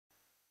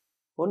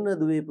ඔන්න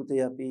දුවේ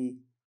පුතේ අපි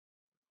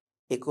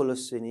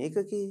 11 වෙනි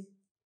ඒකකේ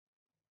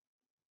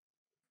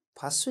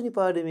 5 වෙනි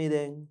පාඩමේ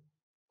දැන්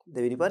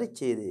දෙවෙනි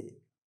පරිච්ඡේදයේ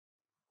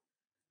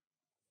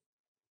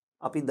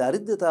අපි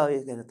දරිද්‍රතාවය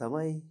ගැන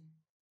තමයි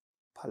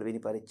පළවෙනි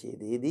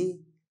පරිච්ඡේදයේදී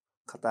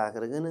කතා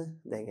කරගෙන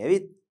දැන්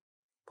ඇවිත්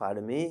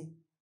පාඩමේ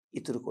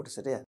ඉතුරු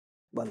කොටසට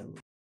බලමු.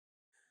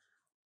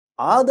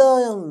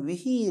 ආදායම්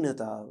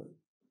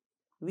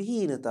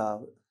විහීනතාව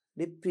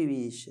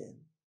deprivation.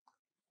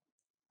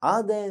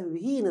 ආදායම්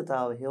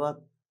විහීනතාව හෙවත්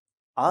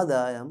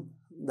ආදායම්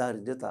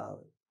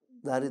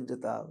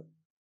දරිද්‍රතාව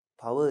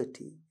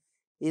poverty.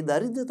 මේ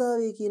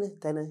දරිද්‍රතාවය කියන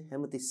තැන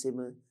හැමතිස්සෙම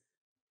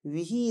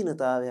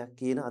විහීනතාවයක්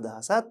කියන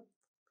අදහසක්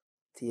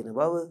තියෙන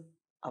බව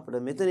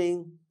අපිට මෙතනින්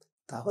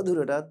තව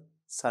දුරටත්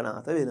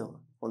සනාථ වෙනවා.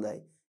 හොඳයි.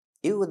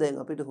 ඒව දැන්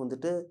අපිට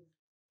හොඳට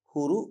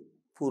හුරු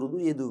පුරුදු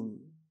යෙදුම්.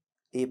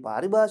 ඒ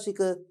පාරිභාෂික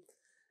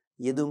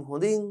යෙදුම්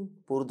හොඳින්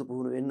පුරුදු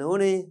පුහුණු වෙන්න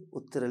ඕනේ.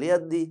 උත්තර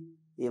ලියද්දී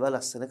ඒවා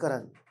ලස්සන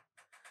කරන්න.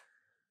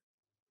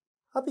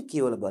 අපි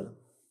කියවලා බලමු.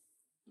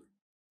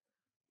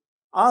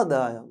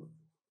 ආදායම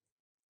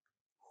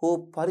හෝ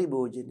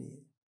පරිභෝජනය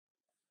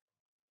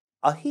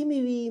අහිමි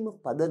වීම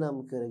පදනම්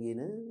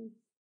කරගෙන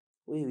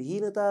ඔය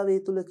විහීනතාවය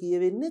තුල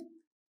කියවෙන්නේ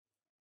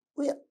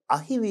ඔය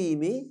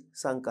අහිවීමේ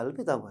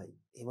සංකල්පය තමයි.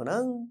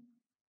 එහෙමනම්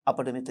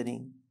අපිට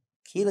මෙතනින්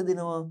කියලා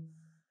දෙනවා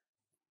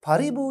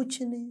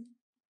පරිභෝජනය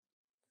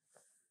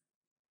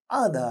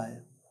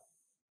ආදායම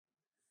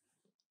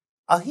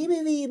අහිමි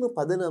වීම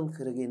පදනම්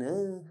කරගෙන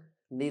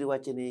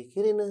නිර්වචනය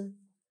කෙරෙන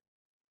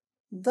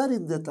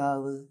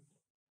දරිද්‍රතාව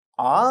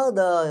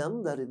ආදායම්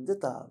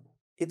දරිද්‍රතාව.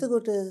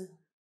 එතකොට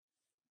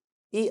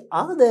මේ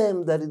ආදායම්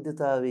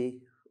දරිද්‍රතාවේ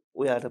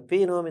ඔයාට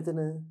පේනවා මෙතන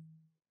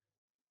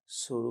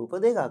ස්වරූප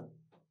දෙකක්.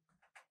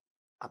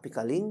 අපි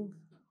කලින්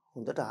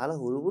හොඳට අහලා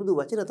හුරු පුරුදු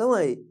වචන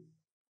තමයි.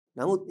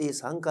 නමුත් මේ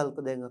සංකල්ප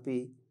දැන් අපි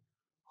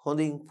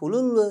හොඳින්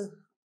පුළුල්ව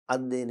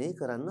අධ්‍යයනය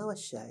කරන්න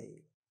අවශ්‍යයි.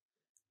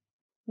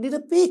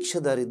 නිරපේක්ෂ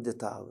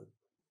දරිද්‍රතාව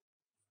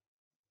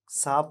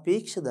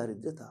සාපේක්ෂ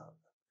දරිද්‍රතාව.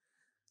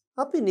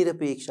 අපි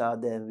නිරපේක්ෂ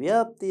ආදායම්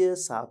ව්‍යාප්තිය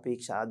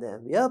සාපේක්ෂ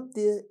ආදායම්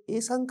ව්‍යාප්තිය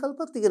ඒ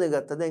සංකල්පත් ඉගෙන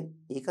ගත්තා. දැන්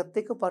ඒකත්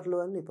එක්ක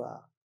පටලවන්න එපා.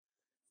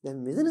 දැන්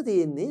මෙතන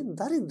තියෙන්නේ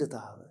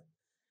දරිද්‍රතාව.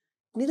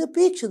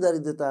 නිරපේක්ෂ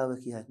දරිද්‍රතාව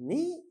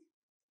කියන්නේ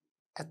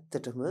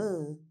ඇත්තටම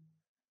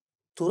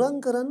තුරන්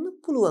කරන්න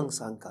පුළුවන්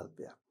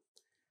සංකල්පයක්.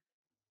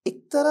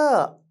 එක්තරා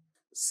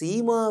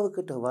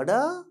සීමාවකට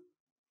වඩා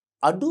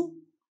අඩු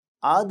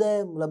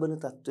ආදායම් ලබන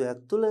තත්වයක්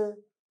තුළ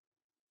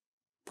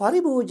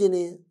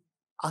පරිභෝජනය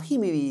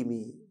අහිමි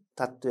වීමේ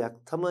තත්වයක්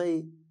තමයි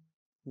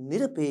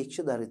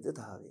නිරපේක්ෂ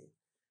දරිද්‍රතාවය.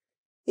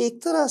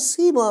 එක්තරා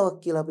සීමාවක්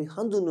කියලා අපි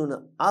හඳුන්වන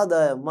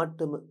ආදායම්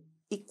මට්ටම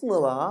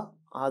ඉක්මවා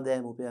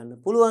ආදායම් උපයන්න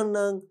පුළුවන්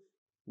නම්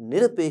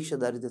නිරපේක්ෂ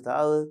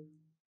දරිද්‍රතාව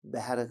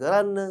බැහැර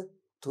කරන්න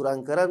තුරන්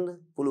කරන්න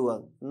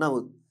පුළුවන්.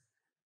 නමුත්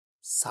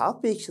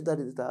සාපේක්ෂ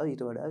දරිද්‍රතාව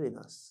ඊට වඩා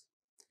වෙනස්.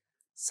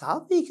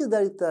 සාපේක්ෂ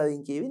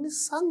දරිද්‍රතාවයෙන් කියවෙන්නේ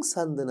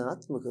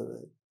සංසන්දනාත්මකව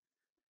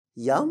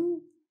යම්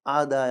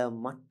ආදායම්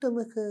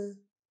මට්ටමක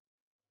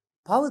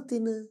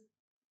පවතින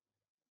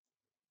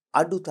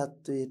අඩු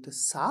තත්වයට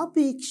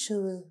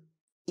සාපේක්ෂව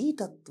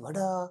ඊටත්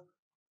වඩා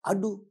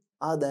අඩු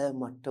ආදායම්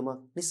මට්ටමක්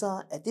නිසා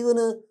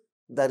ඇතිවන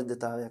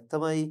දරිද්‍රතාවයක්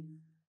තමයි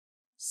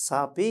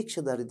සාපේක්ෂ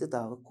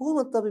දරිද්‍රතාව.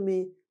 කොහොමද අපි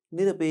මේ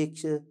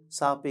නිරපේක්ෂ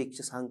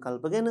සාපේක්ෂ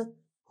සංකල්ප ගැන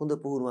හොඳ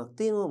පුහුණුවක්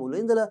තියෙනවා.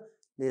 මුලින් ඉඳලා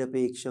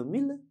නිරපේක්ෂ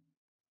මිල,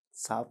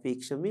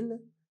 සාපේක්ෂ මිල,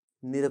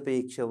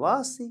 නිරපේක්ෂ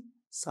වාසි,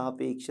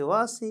 සාපේක්ෂ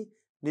වාසි,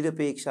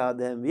 නිරපේක්ෂ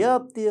ආදායම්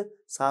ව්‍යාප්තිය,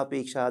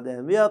 සාපේක්ෂ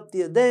ආදායම්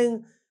ව්‍යාප්තිය, දැන්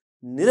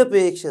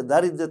නිරපේක්ෂ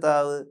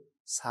දරිද්‍රතාව,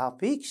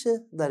 සාපේක්ෂ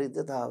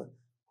දරිද්‍රතාව.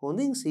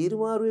 හොඳින්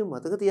සීරුමාරුවෙන්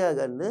මතක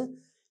තියාගන්න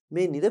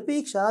මේ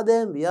නිරපේක්ෂ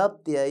ආදායම්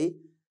ව්‍යාප්තියයි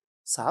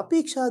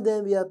සාපේක්ෂ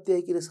ආදායම්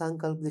ව්‍යාප්තියයි කියන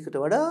සංකල්ප දෙකට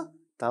වඩා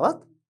තවත්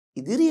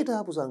ඉදිරියට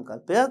ආපු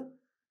සංකල්පයක්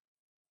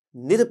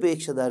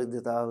නිරපේක්ෂ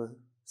දරිද්‍රතාව,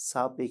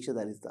 සාපේක්ෂ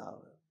දරිද්‍රතාව.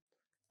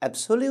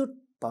 absolute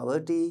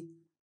poverty,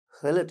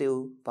 relative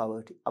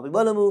poverty. අපි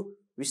බලමු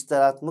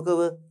විස්තරාත්මකව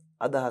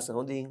අදහස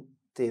හොඳින්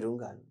තේරුම්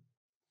ගන්න.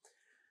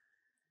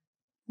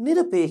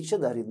 නිරපේක්ෂ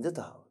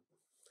දරිද්‍රතාව.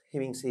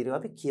 හිමින් සීරුව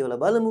අපි කියවලා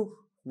බලමු.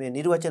 මේ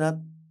නිර්වචනත්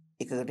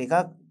එකකට එකක්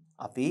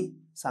අපි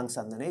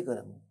සංසන්දනය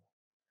කරමු.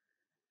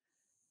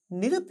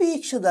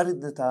 නිරපේක්ෂ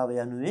දරිද්‍රතාව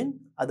යනුවෙන්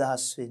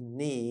අදහස්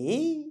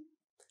වෙන්නේ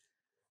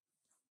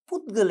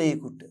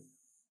පුද්ගලයෙකුට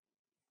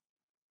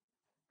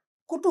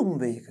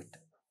කුටුම්බයකට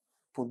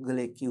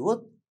පුද්ගලයෙක්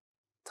කිව්වොත්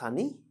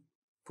තනි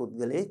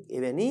පුද්ගලයෙක්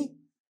එවැනි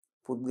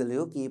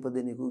පුද්ගලයෝ කීප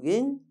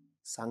දෙනෙකුගෙන්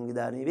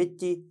සංවිධානය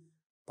වෙච්චි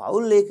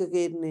පවුල්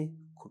ඒකකයන්නේ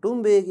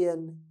කුටුම්බය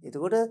කියන්නේ.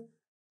 එතකොට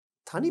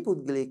තනි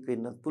පුද්ගලයෙක්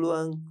වෙන්නත්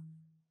පුළුවන්,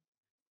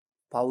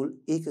 පවුල්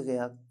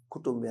ඒකකයක්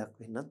කුටුම්බයක්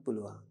වෙන්නත්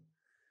පුළුවන්.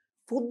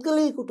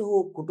 පුද්ගලයෙකුට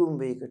හෝ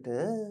කුටුම්බයකට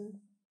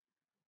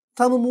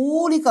තම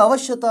මූලික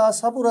අවශ්‍යතා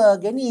සපුරා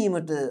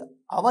ගැනීමට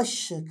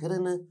අවශ්‍ය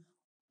කරන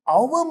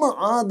අවම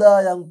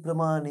ආදායම්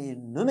ප්‍රමාණය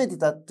නොමැති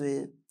තත්ත්වය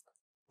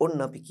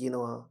ඔන්න අපි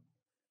කියනවා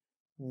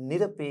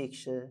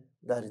නිරපේක්ෂ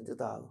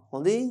දරිද්‍රතාව.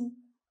 හොඳින්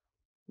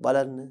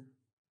බලන්න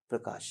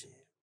ප්‍රකාශය.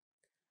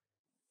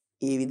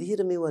 ඒ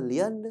විදිහට මේවා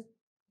ලියන්න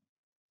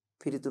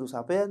පිළිතුරු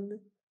සපයන්න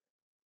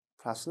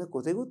ප්‍රශ්න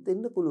කොතෙකුත්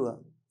එන්න පුළුවන්.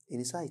 ඒ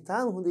නිසා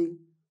ඉතාම හොඳින්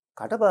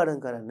කටපාඩම්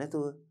කරන්නේ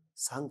නැතුව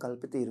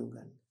සංකල්ප තේරුම්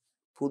ගන්න.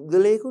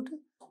 පුද්ගලයෙකුට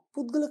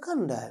පුද්ගල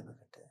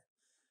කණ්ඩායමකට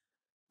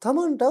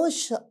තමන්ට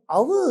අවශ්‍ය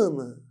අවම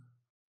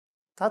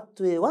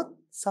තත්වයේවත්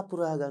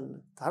සපුරා ගන්න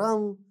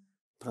තරම්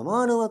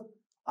ප්‍රමාණවත්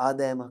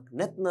ආදායමක්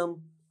නැත්නම්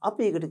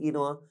අපි ඒකට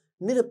කියනවා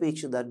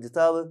නිරපේක්ෂ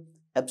දරිද්‍රතාව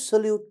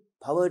absolute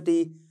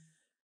poverty.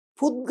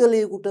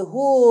 පුද්ගලයෙකුට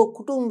හෝ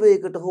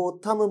කුටුම්බයකට හෝ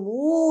තම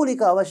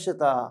මූලික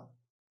අවශ්‍යතා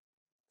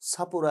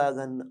සපුරා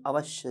ගන්න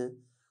අවශ්‍ය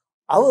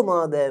අවම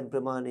ආදායම්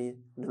ප්‍රමාණය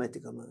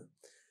නොමැතිකම.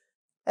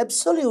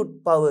 Absolute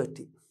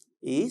poverty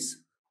is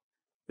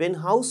when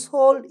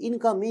household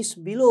income is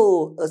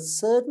below a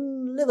certain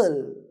level.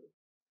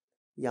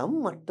 යම්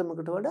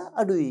මට්ටමකට වඩා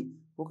අඩුයි.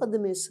 මොකද්ද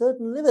මේ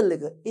certain level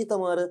එක? ඒ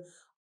තමයි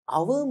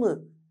අවම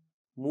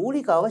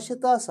මූලික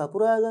අවශ්‍යතා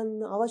සපුරා ගන්න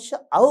අවශ්‍ය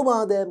අවම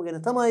ආදායම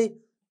ගැන තමයි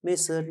මේ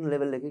certain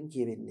level එකෙන්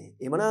කියවෙන්නේ.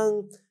 එමනම්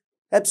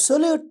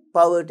absolute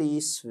poverty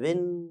is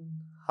when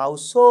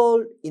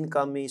household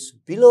income is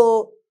below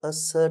a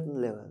certain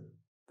level.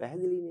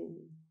 පැහැදිලිනේ?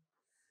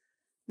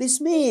 This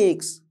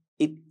makes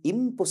it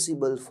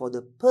impossible for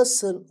the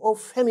person or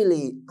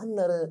family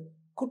අන්නර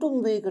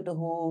කුටුම්බයකට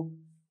හෝ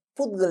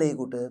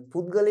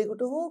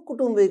පුද්ගලයෙකුට හෝ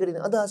කුටුම්බයකට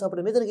අදහස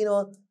අපිට මෙතන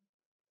කියනවා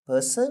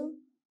person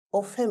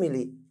or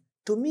family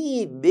to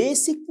meet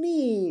basic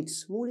needs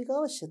මූලික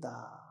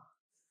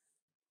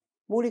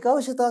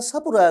අවශ්‍යතා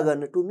සපුරා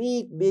ගන්න to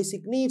meet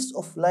basic needs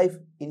of life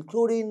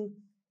including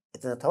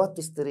එතන තවත්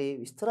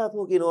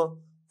විස්තරාත්මක කියනවා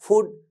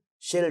food,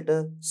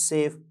 shelter,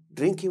 safe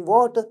drinking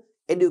water,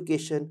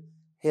 education,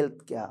 health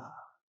care.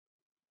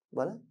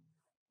 බලන්න.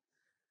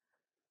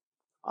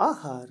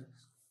 ආහාර,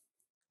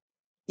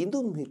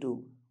 ඉඳුම් හිටුම්,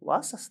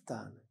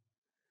 වාසස්ථාන,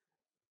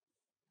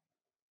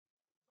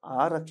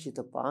 ආරක්ෂිත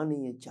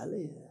පානීය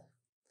ජලය,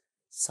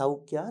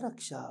 සෞඛ්‍ය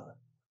ආරක්ෂාව,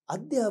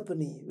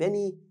 අධ්‍යාපනය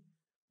වැනි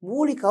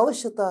මූලික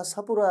අවශ්‍යතා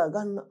සපුරා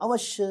ගන්න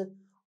අවශ්‍ය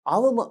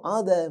අවම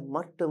ආදායම්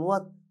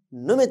මට්ටමවත්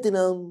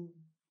නොමැතිනම්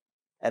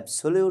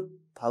absolute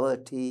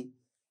poverty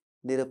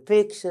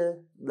නිරපේක්ෂ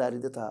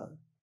දරිද්‍රතාව.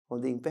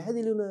 හොඳින්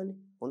පැහැදිලි වුණානේ.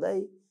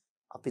 හොඳයි.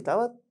 අපි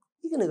තවත්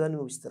ඉගෙන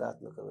ගනිමු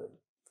විස්තරාත්මකව.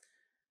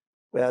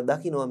 ඔයා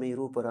දකිනවා මේ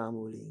රූප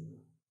රාමු වලින්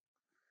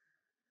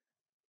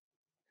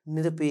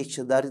නිරපේක්ෂ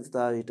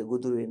දරිද්‍රතාවයට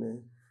ගොදුරු වෙන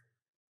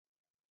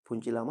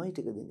පුංචි ළමයි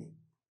ටික දෙනෙක්.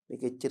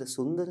 මේක එච්චර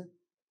සුන්දර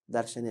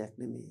දර්ශනයක්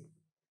නෙමෙයි.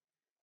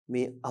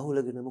 මේ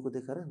අහුලගෙන මොකද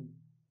කරන්නේ?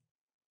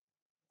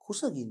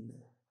 කුසගින්න.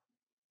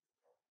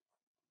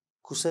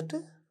 කුසට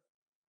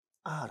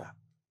ආහාරක්.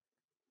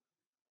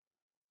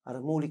 අර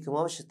මූලිකම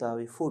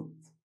අවශ්‍යතාවය ෆුඩ්.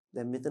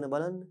 දැන් මෙතන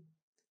බලන්න.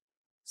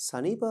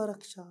 සනීප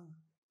ආරක්ෂාව,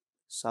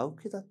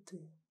 සෞඛ්‍ය තත්ත්වය.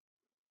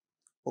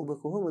 ඔබ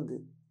කොහොමද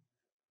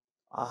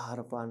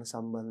ආහාර පාන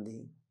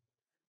සම්බන්ධයෙන්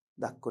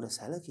දක්වන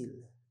සැලකිල්ල,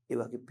 ඒ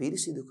වගේ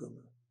පිරිසිදුකම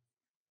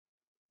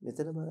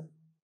මෙතන බලන්න.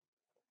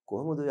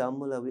 කොහොමද ඔය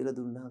අම්මලා වේල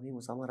දුන්නා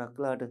මෙහෙම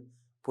සමහරක්ලාට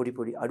පොඩි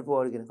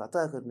අඩුපාඩු ගැන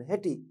කතා කරන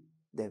හැටි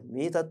දැන්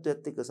මේ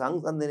තත්ත්වයට එක්ක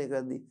සංසන්දනය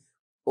කරද්දී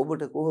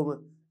ඔබට කොහොම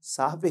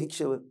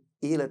සාපේක්ෂව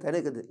ඉහළ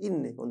තැනකද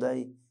ඉන්නේ?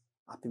 හොඳයි.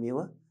 අපි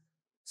මේවා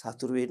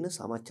සතුරු වෙන්න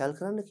සමච්චල්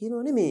කරන්න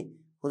කියනව නෙමෙයි.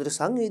 හොඳට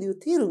සංවේදීව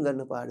තීරුම්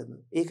ගන්න පාඩම.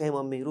 ඒකයි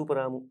මම මේ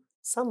රූපරාමු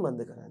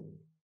සම්බන්ධ කරන්නේ.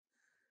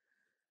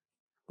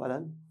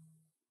 බලන්න.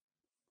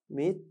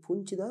 මේ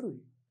පුංචි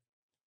දරුවේ.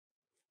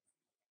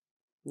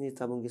 මේ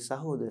තමුන්ගේ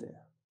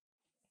සහෝදරයා.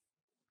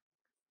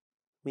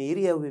 මේ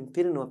ඉරියව්වෙන්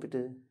පෙනෙන අපිට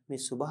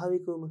මේ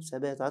ස්වභාවිකවම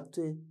සැබෑ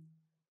තත්ත්වය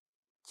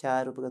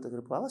ඡායාරූපගත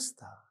කරපු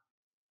අවස්ථාව.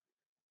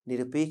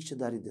 නිරපේක්ෂ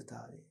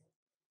දරිද්‍රතාවය.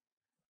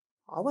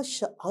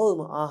 අවශ්‍ය අවම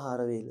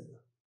ආහාර වේල.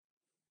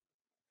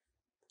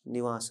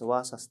 නිවාස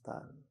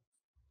වාසස්ථාන.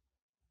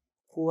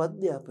 කෝ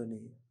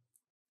අධ්‍යාපනය.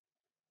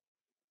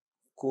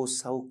 කෝ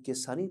සෞඛ්‍ය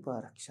සනීප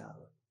ආරක්ෂාව.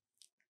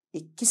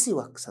 ඒ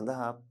කිසිවක්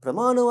සඳහා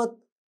ප්‍රමාණවත්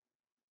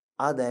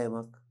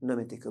ආදායමක්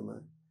නොමැතිකම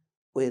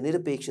ඔය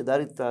නිරපේක්ෂ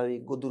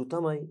දරිද්‍රතාවයේ ගොදුරු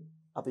තමයි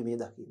අපි මේ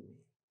දකින්නේ.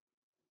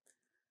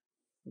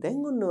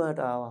 දැන් ඔන්න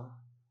ඔයාට ආවා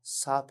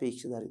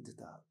සාපේක්ෂ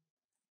දරිද්‍රතාව.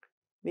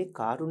 මේ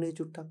කාටුනේ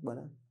චුට්ටක්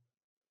බලන්න.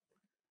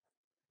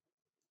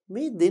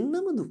 මේ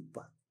දෙන්නම දුප්පත්.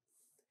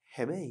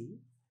 හැබැයි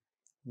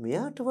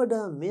මෙයාට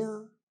වඩා මෙයා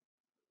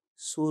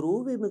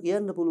ස්වරූපෙම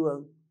කියන්න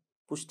පුළුවන්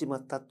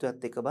පුෂ්ටිමත්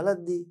තත්වයක් එක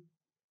බලද්දී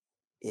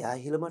එයා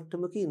ඉහළ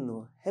මට්ටමක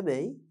ඉන්නවා.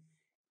 හැබැයි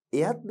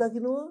එයාත්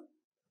දකින්නවා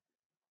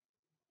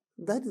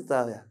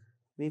දරිද්‍රතාවයක්.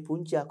 මේ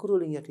පුංචි අකුරු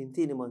වලින් යටින්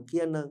තියෙන මම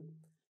කියන්නම්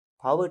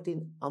poverty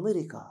in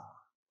America.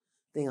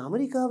 දැන්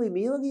ඇමරිකාවේ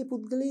මේ වගේ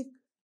පුද්ගලෙක්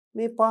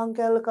මේ පාන්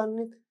කෑල්ල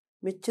කන්නේ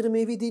මෙච්චර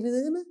මේ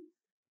විදිහේ ඉඳගෙන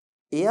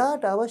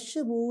එයාට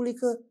අවශ්‍ය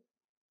මූලික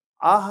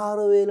ආහාර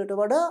වේලට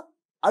වඩා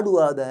අඩු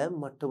ආදායම්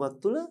මට්ටමක්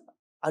තුල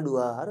අඩු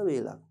ආහාර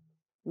වේලක්.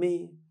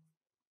 මේ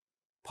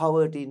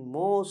poverty in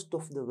most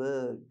of the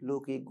world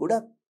ලෝකේ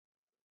ගොඩක්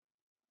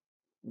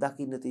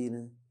දකින්න තියෙන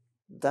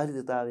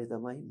දරිද්‍රතාවය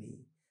තමයි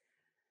මේ.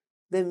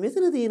 දැන්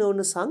මෙතන තියෙන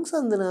ඕන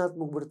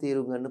සංසන්දනාත්මක ඔබට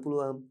තේරුම් ගන්න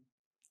පුළුවන්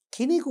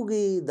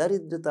කෙනෙකුගේ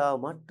දරිද්‍රතාව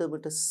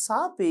මට්ටමට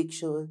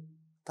සාපේක්ෂව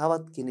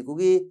තවත්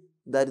කෙනෙකුගේ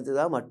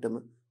දරිද්‍රතාව මට්ටම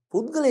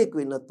පුද්ගලයෙක්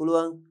වෙන්නත්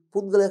පුළුවන්,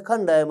 පුද්ගල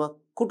කණ්ඩායමක්,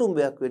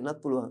 කුටුම්බයක්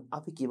වෙන්නත් පුළුවන්.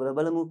 අපි කියවලා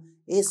බලමු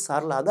ඒ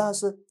සරල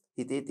අදහස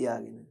හිතේ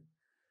තියාගෙන.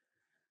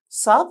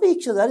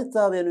 සාපේක්ෂ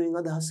දරිද්‍රතාවය යනුවෙන්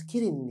අදහස්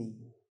කිරින්නේ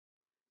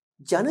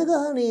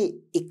ජනගහනයේ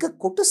එක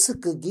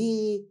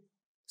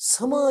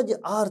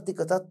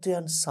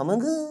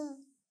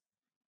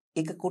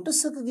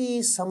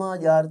කොටසකගේ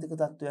සමාජ ආර්ථික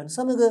තත්ත්වයන්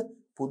සමග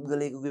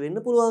පුද්ගලයෙකුගේ වෙන්න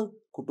පුළුවන්,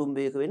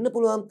 කුටුම්බයක වෙන්න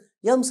පුළුවන්,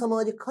 යම්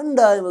සමාජ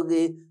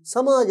කණ්ඩායමකගේ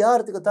සමාජ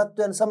ආර්ථික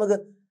තත්ත්වයන් සමග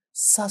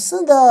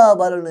සසඳා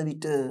බලන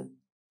විට,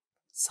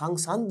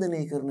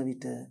 සංසන්දනය කරන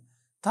විට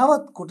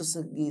තවත්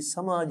කොටසකගේ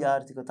සමාජ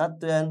ආර්ථික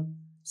තත්ත්වයන්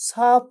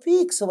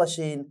සාපේක්ෂ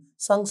වශයෙන්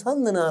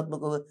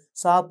සංසන්දනාත්මකව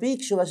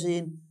සාපේක්ෂ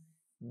වශයෙන්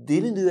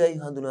දිලිඳුයයි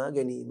හඳුනා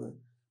ගැනීම.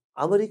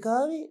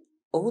 ඇමරිකාවේ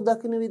ඔහු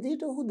දකින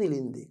විදිහට ඔහු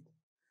දිලින්දෙක්.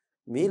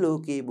 මේ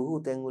ලෝකයේ බොහෝ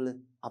තැන්වල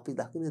අපි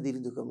දකින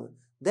දිලිඳුකම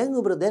දැන්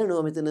ඔබට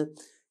දැනෙනවා මෙතන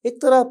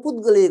එක්තරා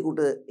පුද්ගලයෙකුට,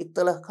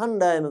 එක්තරා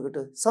කණ්ඩායමකට,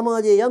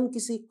 සමාජයේ යම්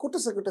කිසි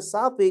කොටසකට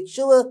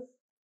සාපේක්ෂව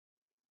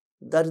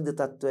දරිද්‍ර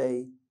තත්වයයි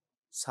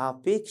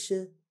සාපේක්ෂ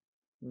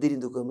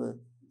දිලිඳුකම,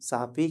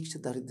 සාපේක්ෂ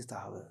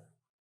දරිද්‍රතාව.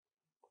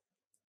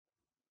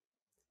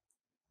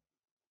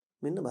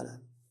 මෙන්න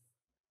බලන්න.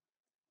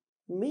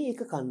 මේ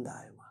එක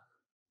කණ්ඩායමක්.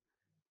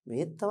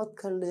 මේ තවත්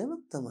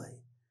කණ්ඩායමක් තමයි.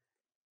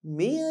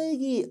 මේ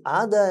අයගේ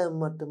ආදායම්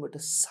මට්ටමට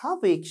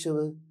සාපේක්ෂව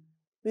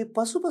මේ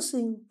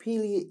පසුපසින්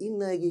පීළියේ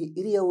ඉන්න අයගේ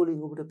ඉරියව්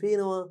වලින් ඔබට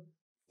පේනවා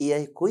ඒ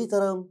අය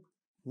කොයිතරම්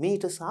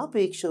මේට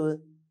සාපේක්ෂව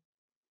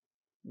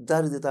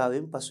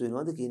දරිද්‍රතාවයෙන් පසු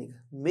වෙනවද කියන එක.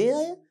 මේ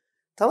අය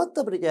තවත්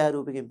අපිට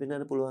ඡායාරූපකින්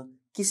පෙන්වන්න පුළුවන්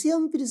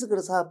කිසියම්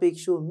පිරිසකට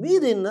සාපේක්ෂව මේ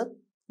දෙන්නත්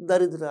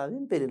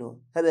දරිද්‍රතාවයෙන් පෙළෙනවා.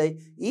 හැබැයි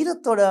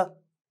ඊටත් වඩා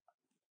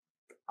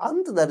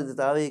අන්ත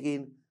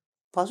දරිද්‍රතාවයකින්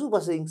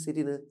පසුපසින්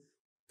සිටින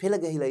පෙළ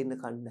ගැහිලා ඉන්න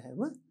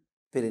කණ්ඩායම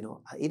පෙළෙනවා.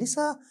 ඒ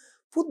නිසා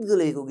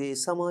පුද්ගලයෙකුගේ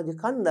සමාජ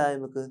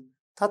කණ්ඩායමක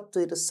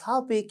තත්වයට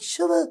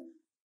සාපේක්ෂව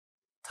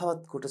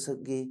තවත්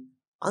කොටසකගේ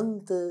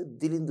අන්ත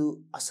දිලිඳු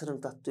අසරණ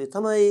තත්වය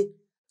තමයි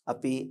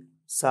අපි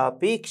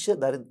සාපේක්ෂ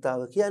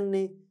දරිද්‍රතාව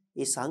කියන්නේ.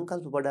 ඒ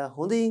සංකල්ප වඩා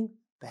හොඳින්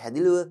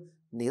පැහැදිලිව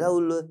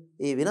නිරවුල්ව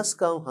ඒ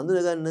වෙනස්කම්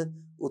හඳුනගන්න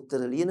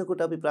උත්තර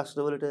ලියනකොට අපි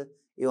ප්‍රශ්නවලට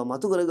ඒවා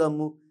මතු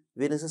කරගමු,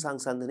 වෙනස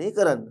සංසන්දනය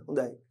කරන්න.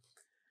 හොඳයි.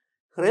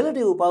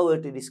 Relative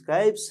poverty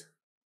describes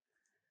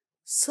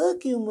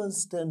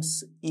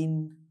circumstances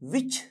in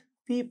which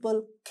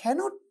people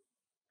cannot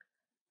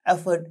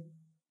afford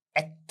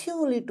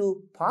actively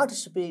to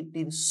participate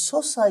in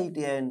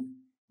society and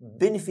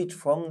benefit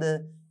from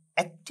the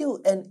active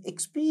and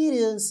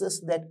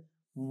experiences that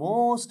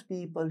most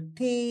people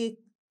take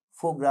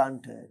for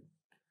granted.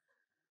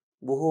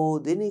 බොහෝ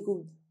දෙනෙකු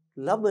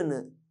ලබන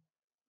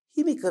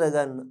හිමි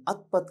කරගන්න,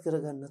 අත්පත්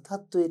කරගන්න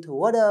තත්වයට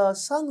වඩා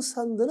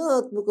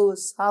සංසන්දනාත්මකව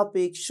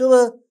සාපේක්ෂව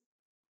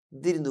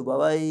දිරිඳු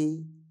බවයි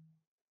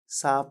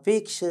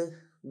සාපේක්ෂ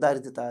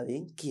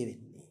දරිද්‍රතාවයෙන්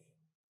කියවෙන්නේ.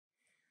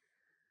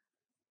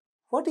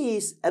 What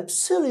is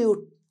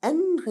absolute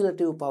and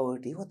relative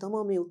poverty?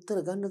 තමයි මේ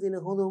උත්තර ගන්න දෙන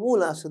හොඳ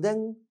මූලාශ්‍ර. දැන්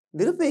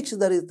නිරපේක්ෂ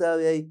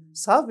දරිද්‍රතාවයයි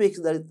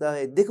සාපේක්ෂ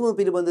දරිද්‍රතාවයයි දෙකම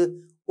පිළිබඳ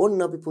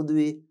ඔන්න අපි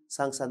පොදුවේ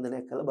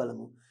සංසන්දනයක් කරලා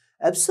බලමු.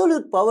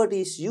 Absolute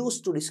poverty is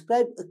used to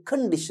describe a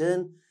condition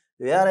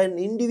where an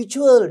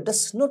individual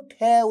does not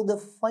have the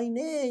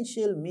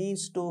financial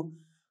means to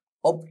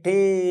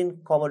obtain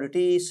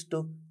commodities to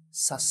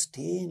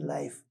sustain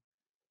life.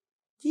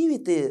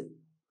 ජීවිතය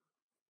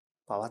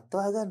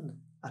පවත්වා ගන්න.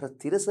 අර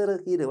තිරසර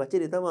කියන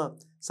වචනේ තමයි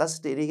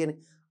sustain. ඒ කියන්නේ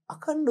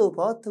අඛණ්ඩව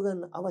පවත්වා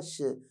ගන්න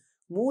අවශ්‍ය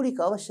මූලික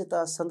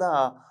අවශ්‍යතා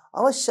සඳහා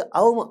අවශ්‍ය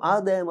අවම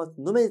ආදායමක්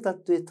නොමැති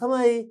තත්ත්වයේ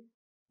තමයි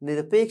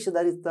නිරපේක්ෂ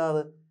දරිද්‍රතාව.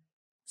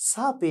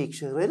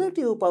 සාපේක්ෂ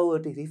relative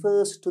poverty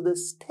refers to the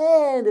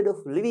standard of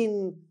living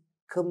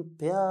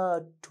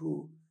compared to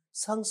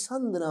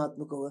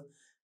සංසන්දනාත්මකව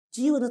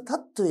ජීවන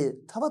තත්ත්වය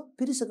තවත්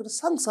පිරිසකට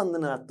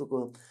සංසන්දනාත්මකව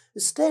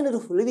standard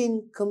of living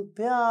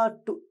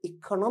compared to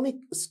economic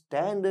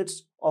standards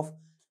of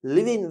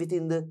living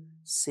within the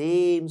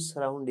same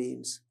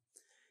surroundings.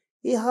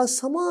 එහා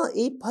සමා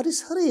ඒ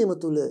පරිසරයම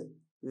තුල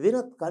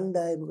වෙනත්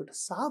කණ්ඩායමකට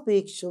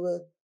සාපේක්ෂව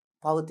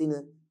පවතින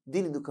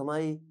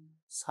දිලිඳුකමයි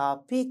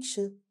සාපේක්ෂ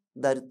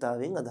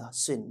දරිද්‍රතාවයෙන්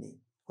අදහස් වෙන්නේ.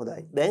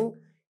 හොඳයි. දැන්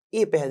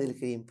ඒ පැහැදිලි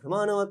කිරීම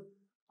ප්‍රමාණවත්.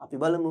 අපි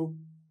බලමු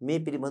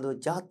මේ පිළිබඳව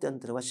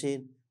ජාත්‍යන්තර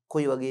වශයෙන්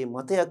කොයි වගේ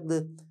මතයක්ද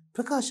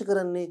ප්‍රකාශ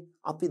කරන්නේ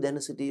අපි දැන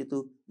සිටිය යුතු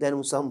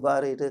දැනුම්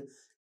සම්භාරයට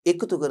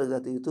එකතු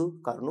කරගත යුතු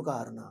කරුණු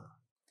කාරණා.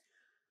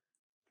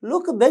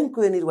 ලෝක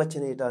බැංකුවේ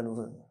නිර්වචනයට අනුව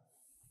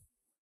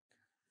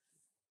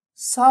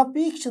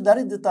සාපේක්ෂ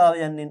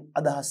දරිද්‍රතාවයන්ෙන්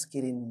අදහස්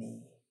කෙරෙන්නේ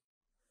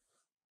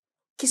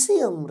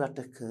කිසියම්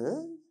රටක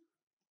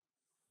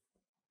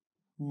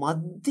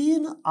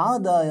මධ්‍යම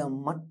ආදායම්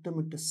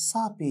මට්ටමට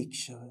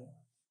සාපේක්ෂව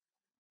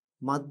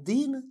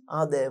මධ්‍යම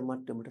ආදායම්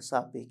මට්ටමට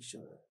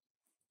සාපේක්ෂව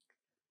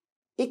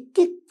එක්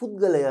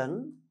පුද්ගලයන්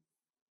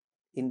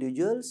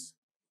individuals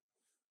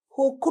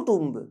හෝ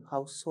කුටුම්බ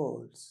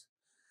households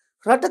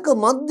රටක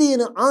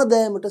මධ්‍යම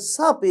ආදායමට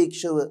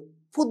සාපේක්ෂව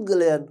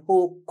පුද්ගලයන්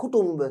හෝ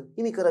කුටුම්බ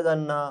හිමි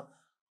කරගන්නා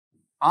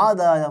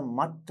ආදායම්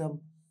මට්ටම්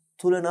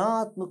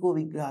තුලනාත්මකව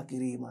විග්‍රහ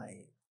කිරීමයි.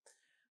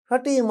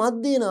 රටේ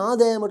මධ්‍යම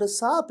ආදායමට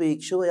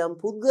සාපේක්ෂව යම්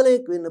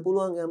පුද්ගලයෙක් වෙන්න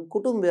පුළුවන් යම්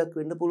කුටුම්බයක්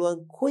වෙන්න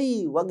පුළුවන්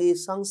කොයි වගේ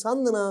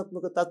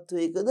සංසන්දනාත්මක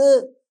තත්වයකද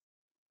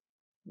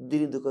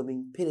දිරිඳුකමින්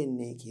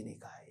පෙනෙන්නේ කියන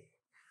එකයි.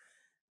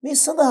 මේ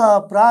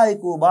සඳහා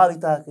ප්‍රායෝගිකව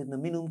භාවිතා කරන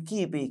මිනුම්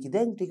කීපයකි.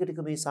 දැන් ටික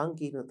ටික මේ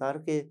සංකීර්ණ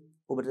තර්කය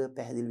ඔබට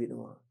පැහැදිලි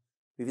වෙනවා.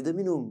 විවිධ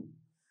මිනුම්.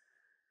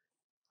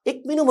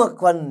 එක්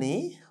මිනුමක්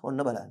වන්නේ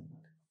ඔන්න බලන්න.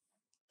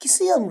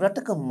 කිසියම්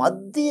රටක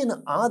මධ්‍යම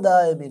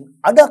ආදායමෙන්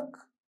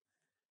අඩක්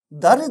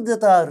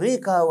දරිද්‍රතා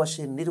රේඛාව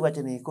වශයෙන්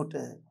නිර්වචනය කොට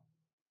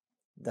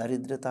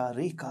දරිද්‍රතා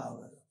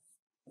රේඛාව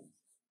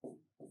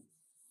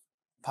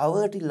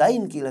poverty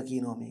line කියලා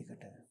කියනවා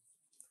මේකට.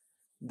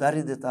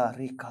 දරිද්‍රතා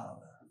රේඛාව.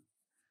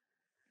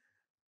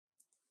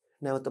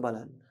 නැවත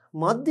බලන්න.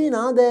 මධ්‍යම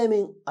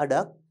ආදායමෙන්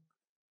අඩක්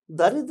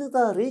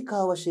දරිද්‍රතා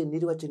රේඛාව වශයෙන්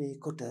නිර්වචනය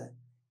කොට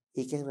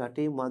ඒ කියන්නේ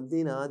රටේ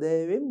මධ්‍යම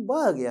ආදායමෙන්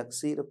භාගයක්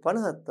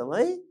 50%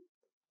 තමයි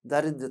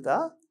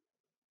දරිද්‍රතා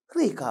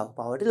රේඛාව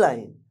poverty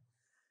line.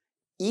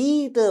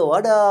 ඊට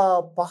වඩා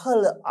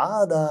පහළ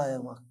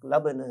ආදායමක්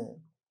ලබන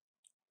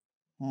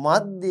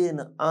මධ්‍යම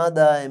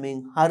ආදායමෙන්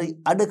හරි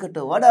අඩකට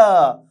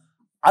වඩා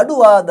අඩු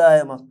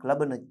ආදායමක්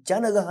ලබන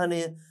ජනගහනය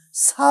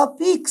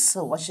සාපේක්ෂ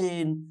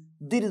වශයෙන්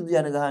දිරිද්‍ර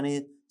ජනගහනය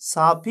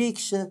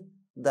සාපේක්ෂ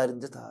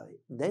දරිද්‍රතාවය.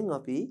 දැන්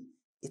අපි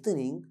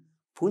එතනින්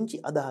පුංචි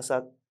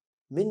අදහසක්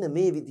මෙන්න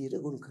මේ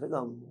විදිහට ගොනු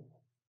කරගමු.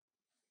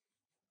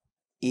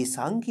 ඒ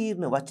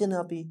සංකීර්ණ වචන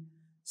අපි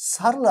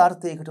සරල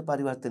අර්ථයකට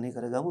පරිවර්තනය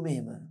කරගමු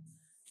මෙහෙම.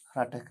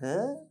 රටක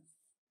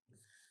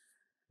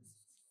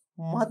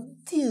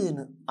මධ්‍යම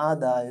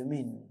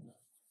ආදායමෙන්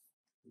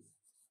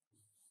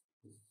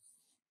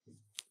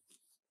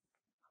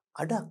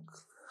අඩක්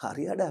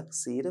හරි අඩක්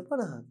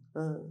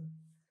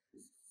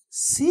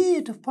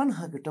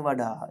 50%කට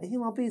වඩා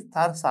එහෙනම් අපි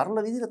සරල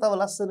විදිහට තව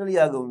ලස්සන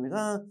ලියාගමු මේක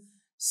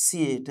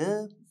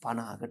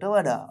 50%කට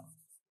වඩා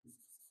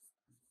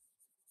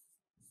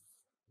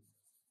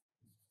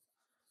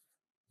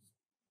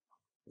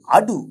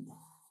අඩු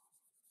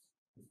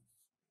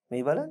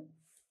මේ බලන්න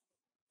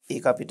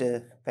ඒක අපිට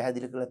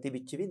පැහැදිලි කරලා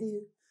තිබිච්ච විදිය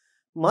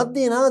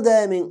මධ්‍යම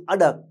ආදායමෙන්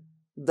අඩක්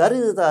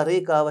දරිද්‍රතා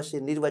රේඛාව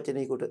වශයෙන්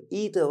නිර්වචනය කොට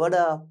ඊට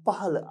වඩා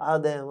පහළ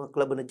ආදායමක්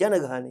ලබන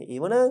ජනගහනය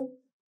එවනම්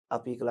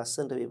අපි ඒක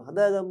ලස්සනට මේව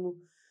හදාගමු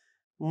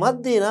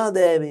මධ්‍යම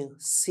ආදායමෙන්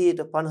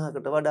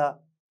 50%කට වඩා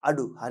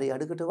අඩු හරි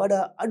අඩකට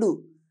වඩා අඩු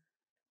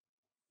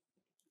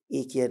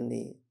ඒ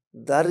කියන්නේ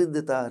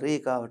දරිද්‍රතා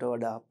රේඛාවට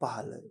වඩා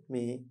පහළ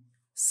මේ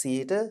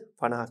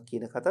 50%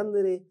 කියන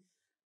කතන්දරේ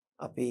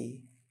අපි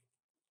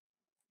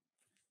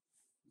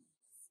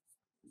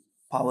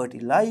poverty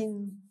line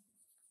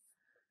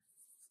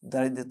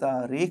දරිද්‍රතා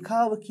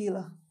රේඛාව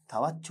කියලා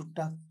තවත්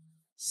චුට්ටක්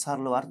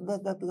සරලව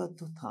අර්ථයක්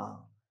ගත්තොත්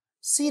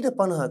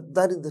 50%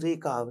 දරිද්‍ර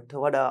රේඛාවට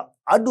වඩා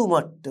අඩු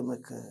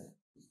මට්ටමක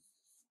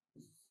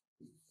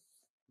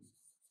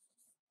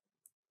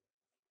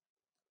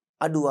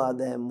අඩු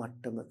ආදායම්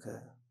මට්ටමක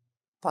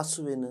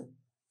පසු වෙන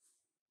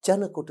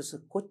ජන කොටස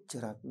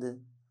කොච්චරක්ද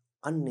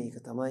අන්න ඒක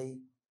තමයි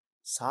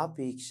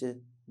සාපේක්ෂ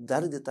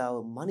දරිද්‍රතාව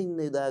මනින්න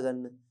යොදා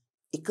ගන්න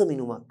එක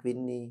මිනුමක්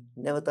වෙන්නේ.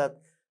 නැවතත්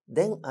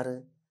දැන් අර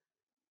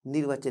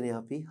නිර්වචනය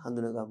අපි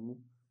හඳුනගමු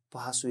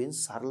පහසුවෙන්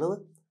සරලව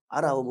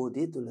අර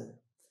අවබෝධය තුල.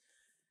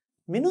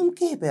 මිනුම්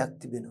කිහිපයක්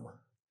තිබෙනවා.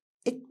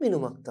 එක්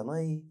මිනුමක්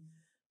තමයි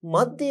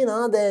මධ්‍යම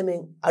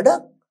ආදායමෙන්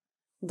අඩක්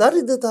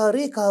දරිද්‍රතා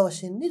රේඛාව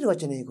වශයෙන්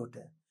නිර්වචනය කොට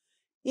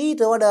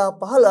ඊට වඩා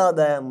පහළ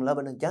ආදායම්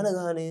ලබන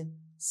ජනගහනය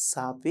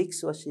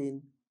සාපේක්ෂ වශයෙන්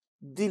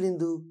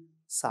දිලිඳු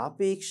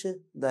සාපේක්ෂ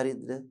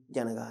දරිද්‍ර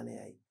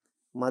ජනගහනයයි.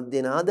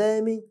 මධ්‍යම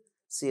ආදායමෙන්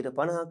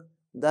 50%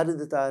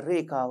 දරිද්‍රතා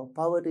රේඛාව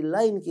poverty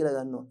line කියලා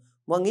ගන්නවා.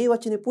 මම මේ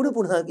වචනේ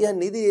පුඩුපුණා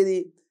කියන්නේ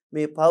ඉදිරියේදී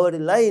මේ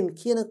poverty line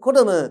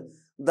කියනකොටම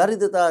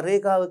දරිද්‍රතා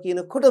රේඛාව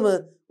කියනකොටම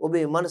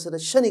ඔබේ මනසට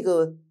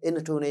ශනිකව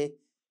එන්නට උනේ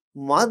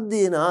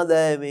මධ්‍යම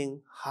ආදායමෙන්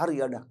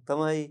හරි අඩක්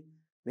තමයි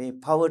මේ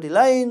poverty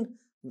line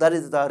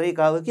දරිද්‍රතා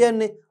රේඛාව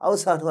කියන්නේ.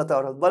 අවසාන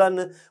වතාවටත් බලන්න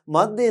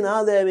මධ්‍යම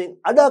ආදායමෙන්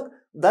අඩක්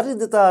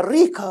දරිද්‍රතා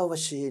රේඛාව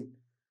වශයෙන්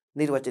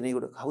නිර්වචනය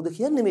කොට කවුද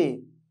කියන්නේ මේ?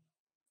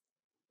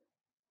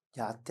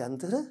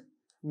 ජාත්‍යන්තර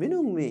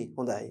මිනුම් මේ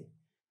හොඳයි.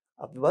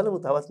 අපි බලමු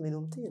තවත්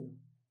මිනුම් තියෙනවා.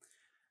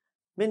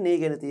 මෙන්න මේ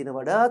ගැන තියෙන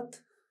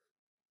වඩාත්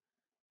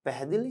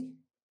පැහැදිලි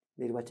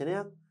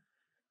නිර්වචනයක්.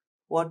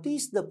 What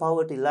is the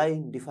poverty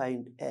line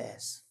defined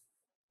as?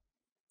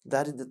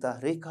 දරිද්‍රතා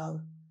රේඛාව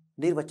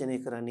නිර්වචනය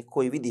කරන්නේ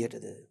කොයි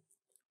විදිහටද?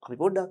 අපි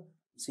පොඩ්ඩක්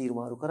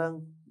සීරුමාරු කරන්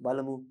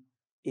බලමු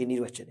ඒ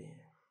නිර්වචනය.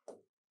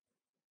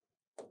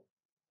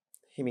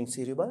 හිමින්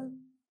සීරු බලන්න.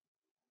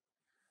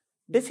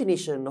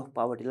 Definition of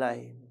poverty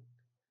line.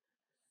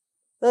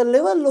 A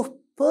level of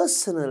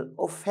personal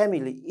or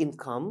family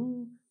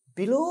income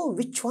below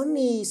which one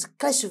is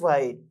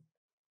classified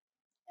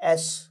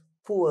as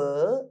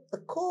poor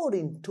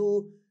according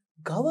to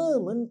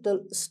governmental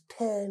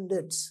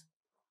standards.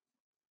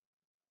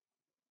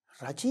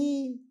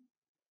 රජී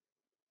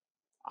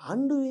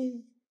ආණ්ඩුවේ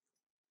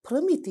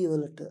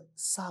ප්‍රමිතිවලට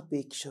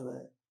සාපේක්ෂව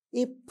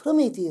ඒ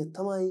ප්‍රමිතිය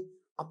තමයි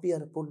අපි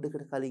අර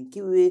පොඩ්ඩකට කලින්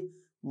කිව්වේ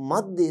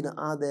මධ්‍යම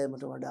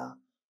ආදායමට වඩා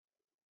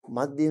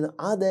මධ්‍යම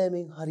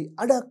ආදායමෙන් හරි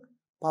අඩක්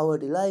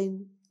poverty line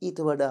ඊට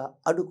වඩා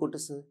අඩු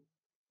කොටස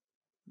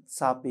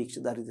සාපේක්ෂ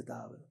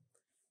දරිද්‍රතාව.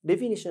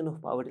 Definition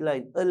of poverty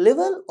line: a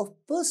level of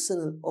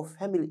personal or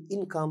family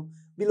income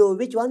below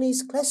which one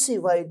is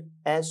classified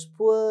as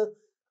poor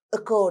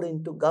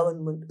according to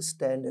government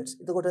standards.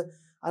 එතකොට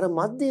අර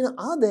මධ්‍යම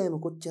ආදායම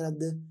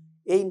කොච්චරද?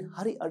 එයින්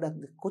හරි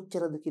අඩක්ද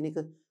කොච්චරද කියන එක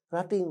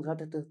රටින්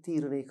රටට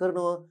තීරණය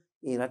කරනවා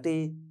ඒ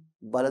රටේ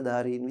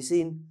බලධාරීන්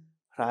විසින්,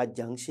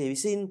 රාජ්‍යංශය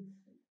විසින්,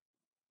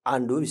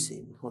 ආණ්ඩුව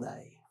විසින්.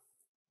 හොඳයි.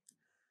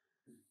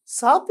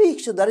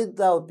 සාපේක්ෂ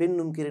දරිද්‍රතාව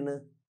පෙන්눔 කරන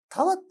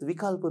තවත්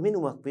විකල්ප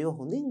මෙනුමක් මේව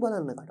හොඳින්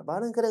බලන්න,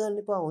 කටපාඩම් කරගන්න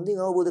එපා, හොඳින්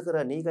අවබෝධ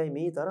කරගන්න. ඒකයි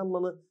මේ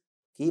තරම්මම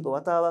කීප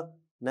වතාවක්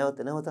නැවත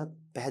නැවතත්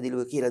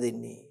පැහැදිලිව කියලා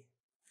දෙන්නේ.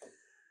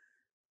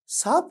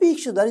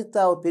 සාපේක්ෂ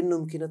දරිද්‍රතාව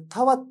පෙන්눔 කරන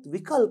තවත්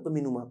විකල්ප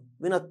මෙනුමක්,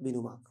 වෙනත්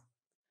මෙනුමක්.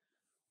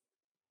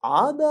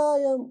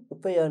 ආදායම්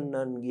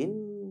උපයන්නන්ගෙන්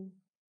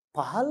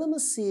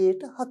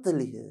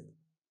 15%.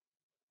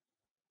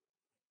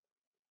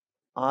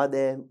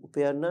 ආදායම්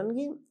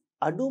උපයන්නන්ගෙන්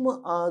අඩුම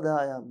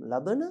ආදායම්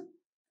ලබන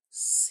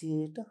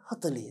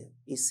 40%.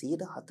 ඒ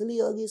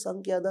 40% වගේ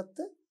සංඛ්‍යා දත්ත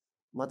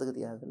මතක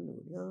තියාගන්න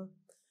ඕනේ.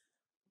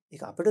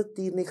 ඒක අපිට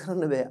තීරණය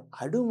කරන්න බෑ.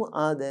 අඩුම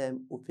ආදායම්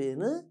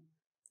උපයන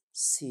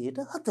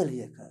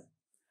 40%ක.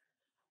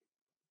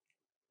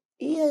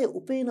 ඒ අය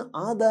උපයන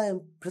ආදායම්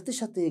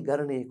ප්‍රතිශතයේ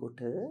ගණනය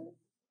කොට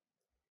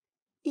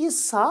ඒ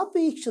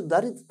සාපේක්ෂ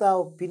දරිද්‍රතාව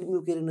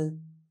පිළිබිඹු කරන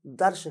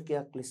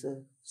දර්ශකයක් ලෙස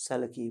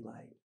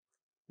සැලකීමයි.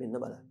 මෙන්න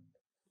බලන්න.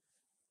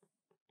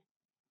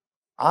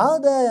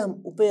 ආදායම්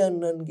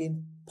උපයන්නන්ගෙන්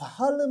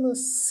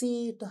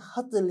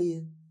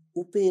 15%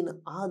 උපයන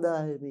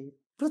ආදායමේ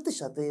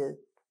ප්‍රතිශතය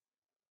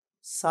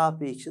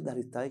සාපේක්ෂ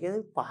දරිද්‍රතාවය.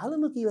 කියන්නේ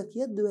 15 කියලා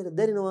කියද්දී වෙන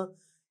දැනෙනවා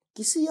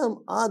කිසියම්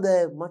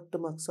ආදායම්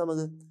මට්ටමක් සමග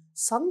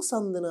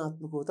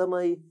සංසන්දනාත්මකව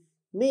තමයි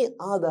මේ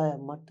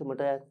ආදායම්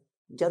මට්ටමට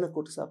ජන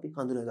කොටස අපි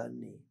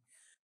හඳුනගන්නේ.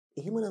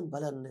 එහෙමනම්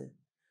බලන්න,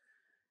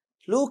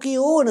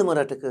 ලෝකයේ ඕනම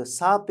රටක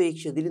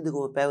සාපේක්ෂ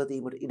දිළිඳුකම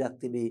පැවතීමට ඉඩක්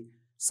තිබේ.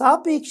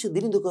 සාපේක්ෂ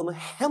දිළිඳුකම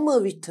හැම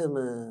විටම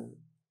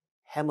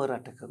හැම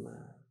රටකම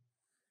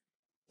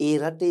ඒ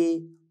රටේ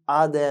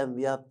ආදායම්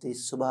ව්‍යාප්තියේ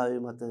ස්වභාවය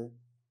මත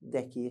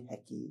දැකිය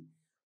හැකි.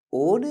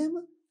 ඕනෑම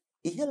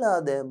ඉහළ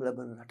ආදායම්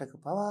ලබන රටක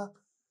පවා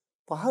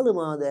පහළම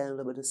ආදායම්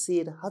ලබන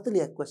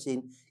 40%ක්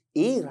වශයෙන්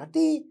ඒ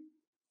රටේ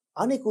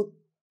අනෙකුත්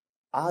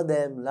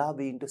ආදායම්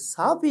ලාභීන්ට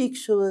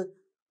සාපේක්ෂව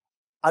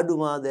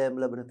අඩුම ආදායම්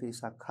ලබන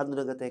පිරිසක්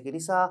හඳුනාගත හැකි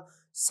නිසා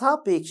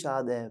සාපේක්ෂ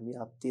ආදායම්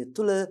ව්‍යාප්තිය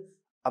තුළ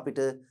අපිට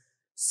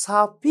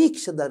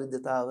සාපේක්ෂ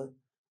දරිද්‍රතාව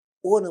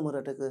ඕනම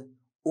රටක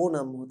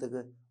ඕනම මොහොතක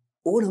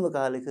ඕනම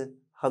කාලයක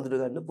හඳුනා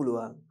ගන්න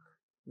පුළුවන්.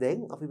 දැන්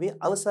අපි මේ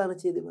අවසාන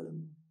ඡේදය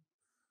බලමු.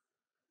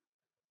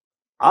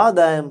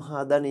 ආදායම්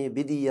හා ධනය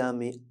බෙදී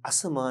යාමේ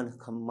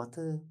අසමානකම් මත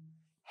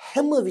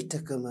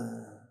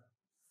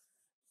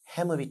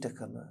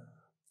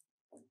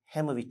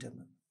හැම විටම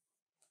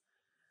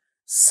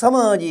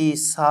සමාජයේ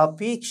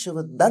සාපේක්ෂව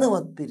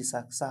ධනවත්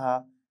පිරිසක් සහ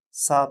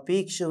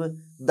සාපේක්ෂව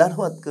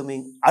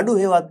ධනවත්කමින් අඩු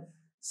හෙවත්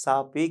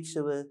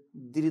සාපේක්ෂව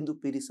දිරිඳු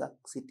පිරිසක්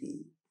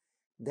සිටී.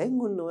 දැන්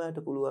ඔන්න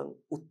ඔයාට පුළුවන්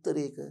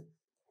උත්තරයක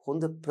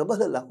හොඳ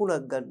ප්‍රබල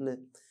ලකුණක් ගන්න.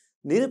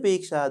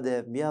 නිරපේක්ෂ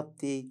ආදායම්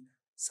ව්‍යාප්තිය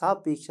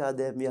සාපේක්ෂ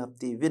ආදායම්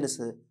ව්‍යාප්තිය වෙනස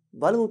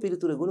බලමු.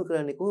 පිළිතුර ගුණ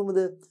කරන්නේ කොහොමද?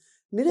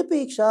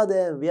 නිරපේක්ෂ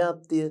ආදායම්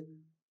ව්‍යාප්තිය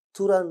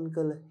තුරන්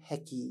කළ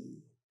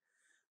හැකි.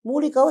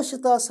 මූලික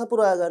අවශ්‍යතා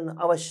සපුරා ගන්න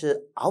අවශ්‍ය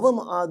අවම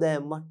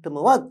ආදායම්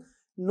මට්ටමවත්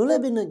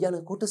නොලැබෙන ජන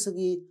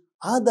කොටසගේ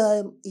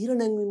ආදායම් ඉහළ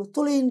නැංවීම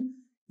තුළින්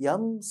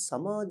යම්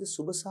සමාජ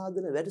සුබ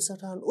සාධන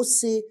වැඩසටහන්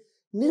ඔස්සේ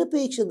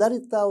නිරපේක්ෂ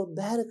දරිද්‍රතාව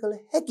බැහැර කළ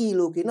හැකි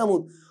ලෝකේ.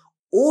 නමුත්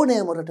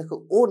ඕනෑම රටක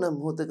ඕනෑම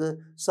මොහොතක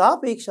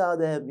සාපේක්ෂ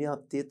ආදායම්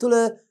ව්‍යාප්තිය තුළ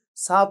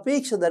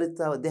සාපේක්ෂ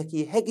දරිද්‍රතාව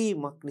දැකිය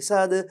හැකිමක්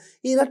නිසාද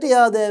ඒ රටේ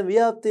ආදායම්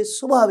ව්‍යාප්තියේ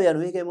ස්වභාවය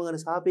අනුව, ඒකයි මම අර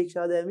සාපේක්ෂ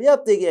ආදායම්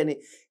ව්‍යාප්තිය කියන්නේ,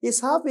 ඒ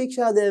සාපේක්ෂ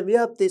ආදායම්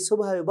ව්‍යාප්තියේ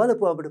ස්වභාවය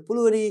බලපුව අපිට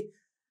පුළුවනි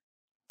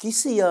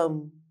කිසියම්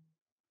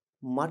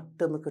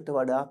මට්ටමකට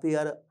වඩා අපි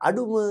අර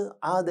අඩුම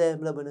ආදායම්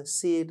ලබන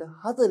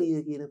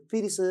 40% කියන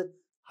පිරිස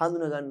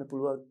හඳුනා ගන්න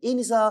පුළුවන්. ඒ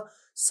නිසා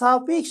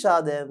සාපේක්ෂ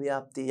ආදායම්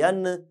ව්‍යාප්තිය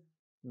යන්න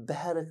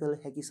බැහැර කළ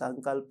හැකි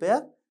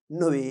සංකල්පයක්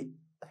නොවේ.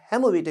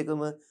 හැම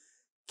විටකම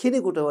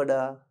කෙනෙකුට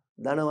වඩා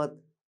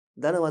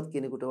ධනවත්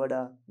කෙනෙකුට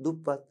වඩා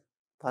දුප්පත්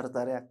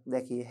පරතරයක්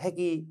දැකිය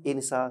හැකි. ඒ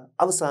නිසා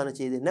අවසාන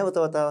ඡේදයේ නැවත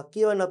වතාවක්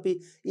කියවන්න අපි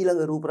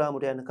ඊළඟ රූප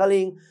රාමුවට යන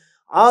කලින්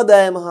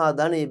ආදායම හා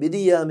ධනය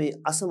බෙදී යාමේ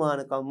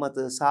අසමානකම් මත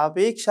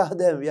සාපේක්ෂ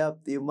ආදායම්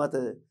ව්‍යාප්තිය මත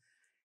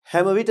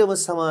හැම විටම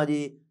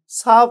සමාජයේ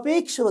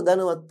සාපේක්ෂව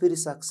ධනවත්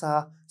පිරිසක්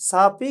සහ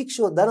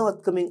සාපේක්ෂව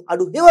ධනවත්කමින්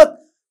අඩු හෙවත්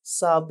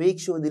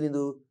සාපේක්ෂව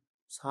දිළිඳු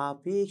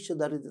සාපේක්ෂ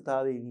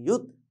දරිද්‍රතාවයෙන්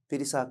යුත්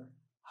පිරිසක්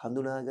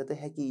හඳුනාගත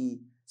හැකි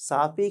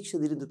සාපේක්ෂ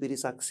දිළිඳු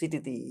පිරිසක්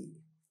සිටිති.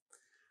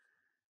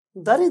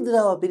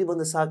 දරිද්‍රතාව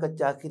පිළිබඳ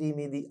සාකච්ඡා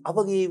කිරීමේදී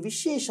අපගේ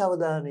විශේෂ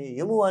අවධානය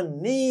යොමු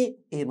වන්නේ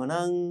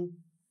එහෙමනම්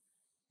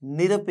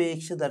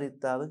නිරපේක්ෂ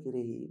දරිද්‍රතාව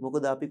කෙරෙහි.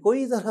 මොකද අපි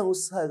කොයිතරම්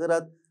උත්සාහ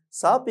කරත්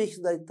සාපේක්ෂ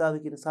දරිද්‍රතාව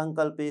කියන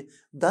සංකල්පයේ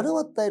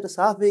ධනවත් අයට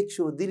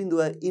සාපේක්ෂව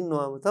දිළිඳු අය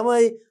ඉන්නවම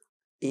තමයි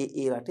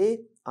ඒ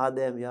රටේ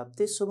ආදායම්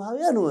ව්‍යාප්තියේ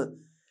ස්වභාවය අනුව.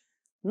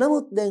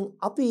 නමුත් දැන්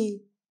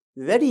අපි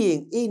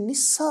වැඩියෙන් ඒ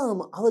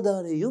නිසාම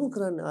අවධානය යොමු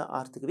කරන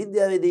ආර්ථික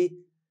විද්‍යාවේදී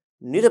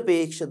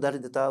නිරපේක්ෂ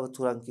දරිද්‍රතාව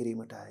තුරන්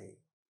කිරීමටයි.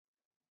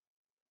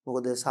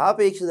 මොකද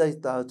සාපේක්ෂ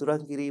දරිද්‍රතාව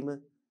තුරන් කිරීම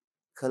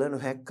කල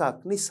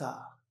නොහැක්කක්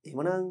නිසා.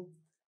 එhmenan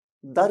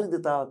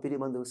දරිද්‍රතාව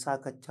පිළිබඳව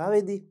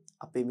සාකච්ඡාවේදී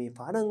අපේ මේ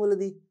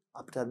පාඩම්වලදී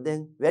අපිට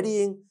දැන්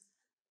වැඩියෙන්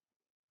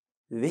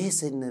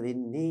වෙහෙසෙන්න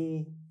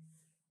වෙන්නේ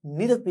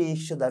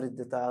නිරපේක්ෂ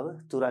දරිද්‍රතාව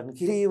තුරන්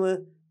කිරීම.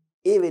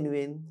 ඒ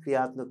වෙනුවෙන්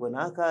ක්‍රියාත්මක වන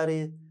ආකාරය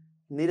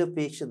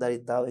නිරපේක්ෂ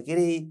දරිද්‍රතාව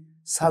කෙරෙහි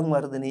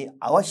සංවර්ධනයේ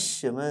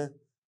අවශ්‍යම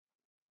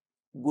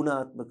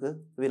ගුණාත්මක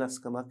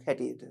වෙනස්කමක්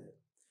හැටියට.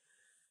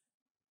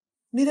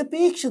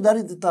 නිරපේක්ෂ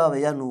දරිද්‍රතාව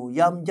යනු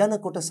යම් ජන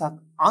කොටසක්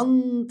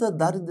අන්ත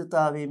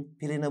දරිද්‍රතාවයෙන්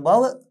පිරෙන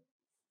බව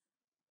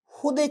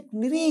හුදෙක්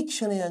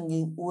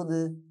නිරීක්ෂණයන්ගෙන් උවද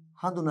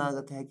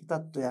හඳුනාගත හැකි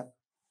තත්වයක්.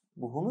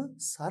 බොහොම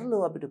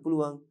සරලව අපිට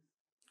පුළුවන්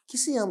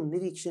කිසියම්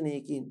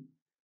නිරීක්ෂණයකින්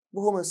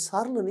බොහොම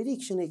සරල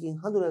නිරීක්ෂණයකින්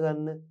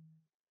හඳුනගන්න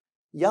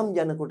යම්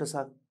ජන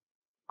කොටසක්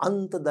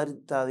අන්ත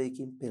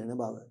දරිද්‍රතාවයකින් පෙළෙන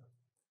බව.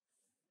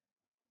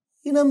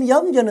 එනම්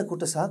යම් ජන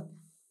කොටසක්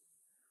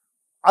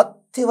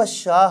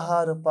අත්‍යවශ්‍ය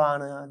ආහාර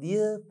පාන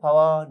ආදිය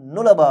පවා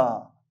නොලබා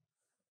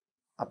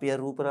අපි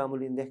රූප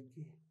රාමුලින්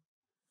දැක්කේ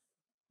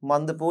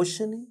මන්ද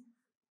පෝෂණය,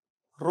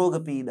 රෝග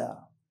පීඩා,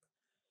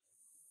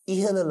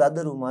 ඉහළ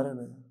ලදරු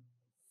මරණ,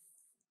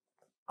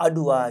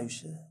 අඩු ආයුෂ,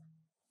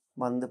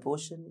 මන්ද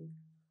පෝෂණය,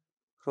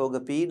 රෝග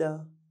පීඩා,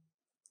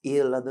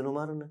 ඉහළ ලදරු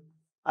මරණ,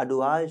 අඩු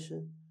ආයුෂ,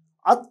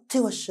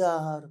 අත්‍යවශ්‍ය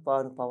ආහාර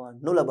පාන පවා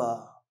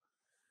නොලබා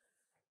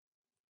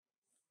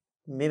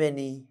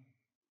මෙවැනි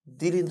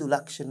දිරිඳු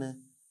ලක්ෂණ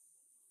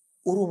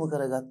උරුම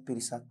කරගත්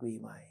පිරිසක්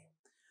වීමයි.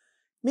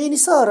 මේ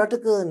නිසා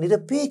රටක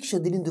නිරපේක්ෂ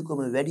දිරිඳුකම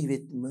වැඩි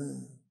වෙත්ම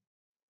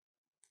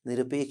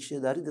නිරපේක්ෂ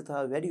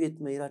දරිද්‍රතාව වැඩි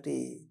වෙත්ම මේ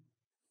රටේ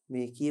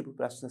මේ කියපු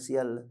ප්‍රශ්න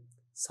සියල්ල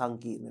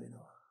සංකීර්ණ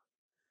වෙනවා.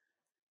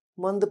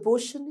 මන්ද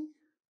පෝෂණය,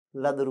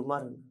 ලදරු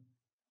මරණ,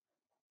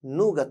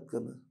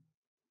 නූගත්කම,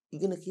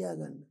 ඉගෙන කියා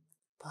ගන්න,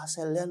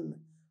 පාසල් යන්න,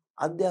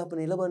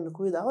 අධ්‍යාපනය ලබන්න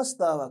කොයිද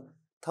අවස්ථාවක්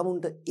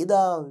තමුන්ට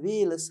එදා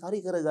වේල සරි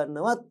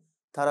කරගන්නවත්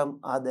තරම්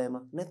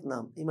ආදායමක්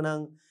නැත්නම්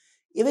එමනම්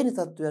එවැනි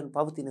තත්වයන්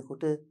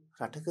පවතිනකොට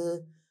රටක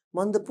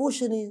මන්ද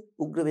පෝෂණය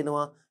උග්‍ර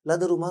වෙනවා,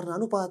 ලදරු මරණ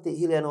අනුපාතය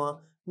ඉහළ යනවා,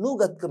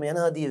 නූගත්කම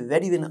යනාදී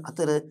වැඩි වෙන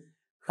අතර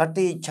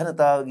රටේ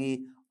ජනතාවගේ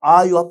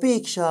ආයු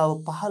අපේක්ෂාව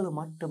පහළ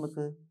මට්ටමක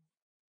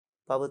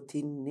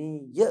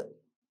පවතින්නේය.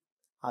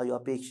 ආයු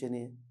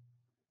අපේක්ෂණය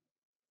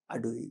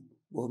අඩුයි.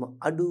 බොහොම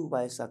අඩු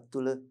වයසක්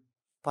තුල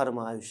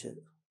පරමායුෂ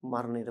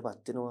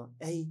මරණයටපත් වෙනවා.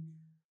 ඇයි?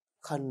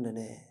 කන්න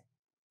නැහැ,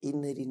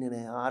 ඉන්න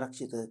නැහැ,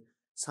 ආරක්ෂිත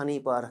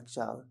සනීප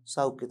ආරක්ෂාව,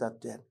 සෞඛ්‍ය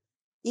තත්ත්වයන්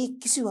ඒ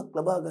කිසිවක්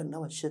ලබා ගන්න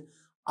අවශ්‍ය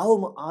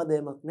අවම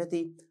ආදායමක් නැති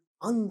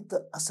අන්ත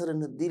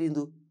අසරණ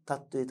දිරිඳු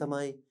තත්ත්වය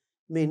තමයි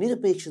මේ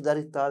නිරපේක්ෂ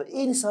දරිද්‍රතාවය.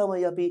 ඒ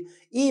නිසාමයි අපි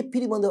ඒ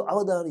පිළිබඳව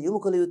අවධානය යොමු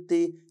කළ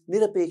යුත්තේ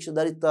නිරපේක්ෂ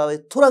දරිද්‍රතාවය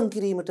තුරන්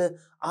කිරීමට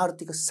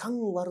ආර්ථික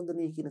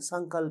සංවර්ධනය කියන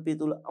සංකල්පය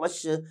තුළ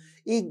අවශ්‍ය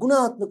ඒ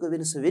ගුණාත්මක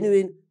වෙනස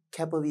වෙනුවෙන්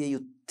කැපවිය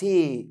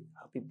යුත්තේ.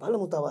 අපි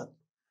බලමු තවත්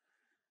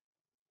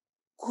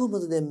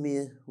කොහොමද දැන්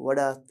මේ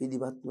වඩාත්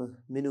විධිමත්ම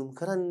මෙනුම්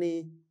කරන්නේ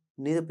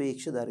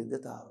නිරපේක්ෂ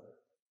දරිද්‍රතාව.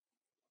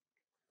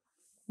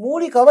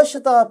 මූලික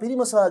අවශ්‍යතා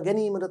පිරිමසා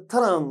ගැනීමට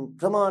තරම්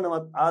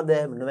ප්‍රමාණවත්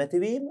ආදායම්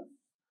නොමැතිවීම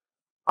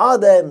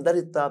ආදායම්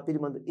දරිද්‍රතාව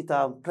පිළිබඳ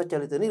ඉතා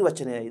ප්‍රචලිත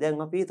නිර්වචනයයි.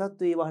 දැන් අපි මේ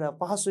තත්ත්වයේ වඩා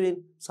පහසුවෙන්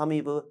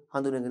සමීපව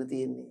හඳුනගෙන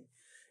තියෙන්නේ.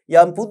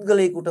 යම්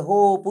පුද්ගලයෙකුට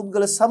හෝ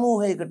පුද්ගල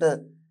සමූහයකට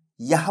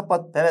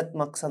යහපත්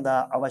පැවැත්මක්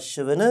සඳහා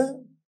අවශ්‍ය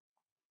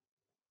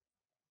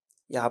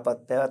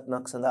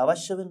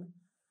වන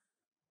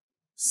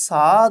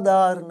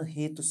සාධාරණ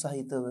හේතු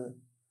සහිතව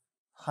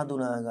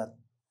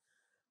හඳුනාගත්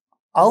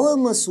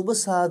අවම සුබ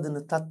සාධන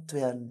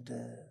තත්වයන්ට,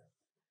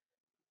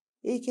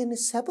 ඒ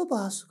කියන්නේ සැප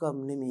පහසුකම්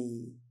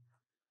නෙමෙයි,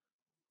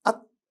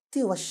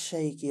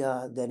 අත්‍යවශ්‍යයි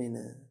කියා දැනෙන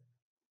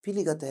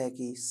පිළිගත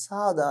හැකි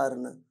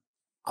සාධාරණ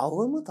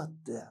අවම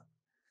තත්වයක්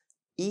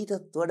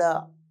ඊටත් වඩා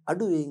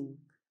අඩුවෙන්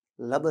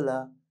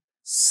ලබලා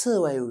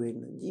සර්වයිව්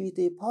වෙන්න,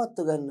 ජීවිතේ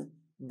පවත්ව ගන්න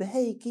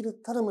බැහැයි කියන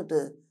තරමට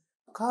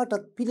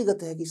කාටත්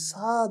පිළිගත හැකි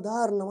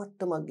සාධාරණ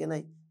මට්ටමක්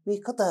ගැනයි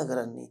මේ කතා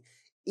කරන්නේ.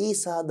 ඒ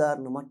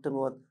සාධාරණ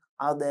මට්ටමවත්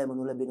ආදායම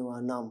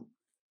නොලැබෙනවා නම්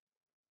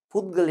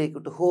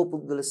පුද්ගලයෙකුට හෝ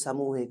පුද්ගල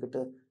සමූහයකට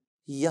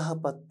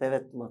යහපත්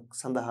පැවැත්මක්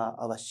සඳහා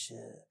අවශ්‍ය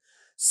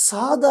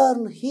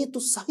සාධාරණ හේතු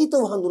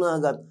සහිතව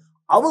හඳුනාගත්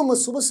අවම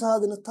සුබ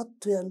සාධන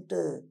තත්වයන්ට,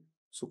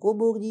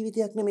 සුඛෝභෝග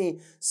ජීවිතයක් නෙමේ,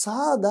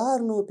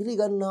 සාධාරණව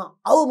පිළිගන්නා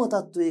අවම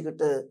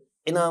තත්වයකට,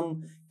 එනම්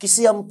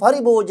කිසියම්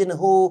පරිභෝජන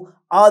හෝ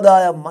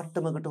ආදායම්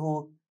මට්ටමකට හෝ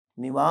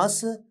නිවාස,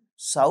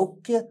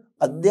 සෞඛ්‍ය,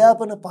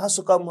 අධ්‍යාපන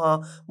පහසුකම් හා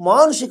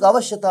මානසික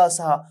අවශ්‍යතා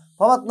සහ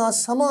පවත්නා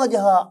සමාජ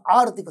හා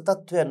ආර්ථික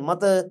තත්ත්වයන්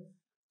මත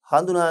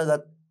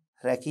හඳුනාගත්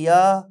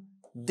රැකියා,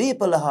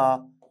 දීපල හා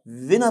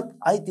වෙනත්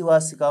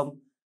අයිතිවාසිකම්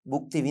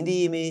භුක්ති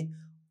විඳීමේ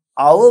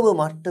අවම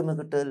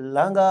මට්ටමකට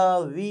ළඟා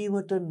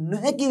වීමට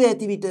නොහැකිව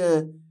ඇති විට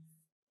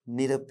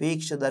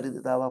නිරපේක්ෂ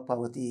දරිද්‍රතාවක්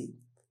පවතී.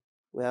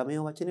 ඔයා මේ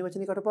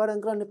වචනේ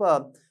කටපාඩම් කරන්න එපා.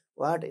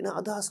 ඔයාට එන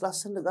අදහස්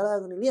ලස්සනට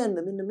ගලාගෙන ලියන්න.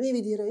 මෙන්න මේ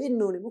විදිහට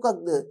එන්න ඕනේ.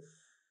 මොකක්ද?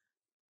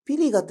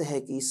 පිළිගත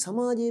හැකි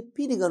සමාජයේ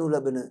පිළිගනු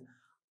ලබන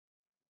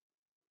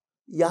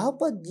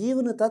යහපත්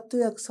ජීවන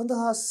තත්ත්වයක්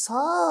සඳහා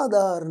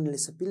සාධාරණ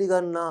ලෙස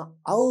පිළිගන්නා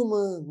අවම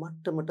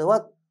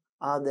මට්ටමටවත්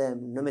ආදායම්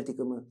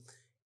නොමැතිකම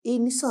ඒ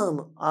නිසාම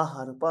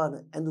ආහාර පාන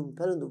ඇඳුම්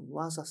පැළඳුම්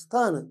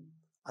වාසස්ථාන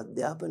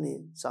අධ්‍යාපනය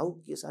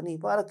සෞඛ්‍ය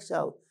සනීප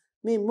ආරක්ෂාව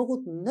මේ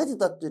මොකුත් නැති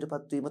තත්ත්වයට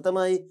පත්වීම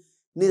තමයි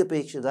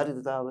නිරපේක්ෂ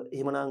දරිද්‍රතාව.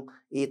 එහෙමනම්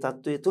ඒ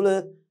තත්ත්වය තුළ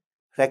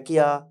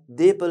රැකියා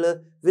දීපල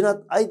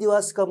වෙනත්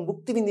අයිතිවාසිකම්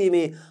භුක්ති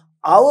විඳීමේ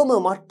අවම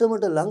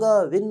මට්ටමට ළඟා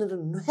වෙන්නට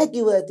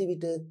නොහැකිව ඇති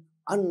විට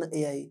අන්න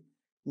එයයි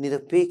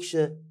නිරපේක්ෂ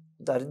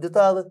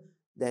දරිද්‍රතාව.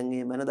 දැන්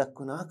මේ මන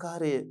දක්වන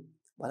ආකාරය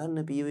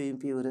බලන්න පියවීම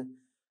පියවර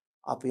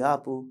අපි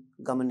ආපු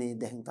ගමනේ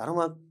දැන්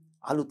තරමක්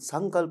අලුත්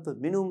සංකල්ප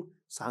මිනුම්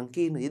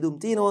සංකීර්ණ යෙදුම්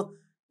තියෙනවා.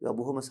 ඒවා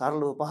බොහොම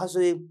සරලව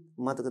පහසුවෙන්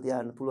මතක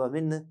තියාගන්න පුළුවන්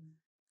වෙන්න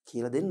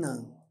කියලා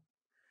දෙන්නම්.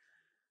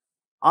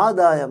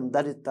 ආදායම්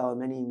දරිද්‍රතාව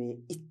මැනීමේ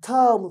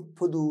ඉතාම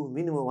පොදු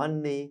මිනුම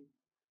වන්නේ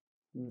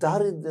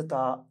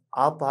දරිද්‍රතා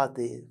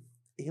ආපාතය.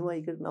 එහෙමයි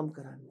ඒකට නම්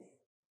කරන්නේ.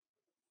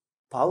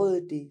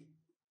 poverty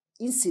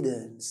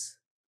incidence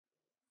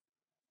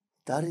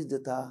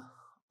දරිද්‍රතා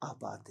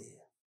ආපාතය.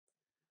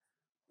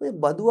 මේ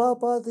බදු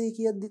ආපාතය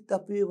කියද්දිත්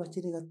අපි මේ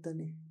වචනේ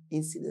ගත්තනේ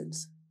incidence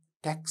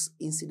tax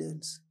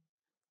incidence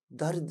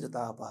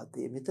දරිද්‍රතා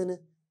ආපාතය. මෙතන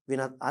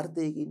වෙනත්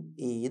අර්ථයකින්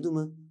ඒ යෙදුම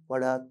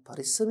වඩාත්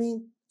පරිස්සමින්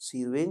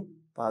සීරුවෙන්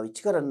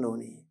පාවිච්චි කරන්න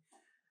ඕනේ.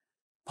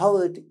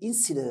 poverty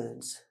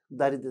incidence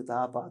දරිද්‍රතා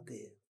ආපාතය.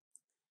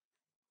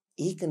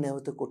 ඒක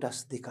නැවත කොටස්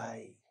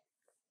දෙකයි.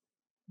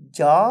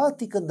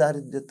 ජාතික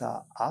දරිද්‍රතා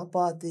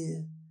ආපාතය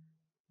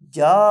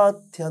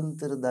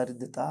ජාත්‍යන්තර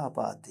දරිද්‍රතා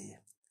ආපාතය.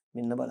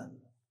 මෙන්න බලන්න.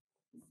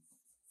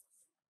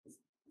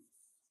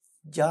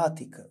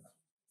 ජාතික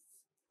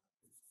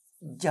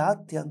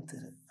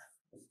ජාත්‍යන්තර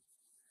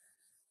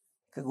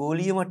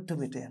ගෝලීය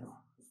මට්ටමට යනවා.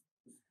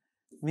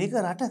 මේක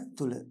රටක්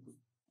තුල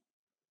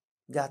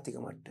ජාතික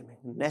මට්ටමේ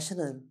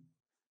නැෂනල්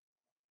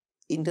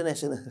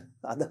ඉන්ටර්නැෂනල්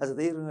අදහස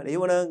තේරුණාද?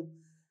 එහෙමනම්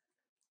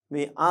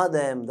මේ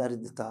ආදායම්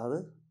දරිද්‍රතාව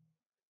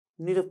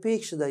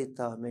නිරපේක්ෂ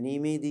දරිද්‍රතාව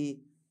මැනීමේදී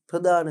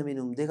ප්‍රධාන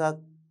මිනුම් දෙකක්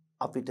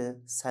අපිට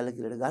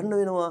සැලකිලිට ගන්න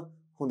වෙනවා.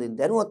 හොඳින්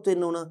දැනුවත්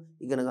වෙන්න ඕන,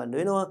 ඉගෙන ගන්න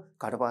වෙනවා.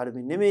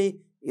 කටපාඩමින් නෙමෙයි,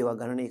 ඒවා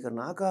ගණනය කරන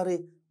ආකාරය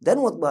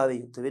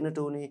දැනුවත්භාවයෙන් යුක්ත වෙන්නට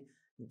ඕනේ.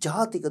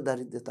 ජාතික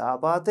දරිද්‍රතා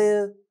ආපාතය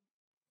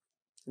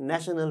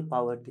national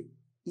poverty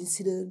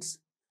incidence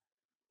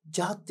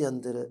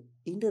ජාත්‍යන්තර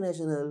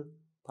international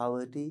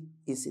poverty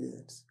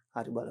incidence.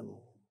 හරි බලමු.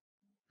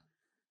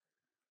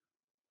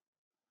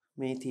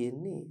 මේ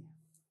තියෙන්නේ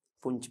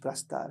පුංචි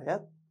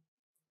ප්‍රස්තාරයක්.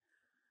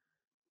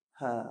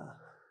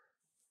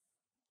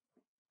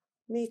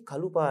 මේ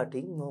කළු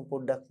පාටින් මම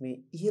පොඩ්ඩක්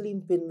මේ ඉහළින්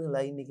පෙන්න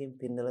ලයින් එකෙන්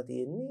පෙන්නලා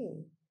තියෙන්නේ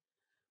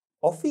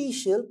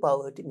official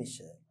poverty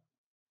measure.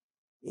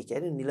 ඒ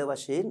කියන්නේ නිල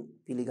වශයෙන්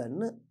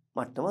පිළිගන්න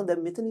මට්ටම.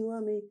 දැන්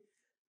මෙතනවා මේ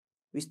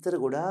විස්තර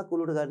ගොඩාක්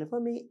උලට ගන්න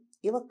එපා. මේ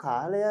ඒවා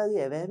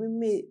කාලයාගේ ඇවෑමෙන්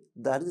මේ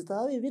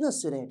දරිද්‍රතාවය වෙනස්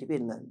වෙන හැටි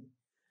පෙන්වන්නේ.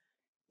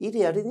 ඊට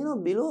යටි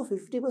දිනවා below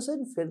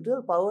 50%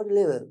 federal poverty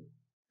level.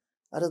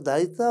 අර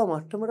දරිද්‍රතාව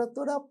මට්ටමටත්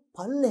වඩා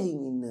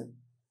පල්ලෙහින් ඉන්න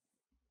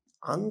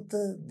අන්ත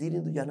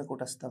දිරිඳු ජන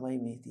කොටස් තමයි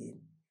මේ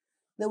තියෙන්නේ.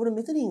 දැන් උඩ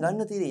මෙතනින්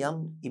ගන්න තියෙන යම්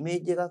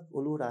ඉමේජ් එකක්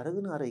ඔලුවට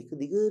අරගෙන අර එක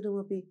දිගටම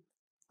අපි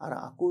අර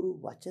අකුරු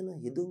වචන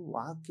යෙදුම්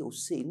වාක්‍ය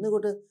ඔස්සේ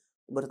ඉන්නකොට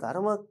ඔබට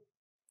තරමක්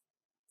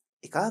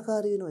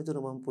එකාකාරී වෙනවා. ඒතර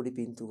මම පොඩි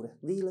පින්තූරයක්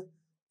දීලා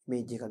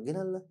ඉමේජ් එකක්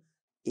ගෙනල්ලා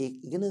ඒ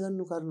ඉගෙන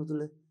ගන්න කරුණු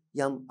තුල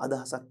යම්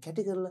අදහසක්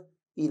කැටි කරලා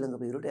ඊළඟ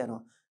පියවරට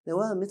යනවා. දැන්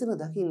ඔයා මෙතන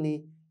දකින්නේ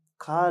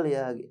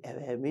කාලයාගේ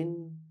ඇවෑමෙන්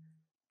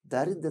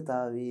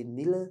දරිද්‍රතාවයේ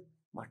නිල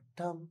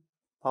මට්ටම්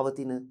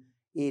පවතින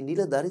ඒ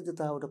නිල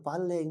දරිද්‍රතාවට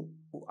පල්ලෙන්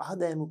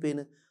ආදායම උපේන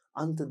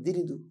අන්ත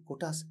දිරිඳු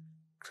කොටස්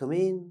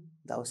ක්‍රමයෙන්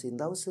දවසින්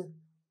දවස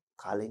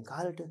කාලෙන්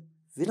කාලට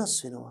වෙනස්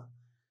වෙනවා.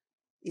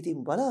 ඉතින්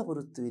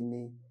බලාපොරොත්තු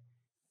වෙන්නේ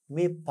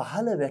මේ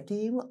පහළ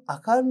වැටීම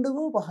අඛණ්ඩව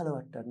පහළ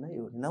වටන්නයි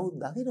ඕනේ. නමුත්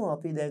දකිනවා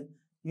අපි දැන්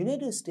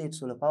යුනයිටඩ් ස්ටේට්ස්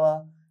වල පවා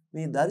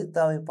මේ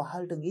දරිද්‍රතාවය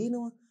පහළට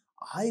ගිනවා,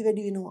 ආයෙ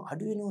වැඩි වෙනවා,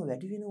 අඩු වෙනවා,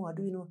 වැඩි වෙනවා,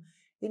 අඩු වෙනවා.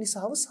 ඒ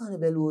නිසා අවසාන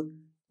බැලුවොත්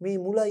මේ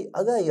මුලයි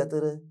අගයි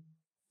අතර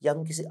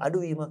යම්කිසි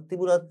අඩුවීමක්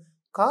තිබුණත්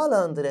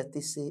කාලාන්තරයක්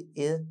තිස්සේ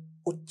එය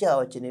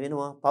උච්චාවචනය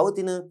වෙනවා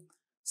පවතින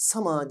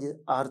සමාජ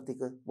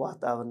ආර්ථික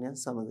වාතාවරණයන්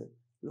සමග.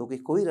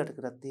 ලෝකේ කොයි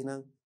රටකටත්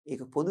තියෙනම්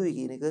ඒක පොදුයි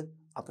කියන එක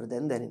අපිට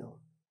දැන් දැනෙනවා.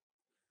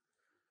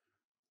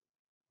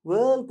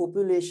 World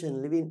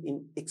population living in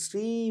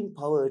extreme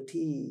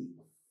poverty.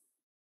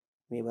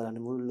 මේ බලන්න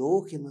මුළු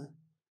ලෝකෙම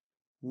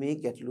මේ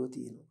ගැටලුව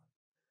තියෙනවා.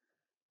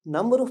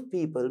 Number of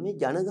people මේ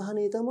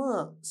ජනගහනය තමයි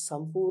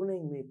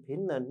සම්පූර්ණයෙන් මේ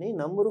පෙන්වන්නේ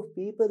number of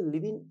people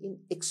living in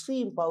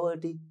extreme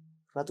poverty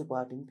රතු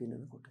පාටින්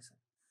පෙන්වන කොටස.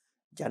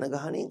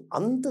 ජනගහනයෙන්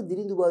අන්ත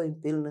දිරිඳු බවින්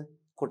පෙළෙන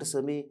කොටස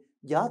මේ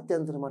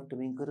ජාත්‍යන්තර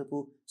මට්ටමින් කරපු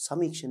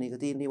සමීක්ෂණයක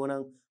තියෙන්නේ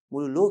වනම්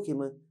මුළු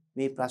ලෝකෙම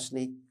මේ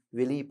ප්‍රශ්නේ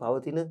වෙලී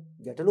පවතින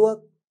ගැටලුවක්.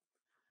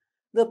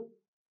 The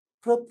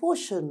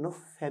proportion of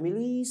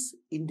families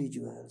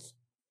individuals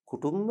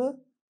කුටුම්බ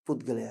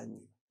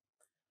පුද්ගලයන්ගේ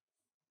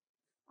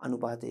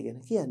අනුපාතය ගැන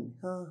කියන්නේ.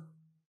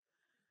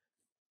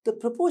 The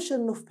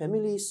proportion of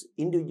families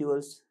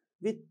individuals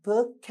with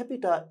per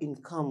capita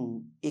income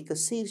එක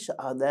ශීර්ෂ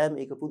ආදායම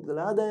එක පුද්ගල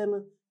ආදායම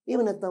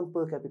එහෙම නැත්නම්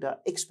per capita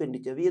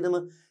expenditure වියදම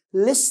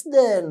less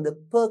than the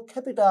per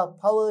capita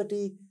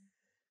poverty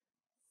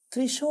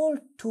threshold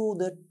to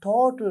the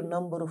total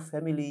number of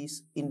families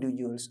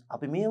individuals.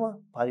 අපි මේවා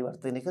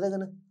පරිවර්තනය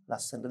කරගෙන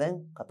ලස්සනට දැන්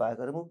කතා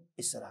කරමු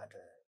ඉස්සරහට.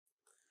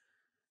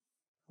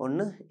 ඔන්න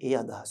ඒ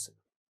අදහස.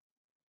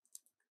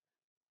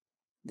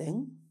 දැන්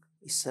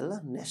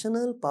ඉස්සෙල්ලා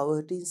national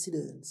poverty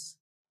incidence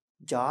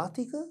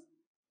ජාතික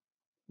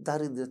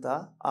දරිද්‍රතා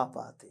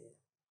ආපාතය.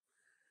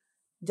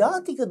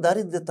 ජාතික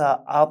දරිද්‍රතා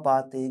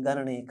ආපාතය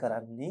ගණනය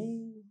කරන්නේ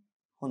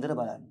හොඳට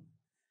බලන්න.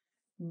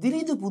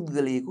 දිලිඳු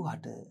පුද්ගලයෙකු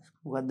හට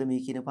මොකද්ද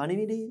මේ කියන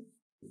පණිවිඩය?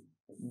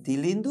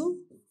 දිලිඳු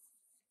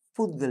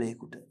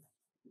පුද්ගලයෙකුට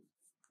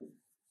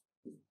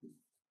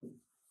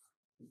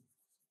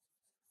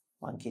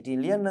මං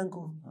කෙටියෙන්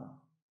ලියන්නම්කෝ.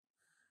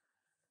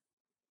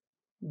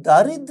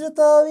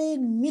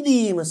 දරිද්‍රතාවෙන්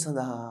මිදීම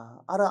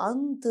සඳහා අර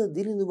අන්ත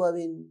දිලිඳු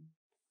බවෙන්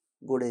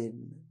ගොඩ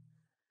එන්න.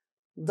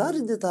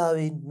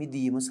 දරිද්‍රතාවෙන්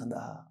මිදීම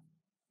සඳහා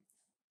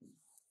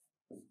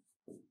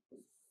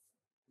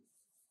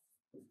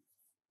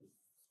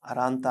අර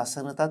අන්ත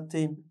අසරණ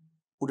තත්වයෙන්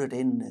උඩට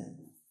එන්න.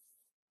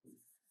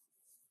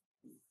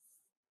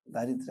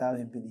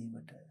 දරිද්‍රතාවෙන්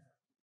මිදීමට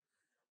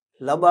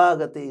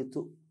ලබාගත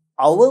යුතු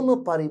අවම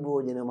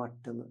පරිභෝජන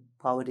මට්ටම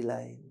poverty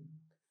line.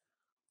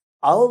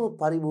 අවම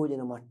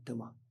පරිභෝජන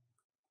මට්ටම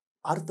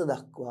අර්ථ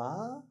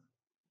දක්වා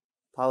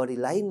poverty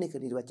line එක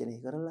නිර්වචනය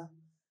කරලා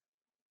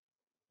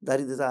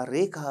දරිද්‍රතා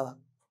රේඛාවක්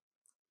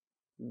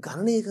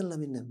ගණනය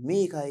කරලා මෙන්න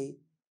මේකයි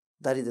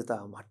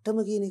දරිද්‍රතා මට්ටම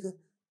කියන එක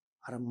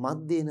අර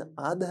මධ්‍යන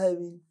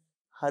ආදායයෙන්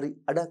හරි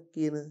අඩක්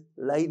කියන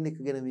ලයින් එක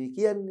ගැන මේ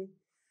කියන්නේ.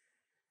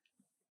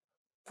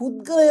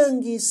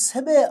 පුද්ගලයන්ගේ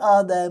සැබෑ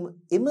ආදායම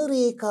එම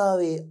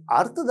රේඛාවේ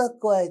අර්ථ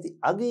දක්වා ඇති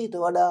අගයට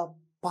වඩා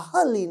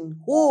පහළින්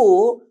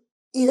හෝ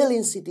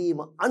ඉහළින් සිටීම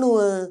අනුව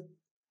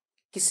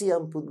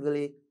කිසියම්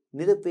පුද්ගලයෙක්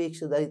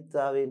නිරපේක්ෂ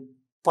දරිද්‍රතාවෙන්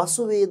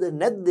පසු වේද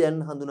නැද්ද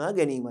යන්න හඳුනා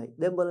ගැනීමයි.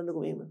 දැන්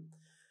බලන්නකෝ මෙහෙම.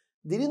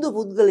 දිලිඳු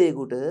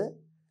පුද්ගලයෙකුට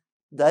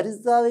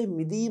දරිද්‍රතාවෙන්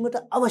මිදීමට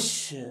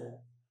අවශ්‍ය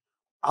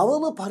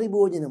අවම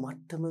පරිභෝජන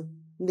මට්ටම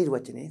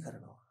නිර්වචනය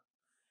කරනවා.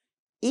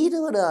 ඊට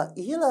වඩා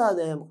ඉහළ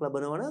ආදායමක්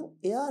ලබනවා නම්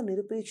එයා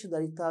නිරපේක්ෂ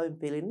දරිද්‍රතාවෙන්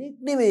පෙළෙන්නේ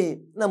නෙමෙයි.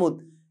 නමුත්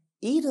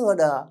ඊට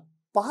වඩා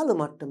පහළ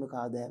මට්ටමක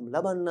ආදායම්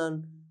ලබන්නන්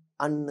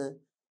අන්න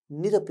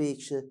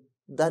නිරපේක්ෂ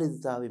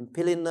දරිද්‍රතාවෙන්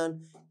පෙළෙන්නන්.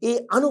 ඒ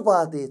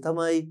අනුපාතය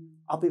තමයි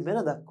අපි මෙන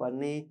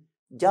දක්වන්නේ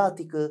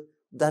ජාතික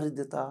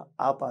දරිද්‍රතා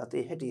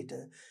ආපාතයේ හැටියට.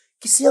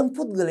 කිසියම්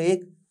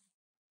පුද්ගලයෙක්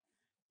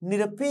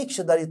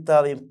නිරපේක්ෂ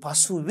දරිද්‍රතාවෙන්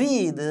පසු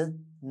වේද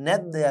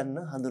නැද්ද යන්න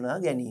හඳුනා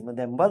ගැනීම.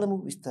 දැන් බලමු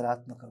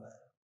විස්තරාත්මකව.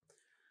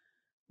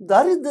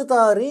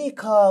 දරිද්‍රතා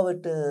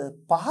රේඛාවට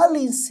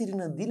පහළින්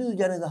සිටින දිලිඳු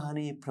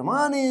ජනගහනයේ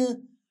ප්‍රමාණය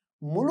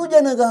මුළු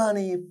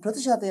ජනගහනයේ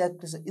ප්‍රතිශතයක්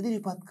ලෙස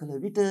ඉදිරිපත්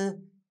කළ විට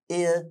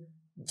එය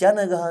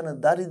ජනගහන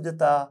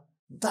දරිද්‍රතා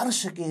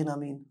දර්ශකය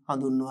නමින්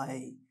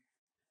හඳුන්වයි.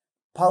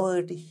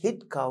 Poverty head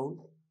count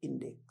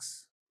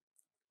index.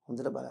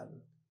 හොඳට බලන්න.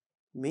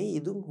 මේ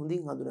ඉදුම්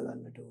හොඳින් හඳුනා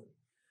ගන්නට ඕනේ.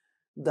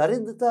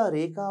 දරිද්‍රතා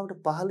රේඛාවට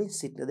පහළින්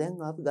සිටින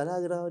දැන් අපි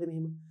ගලාගෙන ආවනේ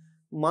මෙහෙම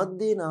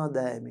මධ්‍යන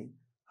ආදායමෙන්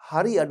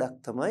හරි අඩක්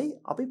තමයි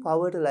අපි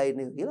poverty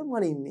line එක කියලා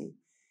මනින්නේ.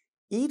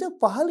 ඊට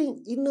පහළින්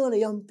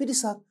ඉන්නවනේ යම්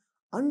පිරිසක්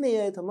අන්න ඒ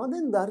අය තමයි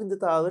දැන්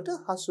දරිද්‍රතාවට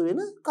හසු වෙන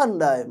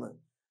කණ්ඩායම.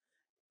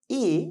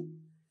 ඒ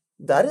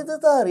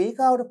දරිද්‍රතා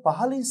රේඛාවට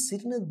පහළින්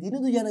සිටින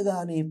දිලිඳු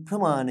ජනගහනයේ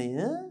ප්‍රමාණය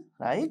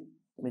right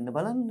මෙන්න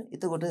බලන්න.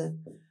 එතකොට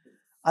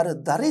අර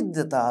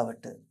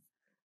දරිද්‍රතාවට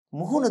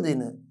මුහුණ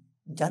දෙන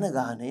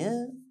ජනගහනය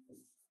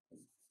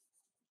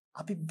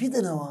අපි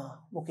බෙදනවා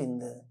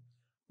මොකෙන්ද?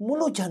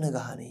 මුළු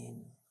ජනගහනයෙන්.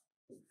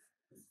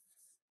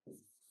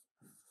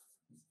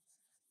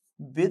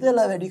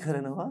 බෙදලා වැඩි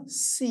කරනවා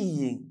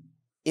 100න්.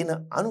 එන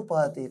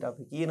අනුපාතයට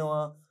අපි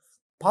කියනවා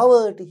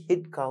poverty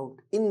head count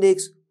index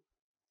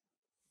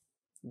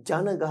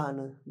ජනගහන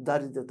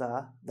දරිද්‍රතා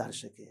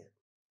දර්ශකය.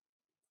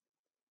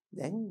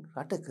 දැන්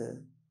රටක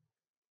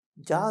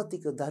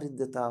ජාතික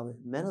දරිද්‍රතාව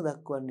මැන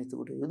දක්වන්නේ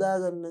එතකොට යොදා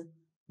ගන්න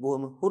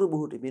බොහොම හුරු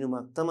බුහුටි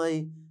මිනුමක් තමයි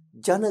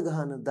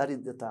ජනගහන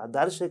දරිද්‍රතා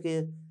දර්ශකය.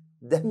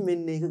 දැන්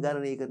මෙන්න ඒක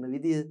ගණනය කරන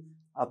විදිය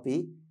අපි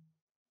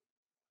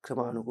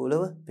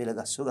ක්‍රමානුකූලව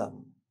පෙළගස්ව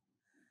ගමු.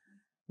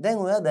 දැන්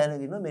ඔයා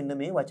දැනගෙන මෙන්න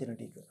මේ වචන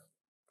ටික.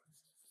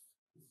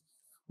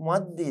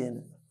 මධ්‍යන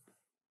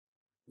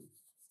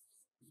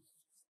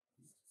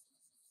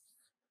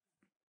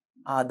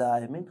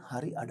ආදායමෙන්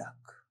හරි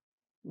අඩක්.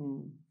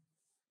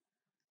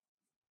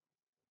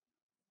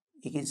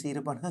 ඒකෙන්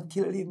 50%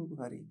 කියලා ලියමු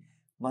හරි.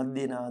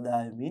 මධ්‍යන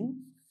ආදායමෙන්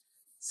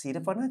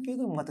 50%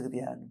 ඒක මතක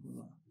තියාගන්න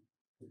පුළුවන්.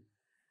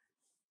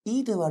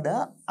 ඊට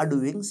වඩා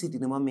අඩුවෙන්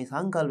සිටින මම මේ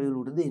සංකල්ප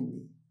වලට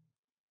දෙන්නේ.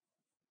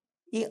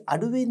 ඒ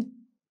අඩුවෙන්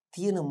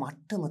තියෙන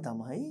මට්ටම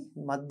තමයි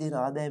මධ්‍යන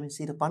ආදායමෙන්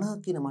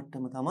 50% කියන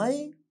මට්ටම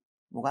තමයි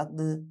මොකක්ද?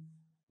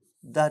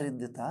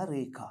 දරිද්‍රතා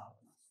රේඛාව.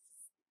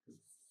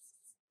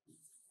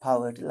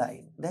 poverty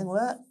line. දැන්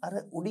ඔයා අර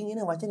උඩින්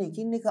එන වචන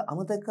එකින් එක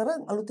අමතක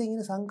කරන් අලුතෙන්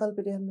එන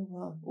සංකල්පයට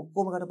යනවා.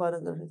 ඔක්කොම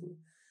කටපාඩම් කරලා.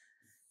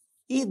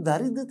 ඒ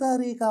දරිද්‍රතා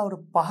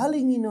රේඛාවට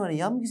පහළින්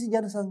ඉන්නවනේ යම් කිසි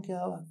ජන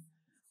සංඛ්‍යාවක්.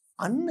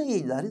 අන්න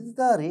ඒ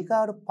දරිද්‍රතා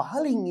රේඛාවට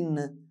පහළින් ඉන්න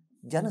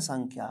ජන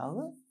සංඛ්‍යාව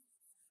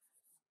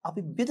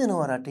අපි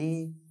බෙදනවා රටේ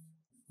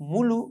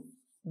මුළු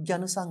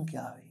ජන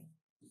සංඛ්‍යාවෙන්.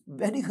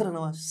 වැඩි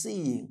කරනවා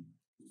 100න්.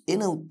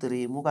 එන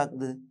උත්තරේ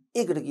මොකක්ද?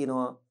 ඒකට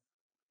කියනවා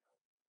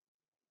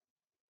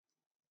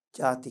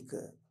ජාතික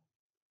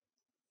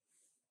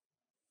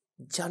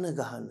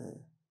ජනගහන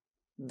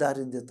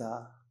දරිද්‍රතා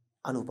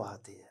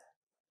අනුපාතය.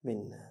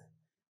 මෙන්න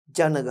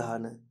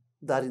ජනගහන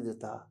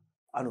දරිද්‍රතා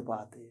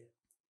අනුපාතය.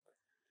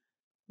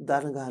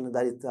 ජනගහන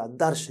දරිද්‍රතා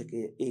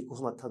දර්ශකය ඒ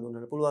කොහොමද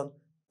හඳුන්වන්න පුළුවන්?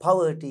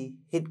 poverty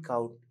head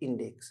count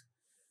index.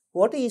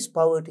 What is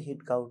poverty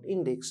head count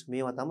index?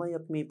 මේවා තමයි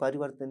අපි මේ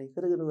පරිවර්තනය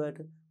කරගෙන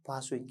ඔයාලට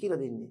පහසුවෙන්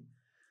කියලා දෙන්නේ.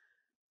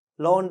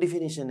 long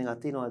definition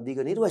එකක් තියෙනවා, දිග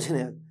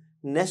නිර්වචනයක්.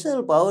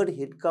 National poverty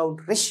head count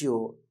ratio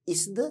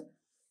is the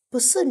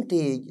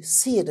percentage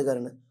 100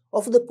 ගණන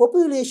of the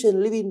population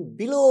living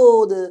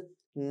below the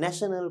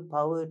national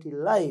poverty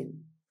line.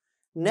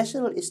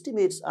 National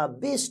estimates are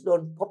based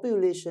on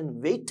population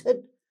weighted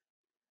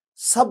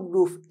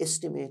subgroup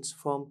estimates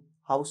from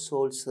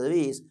household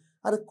surveys.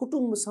 අර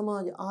කුටුම්බ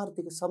සමාජ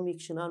ආර්ථික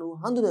සමීක්ෂණ අනුව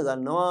හඳුනා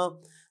ගන්නවා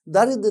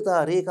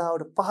දරිද්‍රතා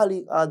රේඛාවට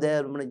පහළින්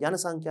ආදායම් වන ජන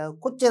සංඛ්‍යාව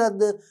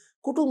කොච්චරද?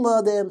 කුටුම්බ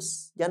ආදායම්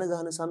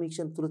ජනගහන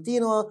සමීක්ෂණ තුල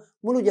තියෙනවා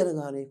මුළු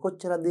ජනගහනයේ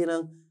කොච්චරද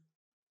එනම්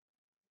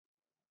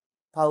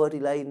poverty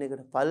line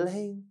එකට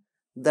පල්ලෙහින්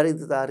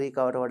දරිද්‍රතා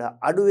රේඛාවට වඩා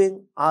අඩුවෙන්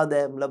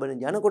ආදායම් ලබන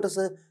ජන කොටස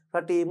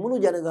රටේ මුළු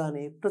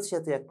ජනගහනයේ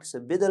ප්‍රතිශතයක් ලෙස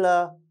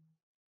බෙදලා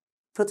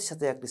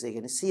ප්‍රතිශතයක් ලෙස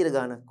කියන්නේ 100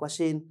 ගණක්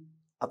වශයෙන්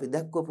අපි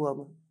දක්වපුවම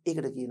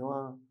ඒකට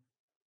කියනවා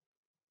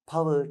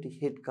poverty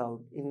head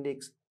count index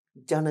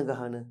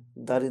ජනගහන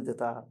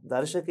දරිද්‍රතා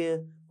දර්ශකය.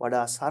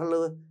 වඩා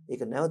සරලව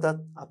ඒක නැවතත්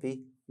අපි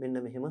මෙන්න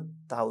මෙහෙම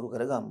තහවුරු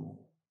කරගමු.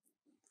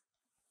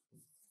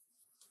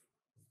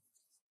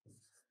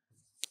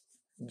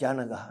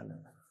 ජනගහන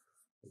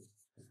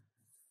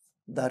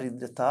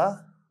දරිද්‍රතා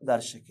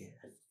දර්ශකය.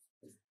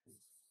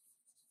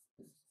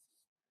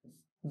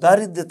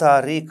 දරිද්‍රතා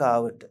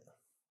රේඛාවට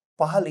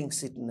පහළින්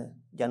සිටින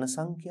ජන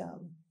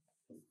සංඛ්‍යාව,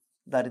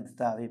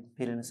 දරිද්‍රතාවේ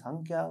පෙළෙන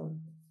සංඛ්‍යාව,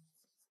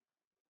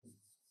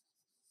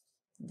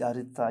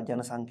 දරිද්‍රතා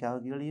ජන සංඛ්‍යාව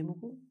කියලා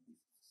ලියමුකෝ.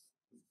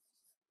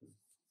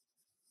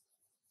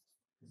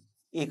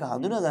 ඒක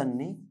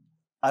හඳුනාගන්නේ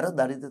අර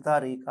දරිද්‍රතා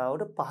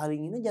රේඛාවට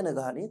පහළින් ඉන්න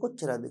ජනගහනය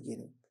කොච්චරද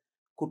කියන එක.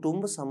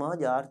 කුටුම්බ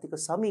සමාජ ආර්ථික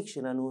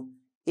සමීක්ෂණ අනුව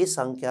ඒ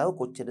සංඛ්‍යාව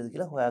කොච්චරද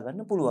කියලා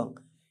හොයාගන්න පුළුවන්.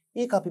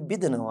 ඒක අපි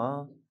බෙදනවා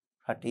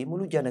රටේ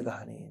මුළු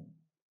ජනගහනයෙන්.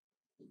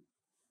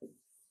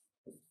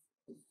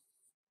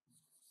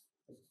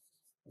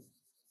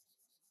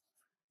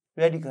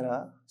 වැඩි කරා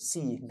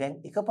 100. දැන්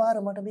එකපාර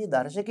මට මේ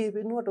දර්ශකයේ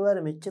පෙන්නුවට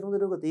ඔයාලා මෙච්චර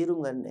හොඳට ඔක තේරුම්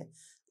ගන්න නැහැ.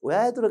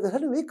 ඔයා ඇතුළ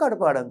කරලා මේ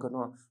කඩපාඩම්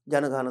කරනවා.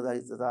 ජනගහන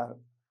දරිද්‍රතා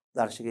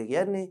දර්ශකය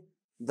කියන්නේ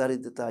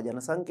දරිද්‍රතා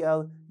ජන සංඛ්‍යාව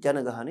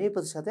ජනගහනයේ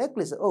ප්‍රතිශතයක්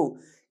ලෙස. ඔව්.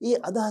 ඊ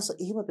අදහස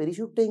එහෙම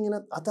පරිශුට්ටෙන්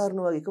එනත්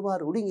අතාරනවා වගේ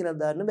එකපාර උඩින් ගෙනත්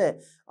දාන්න බෑ.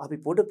 අපි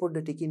පොඩ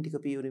ටිකින් ටික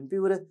පියවරෙන්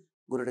පියවර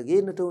ගොඩට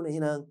ගේන්නට ඕන.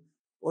 එහෙනම්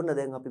ඔන්න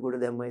දැන් අපි ගොඩ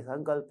දැම්මයි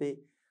සංකල්පේ.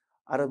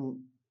 අර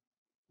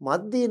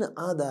මධ්‍යන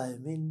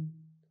ආදායමෙන්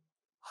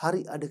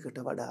හරි අඩකට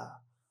වඩා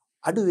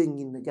අඩුවෙන්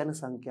ඉන්න ජන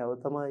සංඛ්‍යාව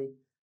තමයි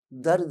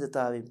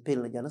දරිද්‍රතාවෙන්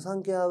පෙළෙන ජන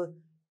සංඛ්‍යාව.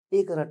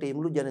 ඒක රටේ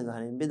මුළු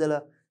ජනගහනයෙන්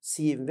බෙදලා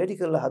 100න් වැඩි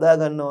කරලා හදා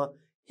ගන්නවා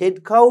head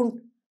count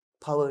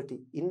poverty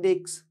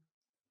index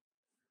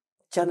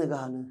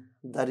ජනගහන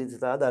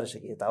දරිද්‍රතා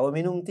දර්ශකය. තව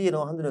මිනුම්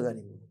තියෙනවා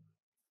හඳුනගනිමු.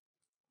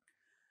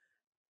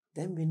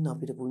 දැන් මෙන්න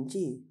අපිට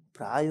පුංචි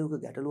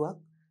ප්‍රායෝගික ගැටලුවක්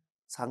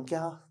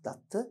සංඛ්‍යා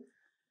දත්ත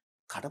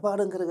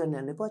කටපාඩම් කරගන්න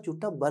යන්න එපා.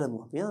 චුට්ටක්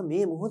බලමු. මෙයා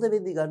මේ මොහොත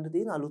වෙද්දි ගන්න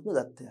තියෙන අලුත්ම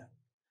දත්තයක්.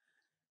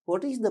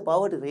 What is the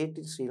poverty rate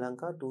in Sri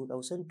Lanka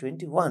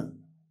 2021?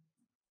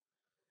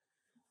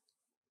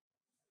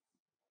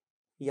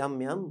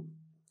 යම්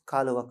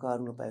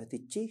කාලවකවානුව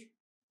පැවතිච්චි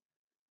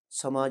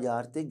සමාජ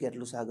ආර්ථික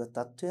ගැටලු සහගත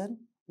තත්ත්වයන්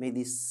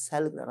මේදී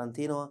සැලකලා අරන්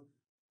තියෙනවා.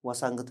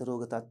 වසංගත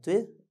රෝග තත්ත්වය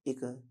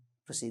ඒක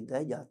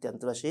ප්‍රසිද්ධයි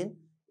ජාත්‍යන්තර වශයෙන්.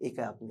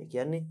 ඒකයි අපි මේ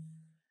කියන්නේ.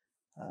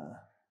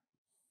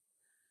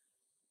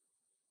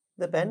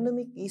 The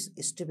pandemic is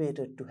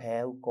estimated to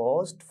have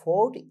caused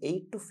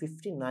 48 to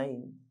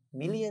 59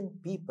 million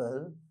people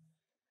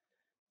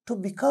to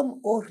become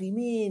or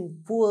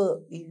remain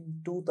poor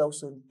in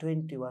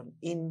 2021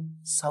 in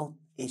South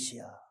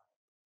Asia.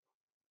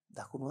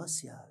 දකුණු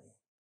ආසියාවේ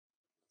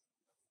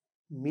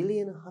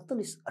මිලියන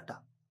 48ක්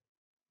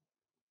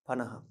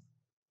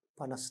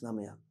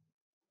 59ක්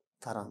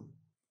තරම්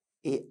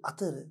ඒ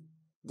අතර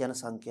ජන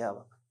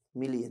සංඛ්‍යාවක්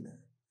මිලියන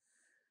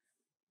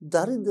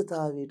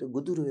දරිද්‍රතාවයට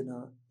ගොදුරු වෙන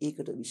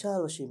ඒකට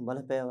විශාල වශයෙන්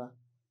බලපෑවා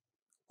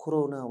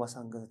කොරෝනා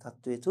වසංගත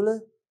තත්ත්වයේ තුල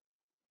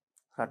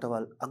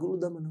රටවල් අගුරු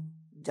දමනවා.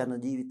 ජන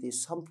ජීවිතේ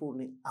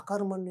සම්පූර්ණයෙන්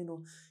අකර්මණ්‍ය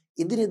වෙනවා.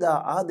 ඉදිරියදා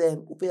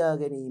ආදායම් උපයා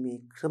ගැනීමේ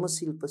ක්‍රම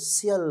ශිල්ප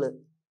සියල්ල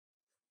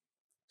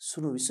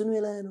සුණු විසුණු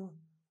වෙලා යනවා.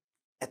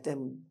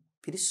 ඇතැම්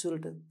පිරිස්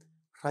වලට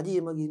රජය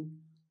මගින්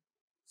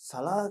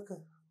සලාක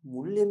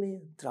මුල්‍යමය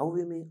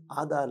ද්‍රව්‍යමය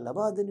ආදාය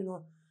ලබා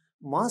දෙනවා.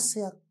 මාස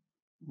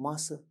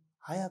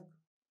 6ක්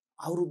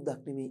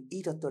අවුරුද්දක් නෙමෙයි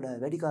ඊටත් වඩා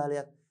වැඩි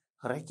කාලයක්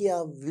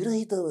රැකියාව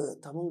විරහිතව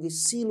තමුන්ගේ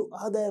සීළු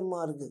ආදායම්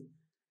මාර්ග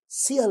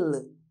සියල්ල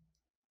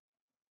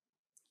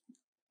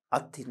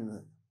අත්හිරන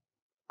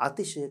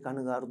අතිශය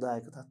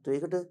කනගාටුදායක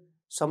තත්වයකට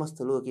සමස්ත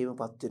ලෝකෙම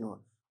පත් වෙනවා.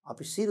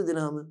 අපි සියලු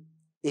දෙනාම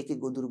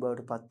ඒකේ ගොදුරු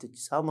බවට පත් වෙච්ච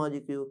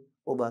සමාජිකයෝ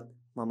ඔබත්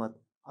මමත්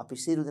අපි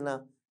සියලු දෙනා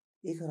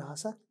ඒක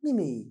රහසක්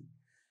නෙමෙයි.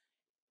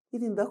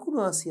 ඉතින් දකුණු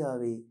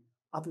ආසියාවේ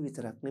අපි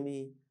විතරක්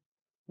නෙමෙයි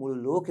මුළු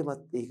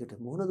ලෝකෙමත් ඒකට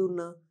මුහුණ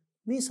දුන්නා.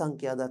 මේ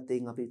සංඛ්‍යා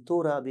දත්තයෙන් අපි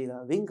තෝරා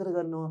බේරා වෙන් කර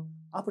ගන්නවා.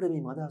 අපිට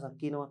මේ අදහසක්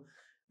කියනවා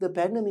the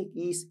pandemic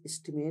is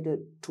estimated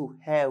to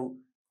have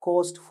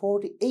caused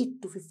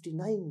 48 to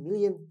 59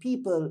 million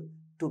people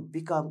to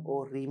become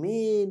or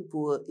remain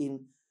poor in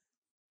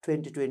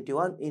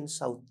 2021 in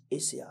South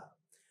Asia.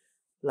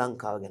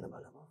 ලංකාව ගැන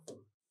බලමු.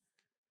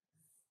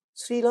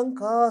 Sri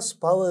Lanka's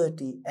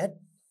poverty at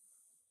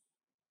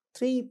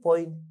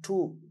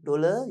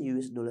 $3.2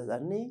 US dollar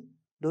ගන්නේ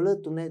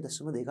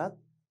 $3.2ක්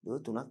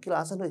 $3ක් කියලා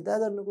ආසන්න හිතා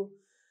ගන්නකෝ.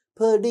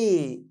 Per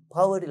day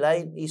poverty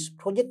line is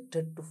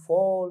projected to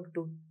fall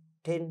to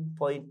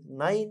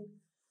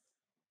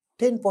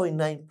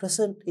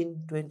 10.9% in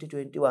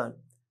 2021,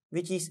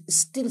 which is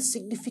still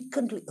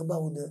significantly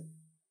above the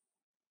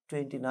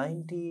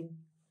 2019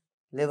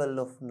 level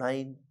of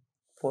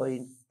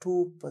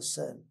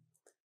 9.2%.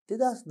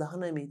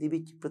 2019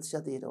 තිබිච්ච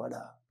ප්‍රතිශතයට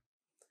වඩා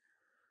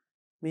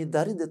මේ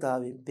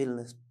දරිද්‍රතාවයෙන්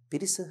පෙළෙන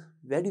පිරිස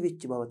වැඩි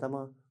වෙච්ච බව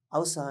තමයි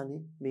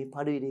අවසානයේ මේ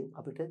පඩිවිඩෙන්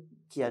අපිට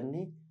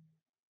කියන්නේ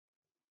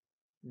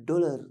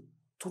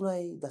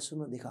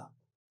 $3.2ක්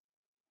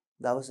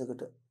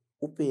දවසකට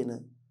උපේන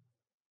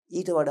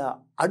ඊට වඩා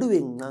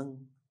අඩුවෙන් නම්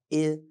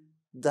එය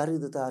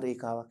දරිද්‍රතා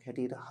රේඛාවක්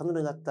හැටියට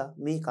හඳුනාගත්තා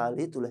මේ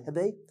කාලය තුල.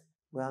 හැබැයි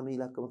ඔයා මේ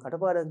ඉලක්කම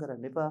කටපාඩම්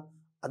කරන්න එපා.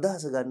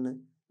 අදහස ගන්න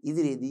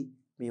ඉදිරියේදී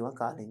මේවා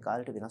කාලෙන්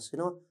කාලයට වෙනස්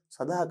වෙනවා.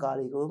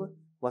 සදාකාලිකවම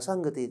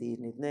වසංගතයේ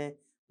තියෙන්නේ නැහැ.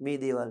 මේ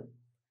දේවල්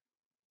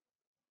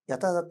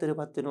යථා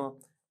තත්ත්වයටපත් වෙනවා.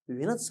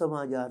 වෙනත්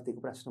සමාජ ආර්ථික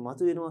ප්‍රශ්න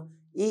මතුවෙනවා.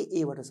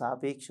 ඒවට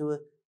සාපේක්ෂව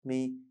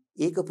මේ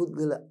ඒක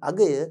පුද්ගල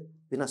අගය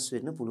වෙනස්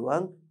වෙන්න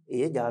පුළුවන්.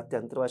 ඒ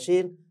ජාත්‍යන්තර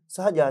වශයෙන්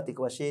සහ ජාතික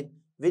වශයෙන්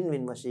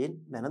වෙන වශයෙන්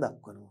මැන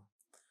දක්වනවා.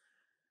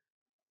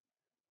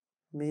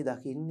 මේ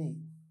දකින්නේ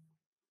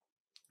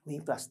මේ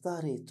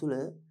ප්‍රස්ථාරයේ තුල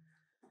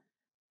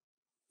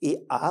ඒ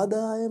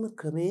ආදායම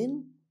ක්‍රමයෙන්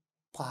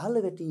පහළ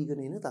වැටීගෙන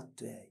එන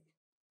තත්වයයි.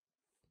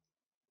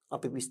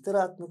 අපි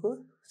විස්තරාත්මකව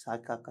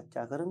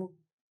සාකච්ඡා කරමු.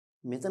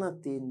 මෙතනක්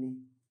තියෙන්නේ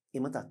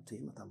එම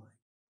තත්වයම තමයි.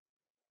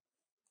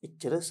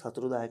 එච්චර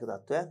සතුටුදායක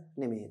තත්වයක්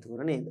නෙමෙයි ඒක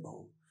නේද?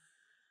 ඔව්.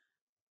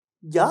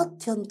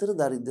 ජාත්‍යන්තර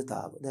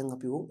දරිද්‍රතාව. දැන්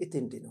අපි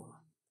එතෙන්ට එනවා.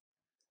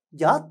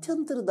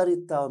 ජාත්‍යන්තර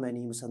දරිද්‍රතාව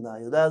මැනීම සඳහා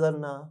යොදා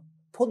ගන්නා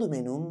පොදු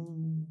මෙනුම්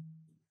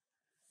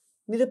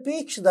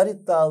නිරපේක්ෂ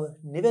දරිද්‍රතාව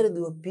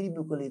නිවැරදිව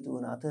පිළිබිඹු කළ යුතු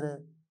වන අතර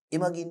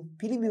එමගින්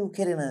පිළිබිඹු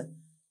කෙරෙන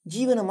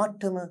ජීවන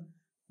මට්ටම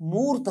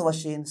මූර්ත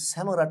වශයෙන්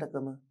සෑම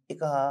රටකම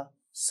එක හා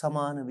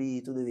සමාන වී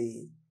යුතුද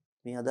වේ.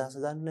 මේ අදහස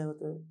ගන්න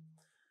නැවත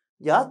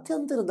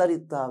ජාත්‍යන්තර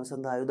දරිද්‍රතාව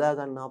සඳහා යොදා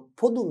ගන්නා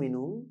පොදු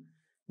මෙනුම්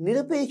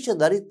නිරපේක්ෂ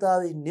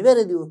දරිද්‍රතාවේ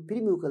නිවැරදිව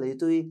පිළිබිඹු කළ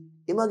යුතුයි.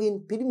 එමගින්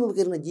පිළිබිඹු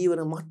කරන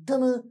ජීවන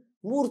මට්ටම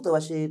මූර්ත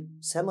වශයෙන්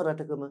සෑම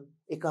රටකම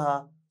එක හා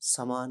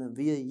සමාන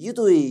විය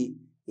යුතුයි.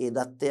 ඒ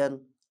දත්තයන්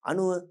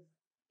අනුව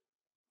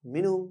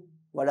මෙනුම්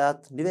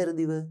වඩාත්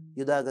නිවැරදිව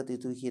යොදාගත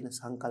යුතුයි කියන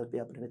සංකල්පය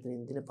අපිට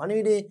මෙතනින් දෙන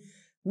පණිවිඩේ.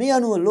 මේ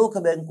අනුව ලෝක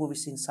බැංකුව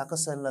විසින්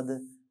සකසන ලද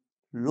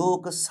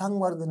ලෝක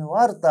සංවර්ධන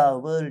වාර්තාව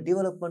World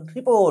Development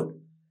Report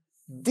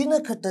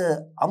දිනකට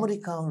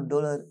ඇමරිකානු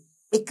ඩොලර්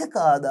 1ක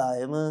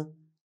ආදායම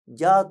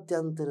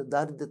ජාත්‍යන්තර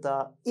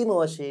දරිද්‍රතා ඉම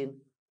වශයෙන්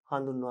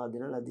හඳුන්වා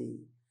දෙන ලදී.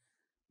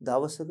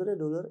 දවසකට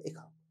ඩොලර් 1ක්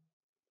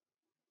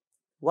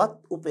වත්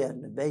උපයන්න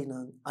බැයි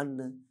නම් අන්න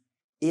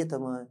ඒ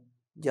තමයි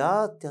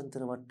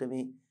ජාත්‍යන්තර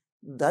මට්ටමේ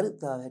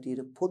දරිද්‍රතාව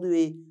හැටියට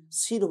පොදුවේ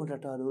සීලම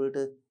රටාවල වලට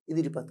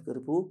ඉදිරිපත්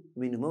කරපු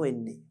මිනුම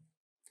වෙන්නේ.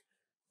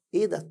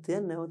 ඒ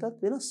දත්තයන්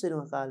නැවතත් වෙනස්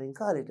වෙනවා කාලෙන්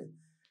කාලෙට.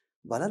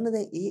 බලන්න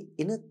දැන් ඒ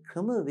එන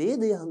ක්‍රම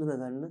වේදය හඳුනා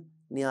ගන්න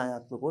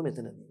න්‍යායාත්මකව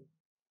මෙතනදී.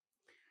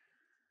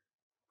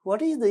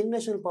 What is the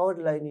international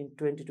poverty line in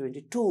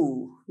 2022?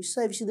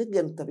 2022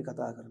 ගැන අපි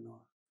කතා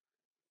කරනවා.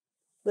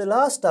 The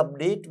last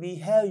update we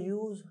have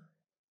used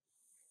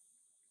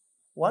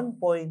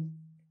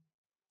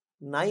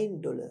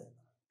 $1.9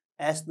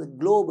 as the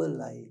global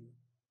line.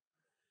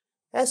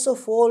 As of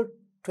fall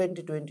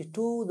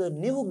 2022, the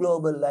new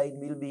global line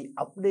will be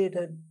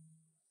updated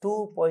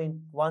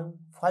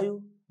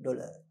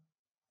 $2.15.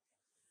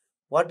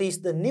 What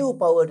is the new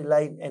poverty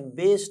line, and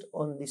based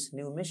on this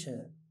new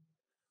measure,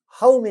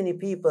 how many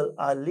people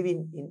are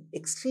living in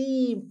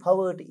extreme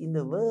poverty in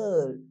the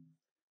world?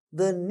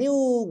 The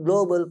new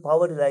global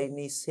poverty line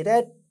is set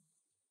at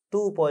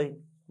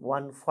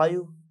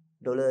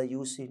 $2.15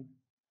 using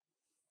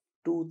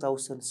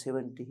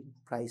 2017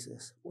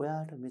 prices.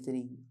 ඔයාට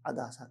මෙතනින්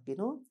අදහසක්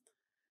එනවා.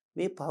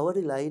 මේ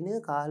poverty line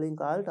එක කාලෙන්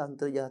කාලට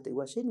අන්තර්ජාතික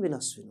වශයෙන්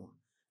වෙනස් වෙනවා.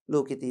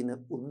 ලෝකේ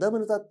තියෙන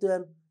උද්දමන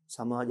තත්ත්වයන්,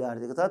 සමාජ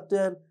ආර්ථික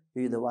තත්ත්වයන්,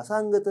 විවිධ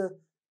වසංගත,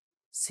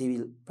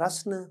 සිවිල්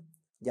ප්‍රශ්න,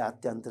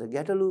 ජාත්‍යන්තර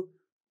ගැටලු,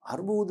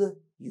 අර්බුද,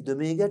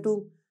 යුදමය ගැටුම්,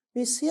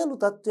 මේ සියලු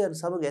තත්ත්වයන්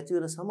සමග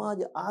ඇතිවන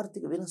සමාජ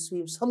ආර්ථික වෙනස්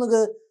වීම සමග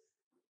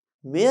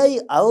මෙයයි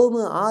අවම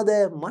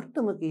ආදාය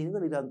මට්ටම කියන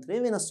එක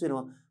නිරන්තරයෙන් වෙනස්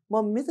වෙනවා.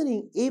 මම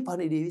මෙතනින් ඒ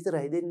පණිවිඩය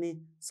විතරයි දෙන්නේ.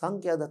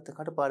 සංඛ්‍යා දත්ත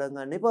කටපාඩම්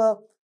ගන්න එපා.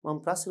 මම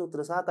ප්‍රශ්න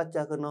උත්තර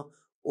සාකච්ඡා කරනවා.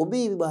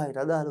 ඔබේ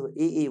විභාගයට අදාළව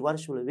ඒ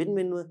වර්ෂවල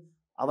වෙන්වෙන්ව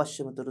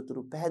අවශ්‍යම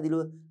තොරතුරු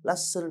පැහැදිලිව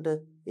ලස්සනට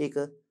ඒක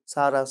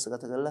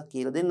සාරාංශගත කරලා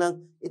කියලා දෙන්නම්.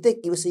 එතෙක්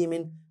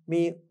ඉවසීමෙන්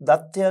මේ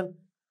දත්තයන්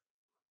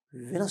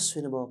වෙනස්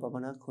වෙන බව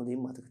පමණක් හොඳින්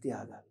මතක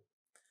තියාගන්න.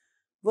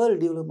 World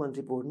Development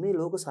Report මේ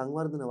ලෝක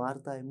සංවර්ධන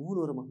වාර්තාවේ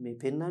මුහුණුවර මම මේ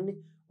පෙන්වන්නේ.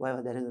 ඔයව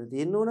දැනගෙන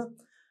තියෙන්න ඕන.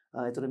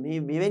 එතකොට මේ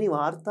මෙවැනි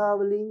වාර්තා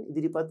වලින්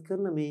ඉදිරිපත්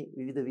කරන මේ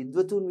විවිධ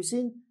විද්වතුන්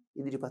විසින්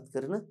ඉදිරිපත්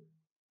කරන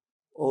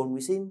ඔවුන්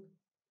විසින්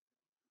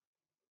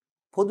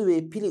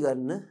පොදුවේ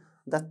පිළිගන්න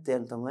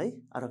දත්තයන් තමයි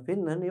අර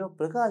පෙන්වන්නේ. ඒවා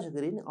ප්‍රකාශ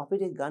කරන්නේ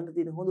අපිට ගන්න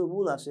තියෙන හොඳ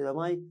මූලාශ්‍රය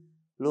තමයි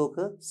ලෝක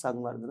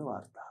සංවර්ධන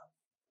වාර්තාව.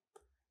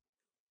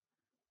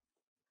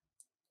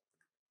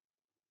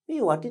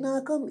 මේ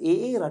වටිනාකම්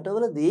ඒ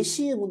රටවල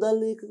දේශීය මුදල්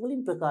වේග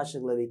වලින් ප්‍රකාශ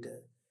කළ විට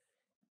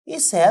ඒ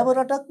සෑම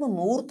රටක්ම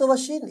මූර්ත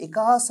වශයෙන් එක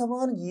හා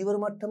සමාන ජීවන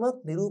මට්ටමක්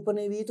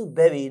නිරූපණය විය යුතු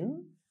බැවින්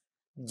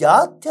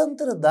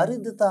ජාත්‍යන්තර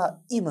දරිද්‍රතා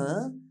ඉම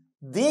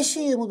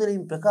දේශීය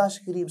මුදලින් ප්‍රකාශ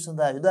කිරීම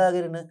සඳහා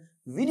යොදාගෙන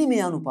විනිමය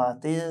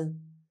අනුපාතය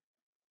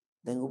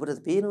දැන්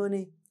ඔබට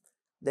පේනවනේ.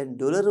 දැන්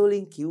ඩොලර්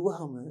වලින්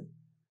කිව්වහම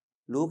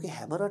ලෝකේ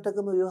හැම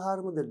රටකම ව්‍යවහාර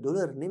මුදල්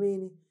ඩොලර්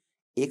නෙමෙයිනේ.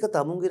 ඒක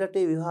තමුන්ගේ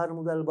රටේ ව්‍යවහාර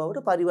මුදල්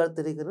බවට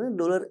පරිවර්තනය කරන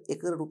ඩොලර්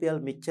 1 රුපියල්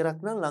මෙච්චරක්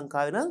නම්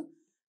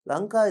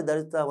ලංකාවේ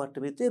දරිද්‍රතා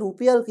මට්ටමේ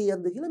රුපියල්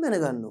කීයක්ද කියලා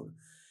දැනගන්න ඕන.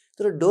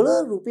 ඒතර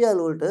ඩොලර් රුපියල්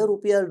වලට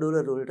රුපියල්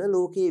ඩොලර් වලට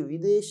ලෝකයේ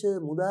විදේශ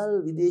මුදල්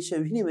විදේශ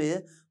විනිමය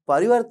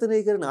පරිවර්තනය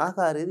කරන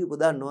ආකාරයේදී ඔබ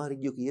දන්නවා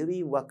ඍජු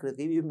කියවීම වක්‍ර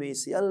කියවීම මේ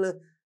සියල්ල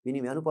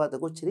විනිමය අනුපාත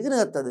කොච්චර ඉගෙන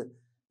ගත්තද?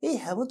 ඒ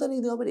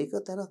හැමතැනදීම අපිට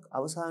එක තැනක්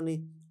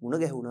අවසානයේ මුණ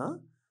ගැහුණා.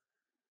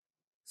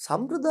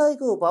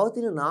 සම්ප්‍රදායිකව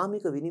පවතින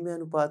නාමික විනිමය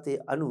අනුපාතයේ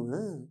අනුව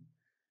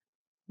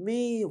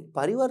මේ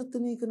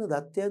පරිවර්තනය කරන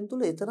දත්තයන්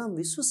තුළ එතරම්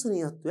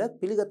විශ්වසනීයත්වයක්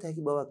පිළිගත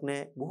හැකි බවක්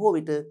නැහැ. බොහෝ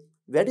විට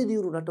වැඩි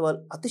දියුණු රටවල්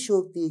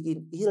අතිශෝක්තියකින්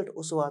ඉහළට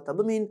ඔසවා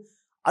තබමින්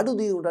අඩු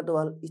දියුණු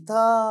රටවල්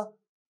ඉතා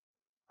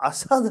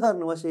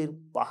අසාධාරණ වශයෙන්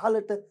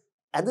පහළට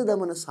ඇද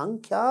දමන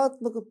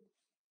සංඛ්‍යාත්මක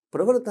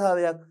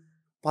ප්‍රවණතාවයක්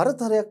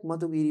පරතරයක්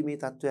මතු කිරීමේ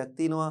තත්ත්වයක්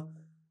තියෙනවා.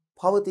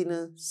 පවතින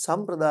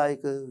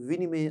සම්ප්‍රදායික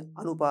විනිමය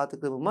අනුපාත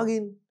ක්‍රම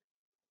මගින්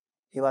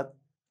එවත්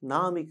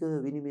නාමික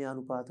විනිමය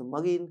අනුපාත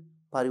මගින්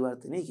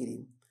පරිවර්තනය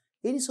කිරීම.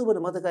 ඒ නිසා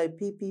ඔබට මතකයි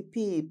PPP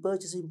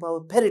purchasing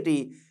power parity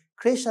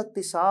ක්‍රය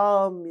ශක්ති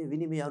සාම්‍ය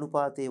විනිමය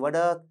අනුපාතයේ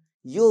වඩාත්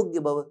යෝග්‍ය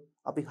බව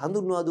අපි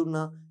හඳුන්වා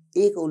දුන්නා.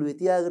 ඒක ඔළුවේ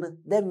තියාගෙන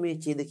දැන් මේ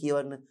ඡේද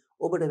කියවන්න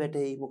ඔබට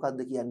වැටහෙයි මොකද්ද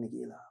කියන්නේ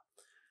කියලා.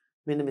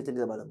 මෙන්න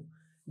මෙතනදී බලමු.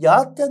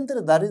 ජාත්‍යන්තර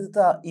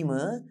දරිද්‍රතා ඉම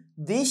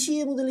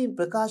දේශීය මුදලින්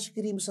ප්‍රකාශ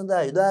කිරීම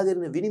සඳහා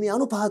යොදාගෙන විනිමය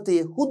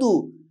අනුපාතයේ හුදු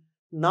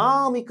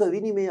නාමික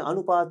විනිමය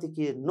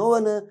අනුපාතිකය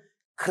නොවන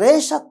ක්‍රය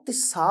ශක්ති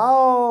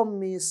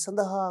සාම්‍ය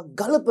සඳහා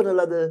ගලපන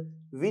ලද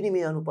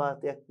විනිමය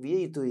අනුපාතයක් විය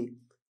යුතුයි.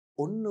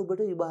 ඔන්න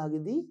ඔබට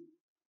විභාගෙදී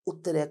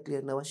උත්තරයක්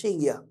ලියන්න අවශ්‍යයි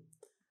ගියා.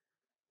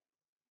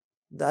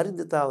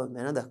 දරිද්‍රතාව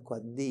මැන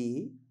දක්වද්දී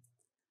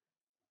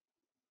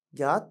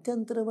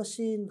ජාත්‍යන්තර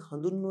වශයෙන්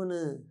හඳුන්වන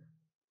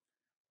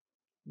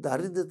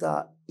දරිද්‍රතා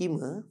ඉම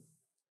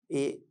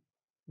ඒ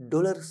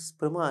ඩොලර්ස්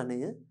ප්‍රමාණය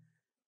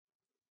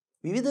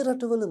විවිධ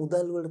රටවල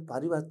මුදල් වලට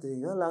පරිවර්තනය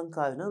කරන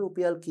ලංකාවේ නම්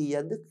රුපියල්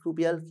කීයක්ද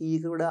රුපියල්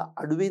කීයකට වඩා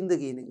අඩුවෙන්ද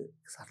කියන එක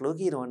සරලව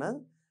කියනවා නම්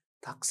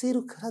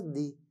තක්සේරු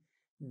කරද්දී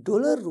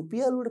ඩොලර්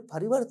රුපියල් වලට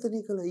පරිවර්තනය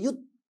කළ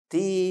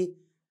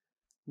යුත්තේ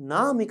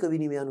නාමික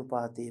විනිමය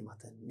අනුපාතයේ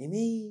මත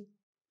නෙමෙයි,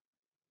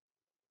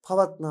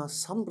 පවත්නා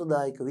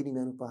සම්ප්‍රදායික විනිමය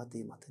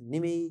අනුපාතයේ මත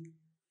නෙමෙයි,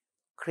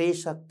 ක්‍රය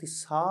ශක්ති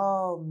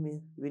සාම්‍ය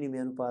විනිමය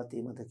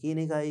අනුපාතයේ මත කියන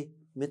එකයි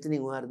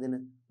මෙතනින් උහාර දෙන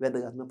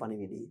වැදගත්ම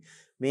පණිවිඩය.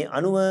 මේ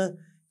අනුව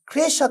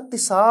ක්‍රය ශක්ති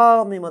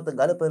සාම්‍ය මත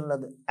ගලපන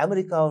ලද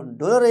ඇමරිකානු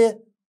ඩොලරය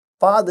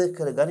පාදක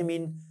කර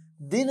ගනිමින්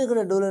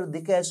දිනකට ඩොලර්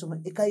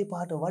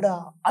 2.1ට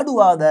වඩා අඩු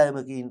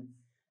ආදායමකින්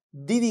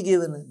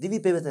දිවි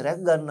පෙවෙත රැක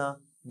ගන්නා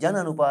ජන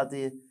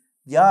අනුපාතය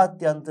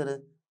ජාත්‍යන්තර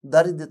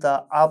දරිද්‍රතා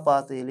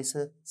ආපාතය ලෙස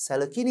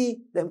සැලකිනි.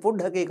 දැන්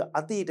පොඩ්ඩක් ඒක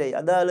අතීතයි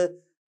අදාළ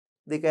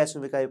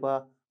 2.1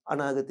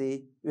 අනාගතේ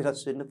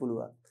වෙනස් වෙන්න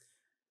පුළුවන්.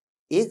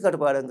 ඒකට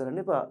පාඩම්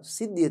කරන්න එපා.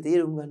 සිද්ධිය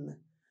තේරුම් ගන්න.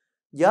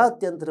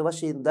 ජාත්‍යන්තර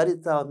වශයෙන්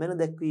දරිද්‍රතාව මැන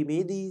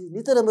දැක්වීමේදී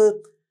නිතරම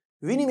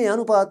විනිමය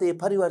අනුපාතයේ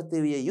පරිවර්තනය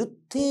විය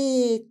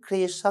යුත්තේ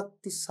ක්‍රය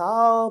ශක්ති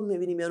සාම්‍ය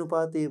විනිමය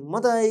අනුපාතයේ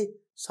මතයි,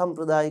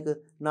 සම්ප්‍රදායික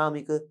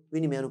නාමික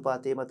විනිමය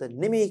අනුපාතයේ මත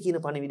නෙමෙයි කියන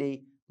පණිවිඩයයි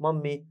මම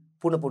මේ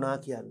පුන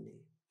කියන්නේ.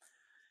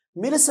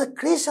 මෙලෙස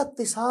ක්‍රය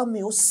ශක්ති සාම්‍ය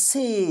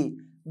ඔස්සේ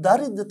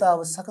දරිද්‍රතාව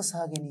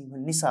සකසා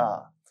ගැනීම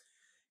නිසා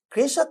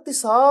ක්‍රය ශක්ති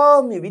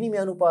සාම්‍ය විනිමය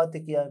අනුපාතය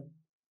කියන්නේ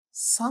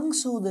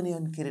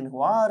සංශෝධනයන් කෙරෙන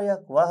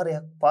වාරයක්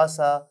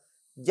පාසා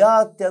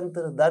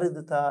ජාත්‍යන්තර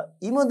දරිද්‍රතා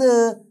ඉමද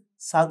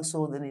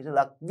සංශෝධනයට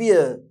ලක් විය.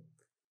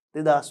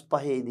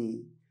 2005 දී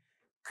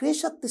ක්‍රය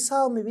ශක්ති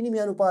සාම්‍ය විනිමය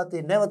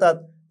අනුපාතය නැවතත්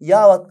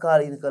යාවත්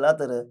කාලීන කළ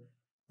අතර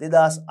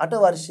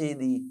 2008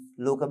 වර්ෂයේදී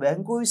ලෝක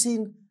බැංකුව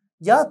විසින්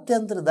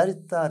ජාත්‍යන්තර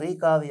දරිද්‍රතා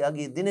රේඛාවේ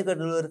යගේ දිනකට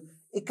ඩොලර්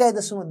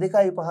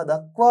 1.25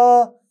 දක්වා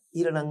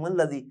ඊරණම් වන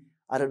ලදී.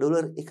 අර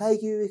ඩොලර්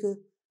 1 කියව එක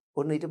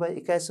ඔන්න ඊට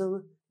පස්සේ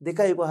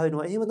 1.25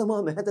 වෙනවා. එහෙම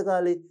තමයි මෑත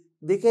කාලේ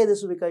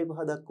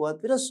 2.15 දක්වාත්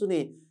වෙනස්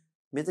වුණේ.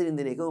 මෙතනින්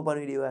දෙන එකම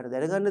පණිවිඩය ඔයාලට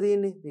දැනගන්න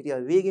තියෙන්නේ. මේ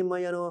ටික වේගෙන්ම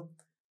යනවා.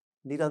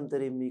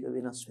 නිරන්තරයෙන් මේක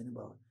වෙනස් වෙන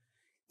බව.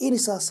 ඒ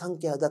නිසා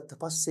සංඛ්‍යා දත්ත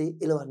පස්සේ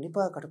එලවන්න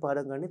එපා,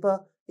 කටපාඩම් ගන්න එපා.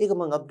 ඒක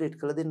මම අප්ඩේට්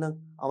කරලා දෙන්නම්.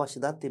 අවශ්‍ය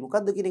දත්තේ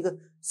මොකද්ද කියන එක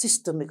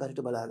සිස්ටම් එක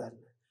හරියට බලා ගන්න.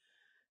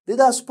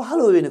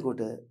 2015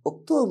 වෙනකොට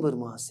ඔක්තෝබර්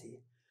මාසයේ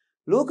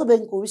ලෝක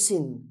බැංකුව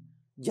විසින්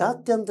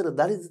ජාත්‍යන්තර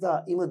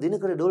දරිද්‍රතා ඉම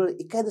දිනකට ඩොලර්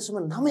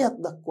 1.9ක්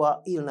දක්වා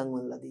ඉහළ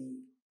නංවන ලදී.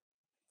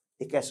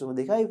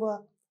 1.2යි පා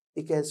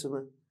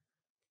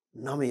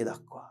 1.9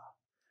 දක්වා.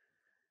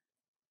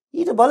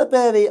 ඊට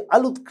බලපෑවේ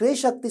අලුත්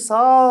ක්‍රේශක්ති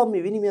සාම්‍ය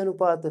විනිමය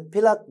අනුපාත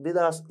පෙළක්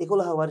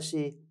 2011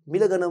 වර්ෂයේ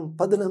මිල ගණන්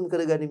පදනම්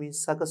කර ගනිමින්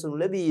සකසනු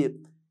ලැබීය.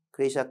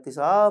 ක්‍රේශක්ති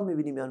සාම්‍ය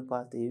විනිමය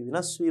අනුපාතයේ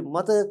වෙනස් වීම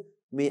මත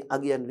මේ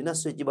අගයන්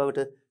වෙනස් වෙච්ච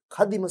බවට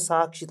කදිම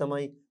සාක්ෂි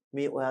තමයි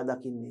මේ ඔයා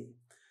දකින්නේ.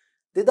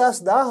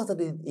 2017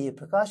 දී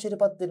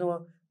ප්‍රකාශයටපත් වෙනවා.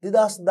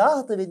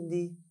 2017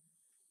 වෙද්දී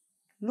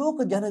ලෝක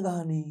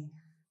ජනගහනයේ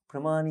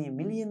ප්‍රමාණය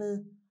මිලියන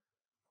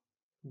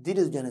දින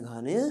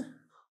ජනගහනය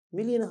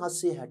මිලියන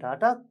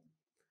 768ක්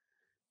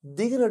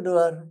දිගට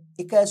ඩොලර්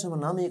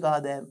 1.9ක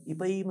ආදායම්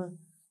ඉපයීම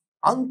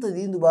අන්ත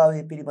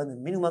දීඳුභාවය පිළිබඳ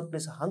මිනුමක්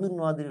ලෙස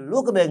හඳුන්වා දෙන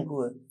ලෝක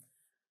බැංකුව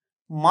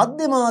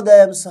මධ්‍යම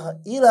ආදායම් සහ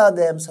ඊළ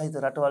ආදායම් සහිත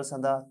රටවල්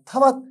සඳහා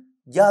තවත්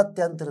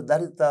ජාත්‍යන්තර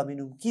දරිද්‍රතා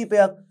මිනුම්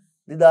කීපයක්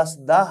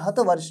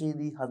 2017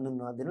 වර්ෂයේදී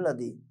හඳුන්වා දෙන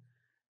ලදී.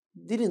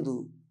 දිරිඳු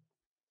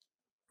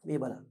මේ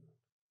බලන්න.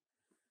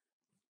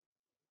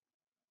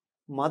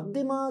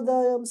 මධ්‍යම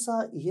ආදායම් සහ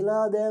ඉහළ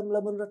ආදායම්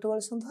ලබන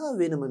රටවල් සඳහා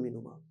වෙනම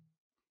මිනුමක්.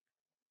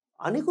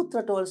 අනිකුත්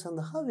රටවල්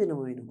සඳහා වෙනම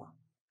මිනුමක්.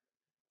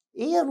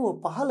 ඒ අනුව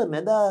පහළ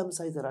මැදායම්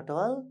සහිත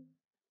රටවල්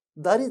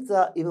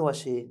දරිද්‍රතා ඉම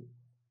වශයෙන්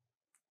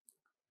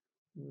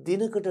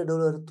දිනකට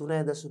ඩොලර්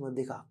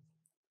 3.2ක්.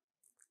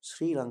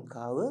 ශ්‍රී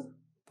ලංකාව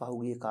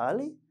පහුගිය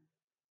කාලේ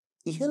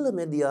ඉහළ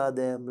මැදි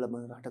ආදායම්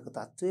ලබන රටක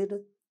තත්වයට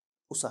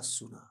උසස්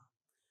වුණා.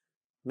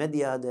 මැදි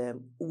ආදායම්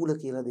ඌල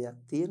කියලා දෙයක්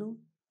තියෙනවා.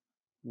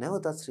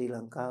 නැවතත් ශ්‍රී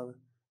ලංකාව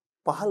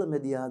පහළ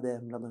මැදි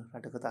ආදායම් ලබන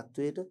රටක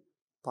තත්වයට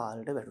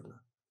පාලට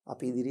වැටුණා.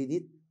 අපි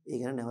ඉදිරියේදීත් ඒ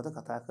ගැන නැවත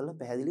කතා කරලා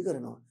පැහැදිලි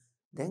කරනවා.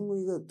 දැන්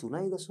ඔය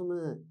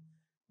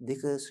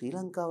 3.2 ශ්‍රී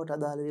ලංකාවට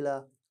අදාළ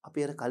වෙලා අපි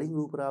අර කලින්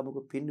රූපරාමක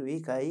පින්නුවේ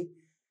ඒකයි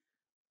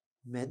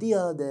මැදි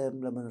ආදායම්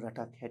ලබන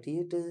රටක්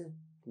හැටියට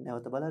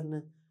නැවත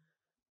බලන්න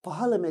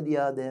පහළ මැදි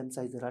ආදායම්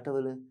සහිත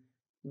රටවල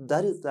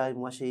දරිද්‍රතා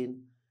වශයෙන්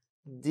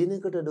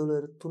දිනකට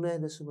ඩොලර්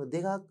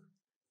 3.2ක්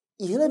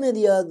ඉහළ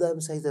මැදි ආදායම්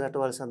සහිත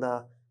රටවල් සඳහා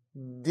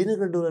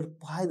දිනකට ඩොලර්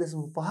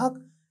 5.5ක්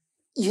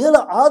ඉහළ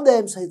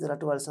ආදායම් සහිත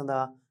රටවල්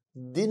සඳහා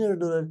දිනකට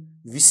ඩොලර්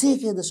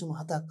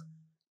 21.7ක්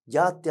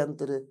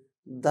ජාත්‍යන්තර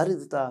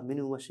දරිද්‍රතා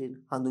මිනුම් වශයෙන්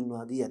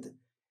හඳුන්වා දී ඇත.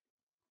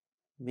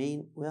 මේන්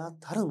ඔයා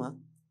තරමක්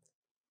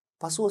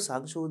පසුව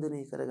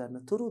සංශෝධනය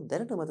කරගන්න තුරු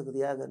දැනට මතක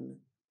තියාගන්න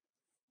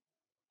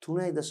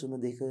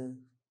 3.2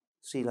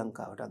 ශ්‍රී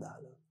ලංකාවට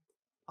අදාළ.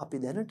 අපි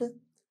දැනට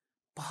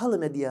පහළ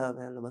මැදි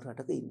ආදායම්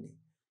රටක ඉන්නේ.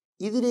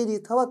 ඉදිරියේදී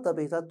තවත්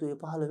අපේ තත්ත්වය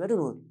පහළ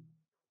වැඩුණොත්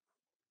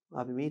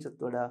අපි මීටත්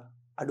වඩා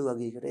අඩු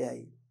වගයකට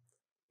යයි.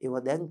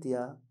 ඒවා දැන්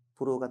තියා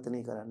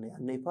පුරෝගතනය කරන්න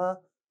යන්න එපා.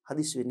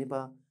 හදිස් වෙන්න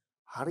එපා.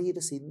 හරියට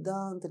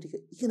සිද්ධාන්ත ටික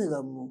ඉගෙන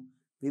ගමු.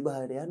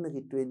 විභාගයට යන්න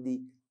කිට්ටු වෙද්දී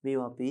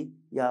මේවා අපි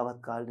යාවත්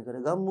කාලීන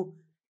කරගමු.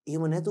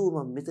 එහෙම නැතුව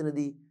මම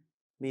මෙතනදී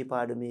මේ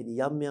පාඩමේදී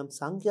යම් යම්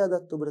සංඛ්‍යා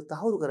දත්ත ඔබට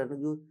තහවුරු කරන්න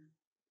ගියොත්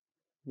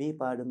මේ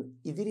පාඩම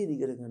ඉදිරියට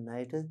ඉගෙන ගන්න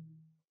අයට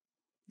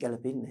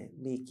ගැලපෙන්නේ නැහැ.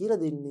 මේ කියලා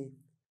දෙන්නේ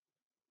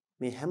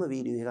මේ හැම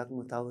වීඩියෝ එකක්ම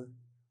තව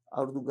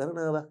අවුරුදු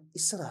ගණනාවක්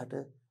ඉස්සරහට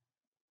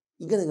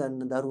ඉගෙන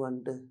ගන්න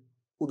දරුවන්ට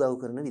උදව්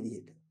කරන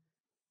විදිහට.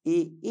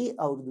 ඒ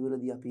අවුරුදු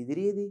වලදී අපි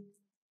ඉදිරියේදී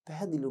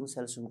පැහැදිලිවම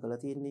සැලසුම්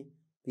කරලා තියෙන්නේ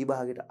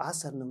විභාගයට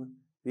ආසන්නව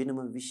වෙනම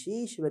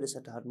විශේෂ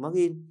වැඩසටහන්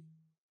මගින්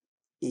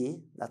ඒ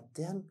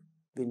දත්තයන්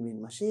වෙන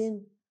වශයෙන්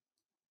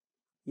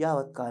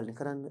යාවත් කාලීන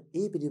කරන්න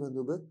ඒ පිළිබඳව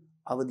ඔබ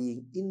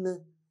අවදියෙන් ඉන්න.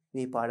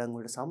 මේ පාඩම්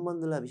වලට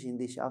සම්බන්ධ වෙලා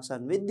විශේෂ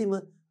අවසන් වෙද්දිම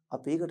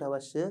අපි ඒකට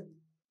අවශ්‍ය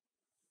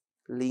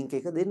ලින්ක්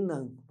එක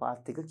දෙන්නම්,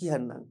 පාත් එක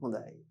කියන්නම්.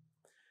 හොඳයි.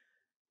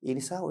 ඒ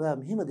නිසා ඔයා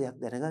මෙහෙම දෙයක්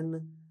දැනගන්න.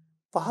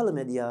 පහළ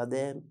මැදි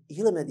ආදායම්,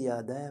 ඉහළ මැදි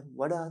ආදායම්,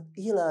 වඩාත්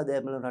ඉහළ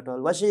ආදායම් වල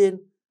රටවල් වශයෙන්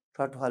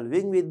රටවල්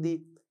වෙන් වෙද්දී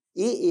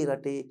ඒ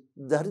රටේ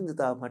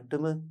දරිද්‍රතා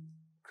මට්ටම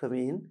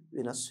ක්‍රමයෙන්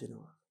වෙනස්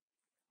වෙනවා.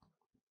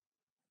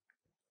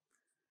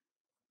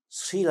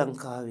 ශ්‍රී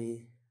ලංකාවේ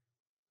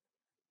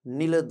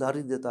නිල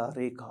දරිද්‍රතා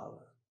රේඛාව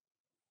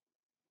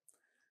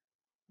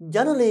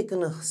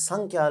ජනලේඛන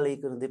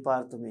සංඛ්‍යාලේඛන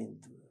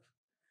දෙපාර්තමේන්තුව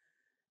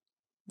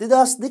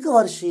 2002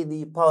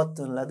 වර්ෂයේදී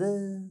පවත්වන ලද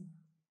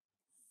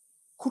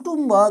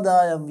කුටුම්බ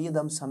ආදායම්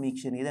වියදම්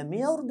සමීක්ෂණය. දැන්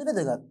මේ අවුරුද්ද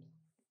වැදගත්.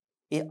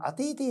 ඒ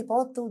අතීතයේ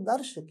පවත්වපු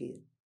දර්ශකයේ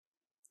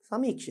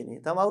සමීක්ෂණය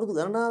තම අවුරුදු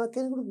ගණනාවක්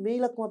කෙනෙකුට මේ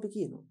ඉලක්කම අපි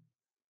කියනවා.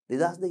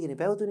 2002 නේ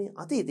පැවතුනේ.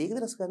 අතීතය ඒක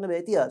වෙනස් කරන්න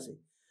බෑ ඉතිහාසය.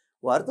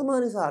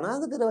 වර්තමානයේ සහ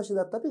අනාගතයේ අවශ්‍ය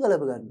දත් අපි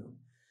ගලප ගන්නවා.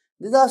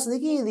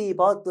 2002 දී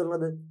පවත්වන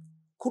ලද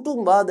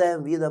කුටුම්බ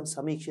ආදායම් වියදම්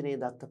සමීක්ෂණයේ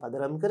දත්ත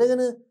පදනම්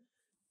කරගෙන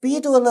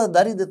පිටවල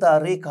දරිද්‍රතා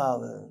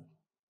රේඛාව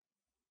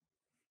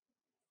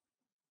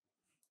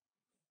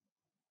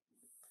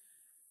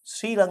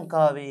ශ්‍රී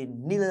ලංකාවේ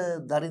නිල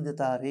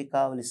දරිද්‍රතා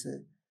රේඛාව ලෙස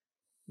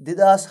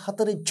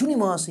 2004 ජුනි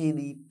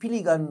මාසයේදී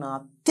පිළිගන්නා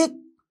තෙක්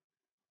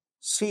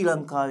ශ්‍රී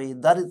ලංකාවේ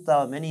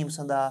දරිද්‍රතාව මැනීම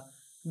සඳහා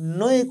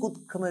නොයෙකුත්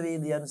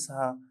ක්‍රමවේදයන්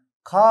සහ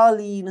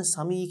කාලීන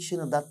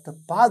සමීක්ෂණ දත්ත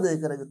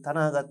පාදක කරගෙන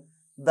තනාගත්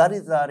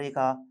දරිද්‍රතා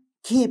රේඛා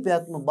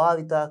කිහිපයක්ම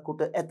භාවිතා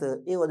කොට ඇත.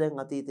 ඒව දැන්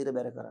අතීතයට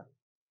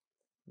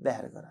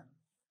බැහැර කරන්න.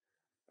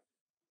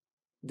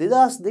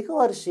 2002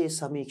 වර්ෂයේ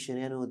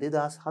සමීක්ෂණය අනුව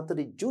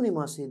 2004 ජූනි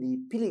මාසයේදී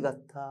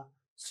පිළිගත්තා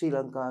ශ්‍රී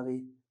ලංකාවේ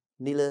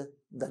නිල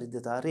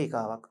දරිද්‍රතා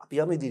රේඛාවක්. අපි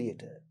යමු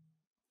ඉදිරියට.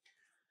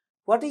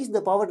 What is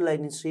the poverty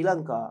line in Sri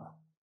Lanka?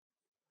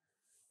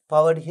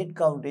 Poverty head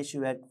count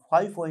ratio at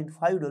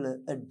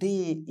 $5.5 a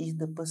day is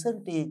the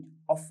percentage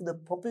of the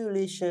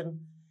population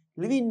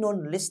living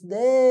on less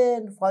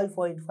than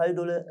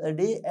 $5.5 a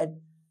day at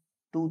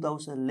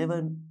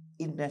 2011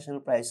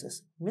 international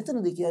prices.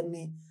 මෙතනදී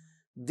කියන්නේ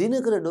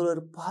දිනකට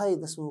ඩොලර්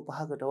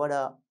 5.5කට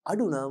වඩා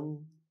අඩු නම්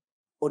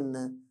ඔන්න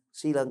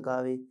ශ්‍රී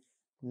ලංකාවේ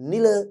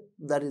නිල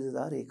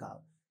දරිද්‍රතා රේඛාව.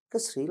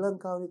 ඒක ශ්‍රී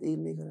ලංකාවේ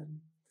තීරණය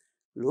කරන්නේ.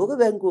 ලෝක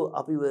බැංකුව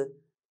අපිව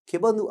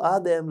කෙබඳු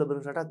ආදායම් ලැබෙන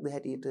රටක්ද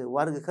හැටියට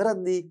වර්ග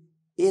කරද්දී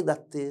ඒ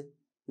தත්ත්වය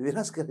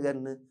වෙනස්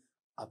කරගන්න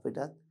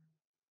අපිටත්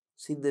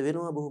සිද්ධ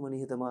වෙනවා. බොහොම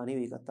නිහතමානීව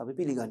ඒකත් අපි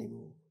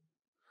පිළිගනිමු.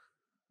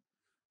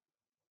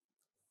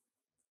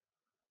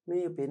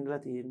 මේ පෙන්ලා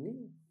තියෙන්නේ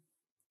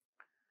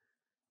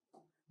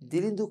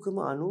දිලිඳුකම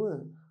අනුව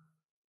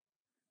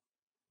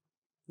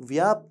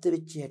ව්‍යාප්ත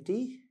වෙච්ච හැටි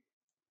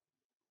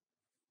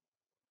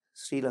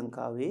ශ්‍රී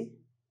ලංකාවේ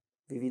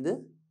විවිධ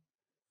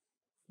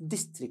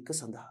දිස්ත්‍රික්ක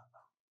සඳහා.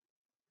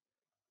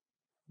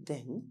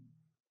 දැන්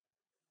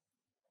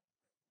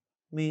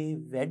මේ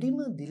වැඩිම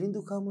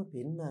දිලිඳුකම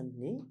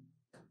පෙන්වන්නේ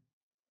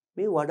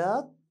මේ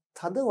වඩාත්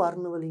තද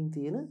වර්ණ වලින්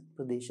තියෙන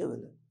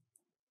ප්‍රදේශවල.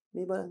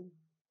 මේ බලන්න.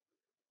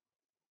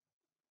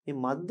 මේ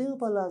මධ්‍යම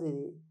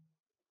පළාතේ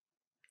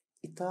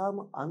ඊටාම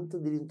අන්ත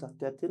දිලිඳු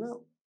තත්ත්වයක් වෙන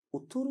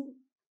උතුරු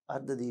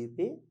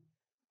අර්ධද්වීපේ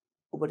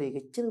ඔබට ඒක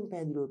එච්චරම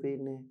පැහැදිලිව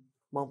පේන්නේ.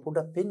 මම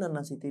පොඩ්ඩක්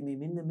පෙන්වන්න සිටින්නේ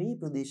මෙන්න මේ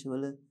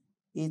ප්‍රදේශවල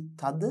ඒ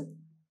තද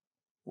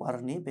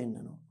වර්ණය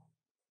පෙන්වනවා.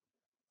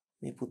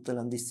 මේ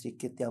පුත්තලම්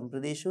දිස්ත්‍රික්කයේ යම්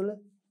ප්‍රදේශවල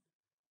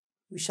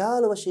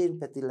විශාල වශයෙන්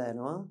පැතිරලා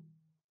යනවා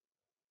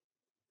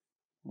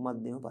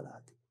මධ්‍යම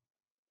පළාතේ.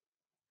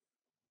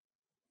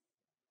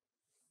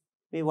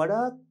 මේ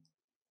වඩාත්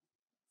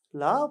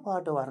ලා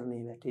පාට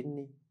වර්ණයේ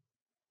වැටෙන්නේ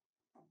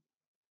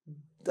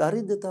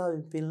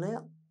දරිද්‍රතාවෙන් පෙළෙන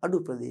අඩු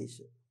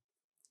ප්‍රදේශ.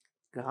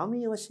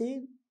 ග්‍රාමීය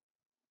වශයෙන්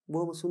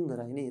බොහොම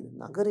සුන්දරයි නේද?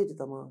 නගරයට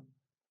තමයි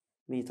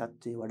මේ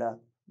තත්ත්වය වඩා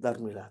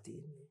දරුණු වෙලා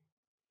තියෙන්නේ.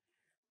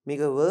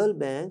 මේක වර්ල්ඩ්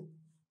බැංක්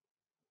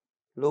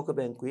ලෝක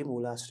බැංකුවේ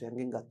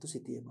මූලාශ්‍රයන්ගෙන් ගත්තු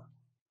සිතියමක්.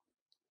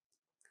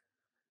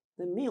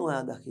 දැන් මේ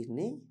ඔයා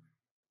දකින්නේ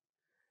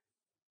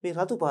මේ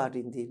රතු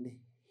පාටින් තියෙන්නේ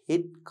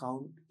head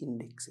count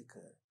index එක.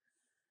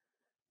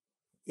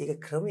 ඒක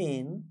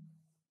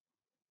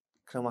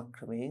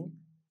ක්‍රමක්‍රමයෙන්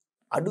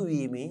අඩු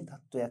වීමේ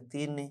තත්ත්වයක්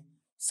තියෙන්නේ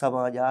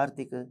සමාජ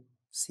ආර්ථික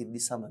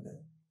සිද්ධි සමග.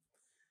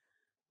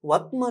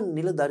 වත්මන්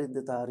නිල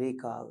දරිද්‍රතා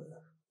රේඛාව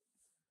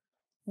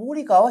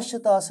මූලික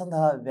අවශ්‍යතා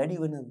සඳහා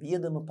වැඩි වන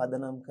වියදම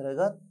පදනම්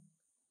කරගත්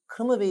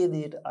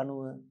ක්‍රමවේදයට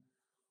අනුව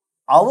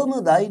අවම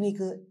දෛනික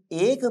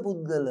ඒක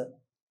පුද්ගල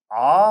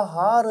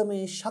ආහාරමය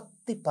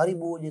ශක්ති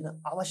පරිභෝජන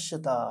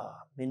අවශ්‍යතා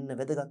මෙන්න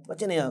වැදගත්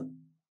වචනයක්.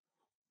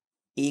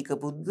 ඒක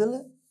පුද්ගල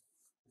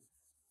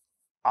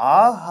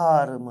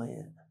ආහාරමය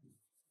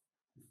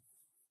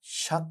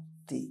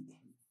ශක්ති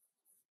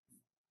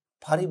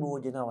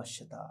පරිභෝජන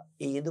අවශ්‍යතා.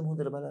 ඒ යෙදම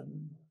හොඳට බලන්න.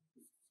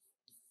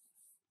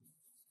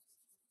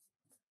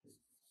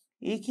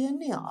 ඒ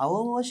කියන්නේ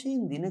අවම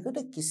වශයෙන් දිනකට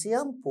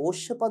කිසියම්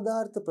පෝෂ්‍ය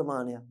පදාර්ථ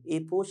ප්‍රමාණයක්.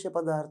 ඒ පෝෂ්‍ය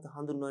පදාර්ථ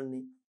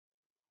හඳුන්වන්නේ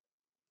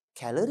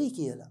කැලරි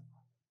කියලා.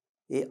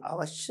 ඒ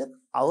අවශ්‍ය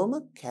අවම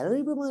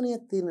කැලරි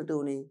ප්‍රමාණයක් තියෙන්නට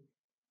උනේ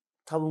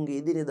තමුන්ගේ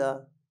එදිනෙදා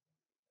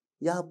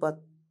යහපත්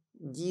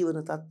ජීවන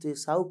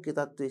තත්ත්වයේ සෞඛ්‍ය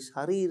තත්ත්වයේ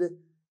ශරීර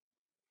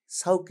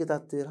සෞඛ්‍ය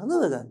තත්ත්වයේ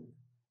රඳව ගන්න.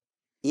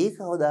 ඒක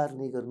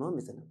අවධාරණය කරනවා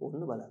මෙතන.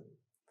 ඕන්න බලන්න.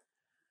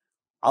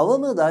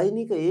 අවම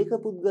දෛනික ඒක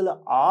පුද්ගල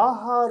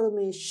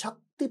ආහාරමය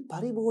ශක්ති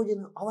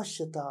පරිභෝජන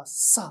අවශ්‍යතා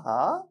සහ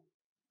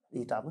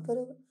ඊට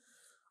අමතරව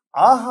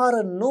ආහාර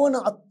නොවන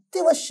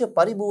අත්‍යවශ්‍ය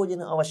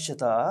පරිභෝජන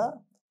අවශ්‍යතා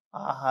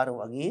ආහාර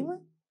වගේම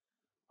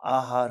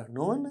ආහාර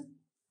නොවන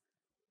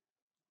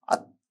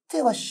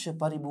අත්‍යවශ්‍ය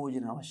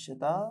පරිභෝජන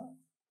අවශ්‍යතා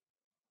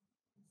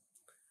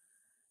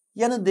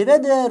යන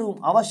දෙවැදෑරුම්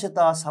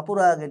අවශ්‍යතා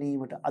සපුරා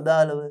ගැනීමට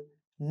අදාළව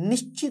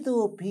නිශ්චිතව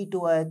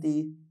පිහිටුවා ඇති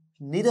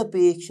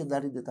නිරපේක්ෂ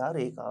දරිද්‍රතා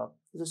රේඛාවක්.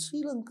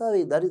 ශ්‍රී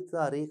ලංකාවේ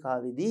දරිද්‍රතා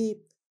රේඛාවේදී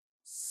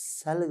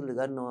සැලකලා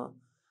ගන්නවා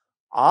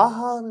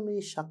ආහාරමය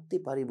ශක්ති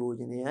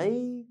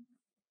පරිභෝජනයයි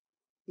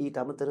ඊට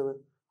අමතරව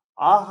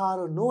ආහාර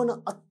නොවන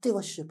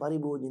අත්‍යවශ්‍ය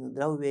පරිභෝජන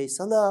ද්‍රව්‍යයි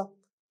සඳහා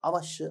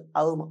අවශ්‍ය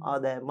අවම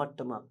ආදාය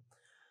මට්ටමක්.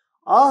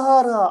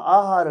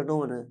 ආහාර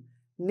නොවන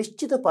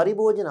නිශ්චිත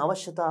පරිභෝජන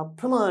අවශ්‍යතා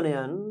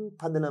ප්‍රමාණයන්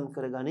පදනම්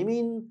කර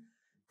ගනිමින්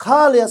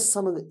කාලයත්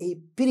සමග එහි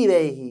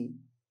පිරිවැයෙහි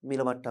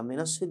මිල මට්ටම්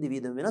වෙනස් වෙද්දී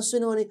වියදම වෙනස්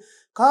වෙනවනේ.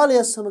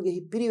 කාලයත් සමග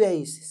එහි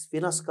පිරිවැයෙහි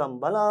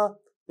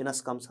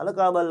වෙනස්කම්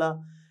සලකා බලලා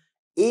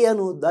ඒ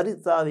අනුව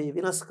දරිද්‍රතාවයේ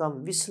වෙනස්කම්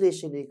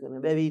විශ්ලේෂණය කරන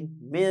බැවින්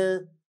මෙය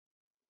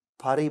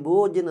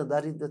පරිභෝජන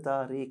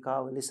දරිද්‍රතා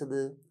රේඛාව ලෙසද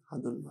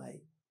හඳුන්වයි.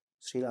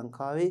 ශ්‍රී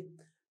ලංකාවේ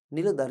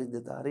නිල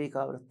දරිද්‍රතා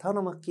රේඛාවට තව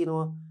නමක්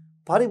කියනවා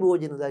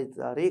පරිභෝජන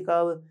දරිද්‍රතා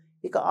රේඛාව.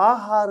 ඒක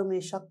ආහාරමය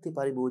ශක්ති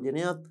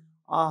පරිභෝජනයක්.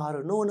 ආහාර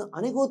නොවන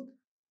අනිකුත්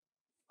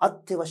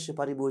අත්‍යවශ්‍ය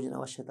පරිභෝජන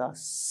අවශ්‍යතා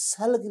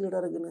සැලකිලිට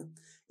අරගෙන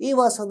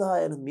ඒවා සඳහා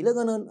යන මිල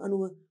ගණන්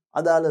අනුව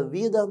අදාළ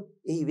වියදම්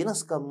එහි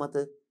වෙනස්කම් මත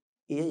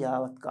එය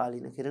යාවත්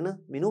කාලීන කෙරෙන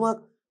මිනුමක්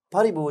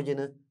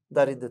පරිභෝජන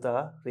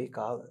දරිද්‍රතා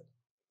රේඛාව.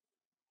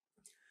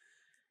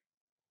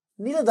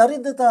 නිල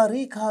දරිද්‍රතා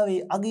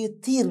රේඛාවේ අගය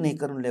තීරණය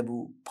කරනු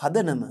ලැබූ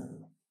පදනම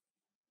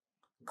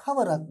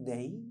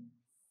කවරක්දැයි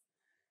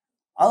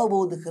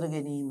අවබෝධ කර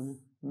ගැනීම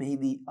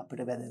මෙහිදී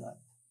අපිට වැදගත්.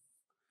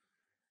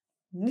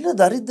 නිල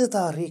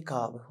දරිද්‍රතා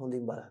රේඛාව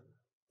හොඳින් බලන්න.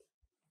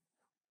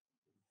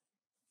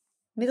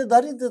 නිල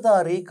දරිද්‍රතා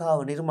රේඛාව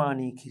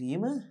නිර්මාණය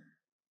කිරීම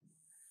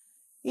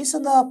ඒ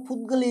සඳහා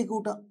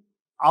පුද්ගලයෙකුට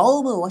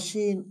අවම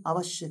වශයෙන්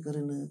අවශ්‍ය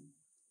කරන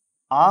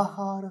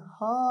ආහාර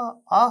හා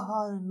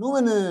ආහාර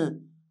නොවන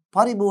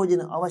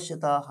පරිභෝජන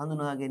අවශ්‍යතා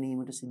හඳුනා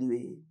ගැනීමට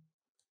සිදුවේ.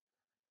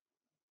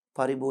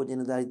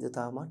 පරිභෝජන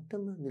දරිද්‍රතා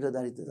මට්ටම නිල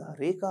දරිද්‍රතා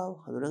රේඛාව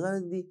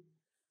හඳුනාගන්නදී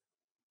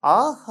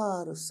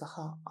ආහාර සහ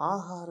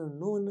ආහාර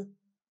නොවන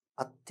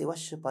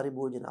අත්‍යවශ්‍ය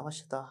පරිභෝජන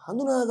අවශ්‍යතා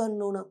හඳුනා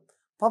ගන්න ඕන.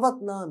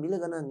 පවත්නා මිල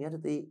ගණන්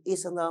යටතේ ඒ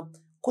සඳහා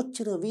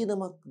කොච්චර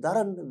වියදමක්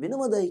දරන්න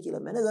වෙනවදයි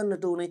කියලා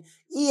මැනගන්නට ඕනේ.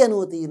 ඊ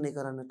අනුව තීරණය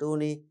කරන්නට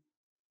ඕනේ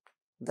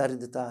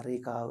දරිද්‍රතා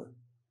රේඛාව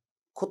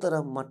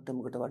කොතරම්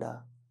මට්ටමකට වඩා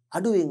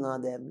අඩුවෙන්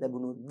ආදායම්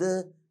ලැබුණොත්ද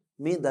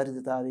මේ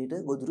දරිද්‍රතාවයට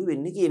ගොදුරු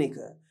වෙන්නේ කියන එක.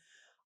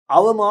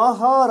 අවම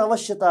ආහාර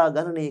අවශ්‍යතා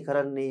ගණනය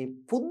කරන්නේ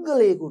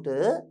පුද්ගලයෙකුට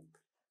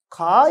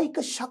කායික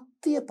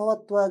ශක්තිය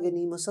පවත්වා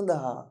ගැනීම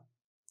සඳහා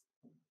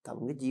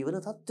තමගේ ජීවන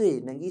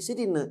තත්ත්වයේ නැගී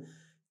සිටින්න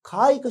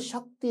කායික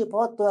ශක්තිය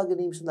පවත්වා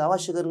ගැනීම සඳහා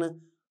අවශ්‍ය කරන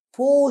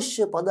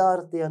පෝෂ්‍ය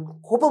පදාර්ථයන්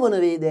කොපමණ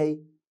වේදැයි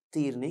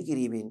තීරණය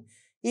කිරීමෙන්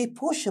මේ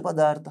පෝෂ්‍ය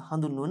පදාර්ථ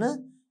හඳුන්වන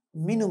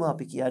මිනුම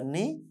අපි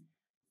කියන්නේ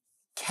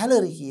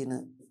කැලරි කියන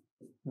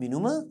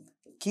මිනුම.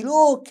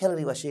 කිලෝ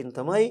කැලරි වශයෙන්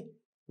තමයි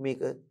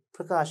මේක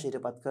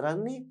ප්‍රකාශයටපත්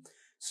කරන්නේ.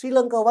 ශ්‍රී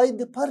ලංකා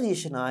වෛද්‍ය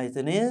පර්යේෂණ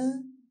ආයතනය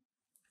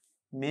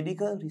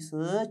Medical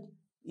Research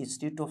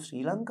Institute of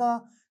Sri Lanka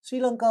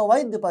ශ්‍රී ලංකා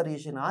වෛද්‍ය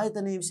පර්යේෂණ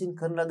ආයතනය විසින්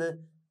කරන ලද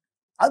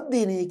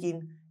අධ්‍යයනයකින්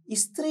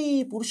ස්ත්‍රී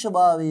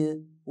පුරුෂභාවය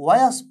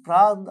වයස්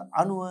ප්‍රාන්ත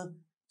අනුව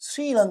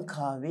ශ්‍රී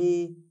ලංකාවේ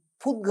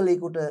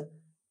පුද්ගලයෙකුට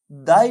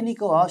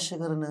දෛනිකව අවශ්‍ය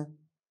කරන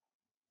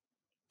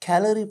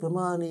කැලරි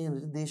ප්‍රමාණය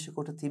නිර්දේශ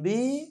කොට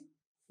තිබේ.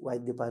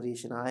 වෛද්‍ය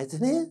පර්යේෂණ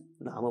ආයතනය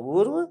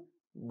නාමපූර්ව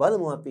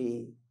බලමු අපි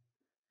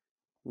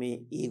මේ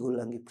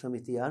ඒගොල්ලන්ගේ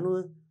ප්‍රමිතිය අනුව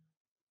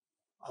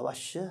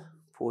අවශ්‍ය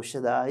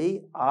පෝෂ්‍යදායී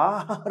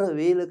ආහාර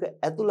වේලක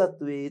ඇතුළත්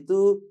වේ යුතු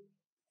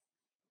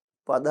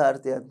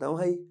පදාර්ථයක්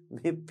තමයි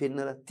මේ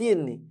පෙන්නලා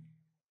තියෙන්නේ.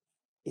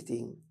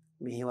 ඉතින්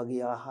මේ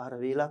වගේ ආහාර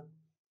වේලක්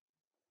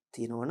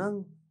තියෙනවා නම්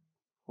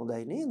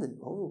හොඳයි නේද?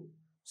 ඔව්.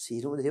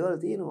 සීරම දේවල්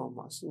තියෙනවා.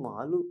 මස්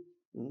මාළු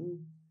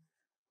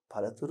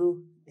පළතුරු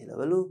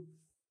එළවලු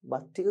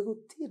බත්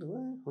ටිකකුත්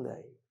තියෙනවා.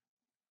 හොඳයි.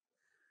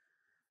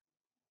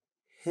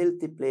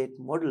 healthy plate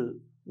model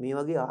මේ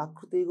වගේ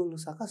ආකෘති ඒගොල්ලෝ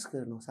සකස්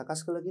කරනවා.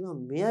 සකස් කළා කියනවා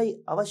මෙයයි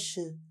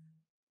අවශ්‍ය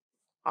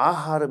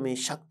ආහාරමේ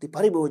ශක්ති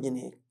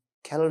පරිභෝජනයේ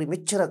කැලරි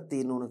මෙච්චරක්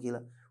තියෙන්න ඕන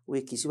කියලා.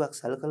 ඔය කිසිවක්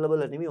සැලකලා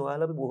බලලා නෙමෙයි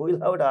ඔයාලා අපි බොහෝ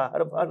වෙලාවට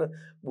ආහාර පාන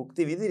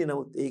භුක්ති විඳින්නේ.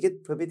 නමුත් ඒකෙත්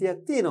ප්‍රමිතියක්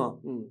තියෙනවා.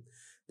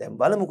 දැන්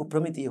බලමුකෝ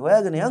ප්‍රමිතිය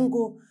හොයාගෙන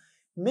යන්කෝ.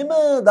 මෙම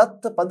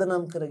දත්ත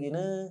පදනම් කරගෙන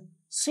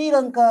ශ්‍රී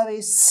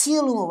ලංකාවේ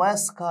සියලුම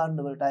වයස් කාණ්ඩ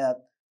වලට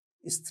අයත්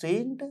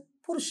ස්ත්‍රීන්ට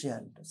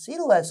පුරුෂයන්ට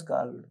සියලු වයස්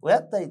කාණ්ඩ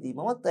ඔයත් අයිති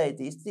මමත්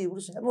අයිති ස්ත්‍රී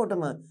පුරුෂ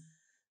හැමෝටම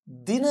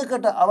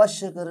දිනකට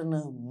අවශ්‍ය කරන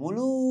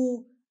මුළු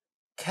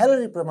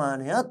කැලරි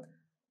ප්‍රමාණයත්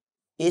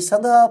ඒ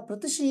සඳහා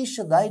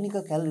ප්‍රතිශීර්ෂ දෛනික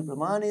කැලරි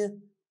ප්‍රමාණය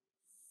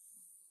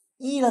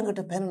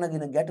ඊළඟට පැන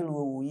නගින ගැටලුව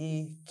වූයේ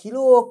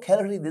කිලෝ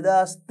කැලරි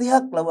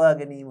 2030ක් ලබා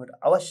ගැනීමට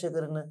අවශ්‍ය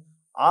කරන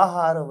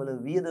ආහාරවල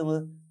වියදම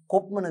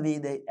කොපමණ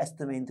වේදයි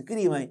ඇස්තමේන්තු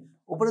කිරීමයි.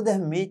 ඔබට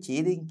දැන් මේ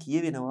ඡේදයෙන්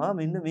කියවෙනවා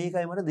මෙන්න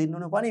මේකයි මට දෙන්න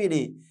ඕන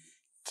පණිවිඩේ.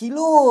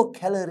 කිලෝ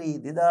කැලරි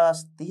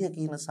 2030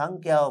 කියන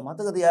සංඛ්‍යාව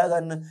මතක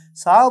තියාගන්න.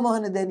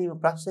 සාමාන්‍ය දැනීම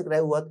ප්‍රශ්නයක්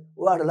රැවුවත්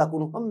ඔයාලට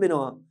ලකුණු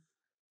හම්බෙනවා.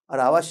 අර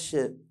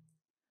අවශ්‍ය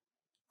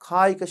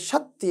කායික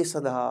ශක්තිය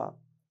සඳහා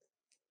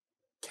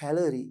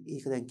කැලරි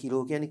ඒක දැන්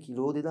කිලෝ කියන්නේ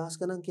කිලෝ 2000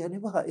 ගණන්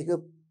කියන්නේ බා. ඒක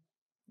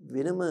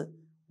වෙනම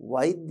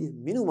වෛද්‍ය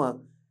මිනුමක්.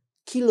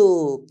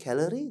 කිලෝ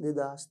කැලරි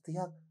 2030ක්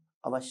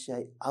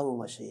අවශ්‍යයි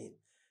අවම වශයෙන්.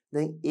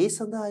 දැන් ඒ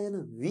සඳහා යන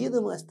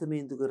වියදම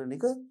ඇස්තමේන්තු කරන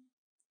එක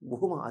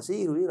බොහොම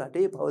අසීරුයි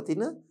රටේ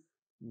පවතින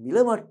මිල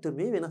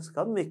මට්ටමේ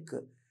වෙනස්කම් එක්ක.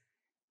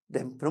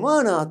 දැන්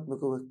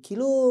ප්‍රමාණාත්මකව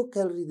කිලෝ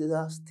කැලරි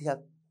 2030ක්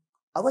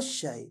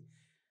අවශ්‍යයි.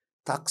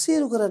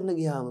 තක්සේරු කරන්න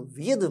ගියාම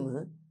වියදම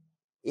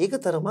ඒක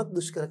තරමක්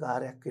දුෂ්කර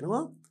කාර්යයක්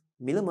වෙනවා.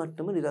 මිල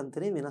මට්ටම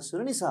නිරන්තරයෙන් වෙනස්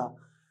වෙන නිසා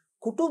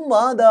කුටුම්බ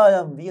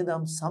ආදායම්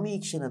වියදම්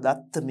සමීක්ෂණ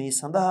දත්ත මේ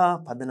සඳහා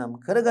පදනම්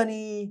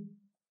කරගනී.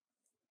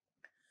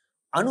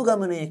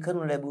 අනුගමනය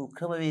කරනු ලැබූ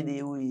ක්‍රමවේදය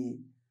වූයේ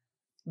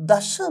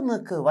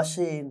දශමක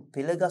වශයෙන්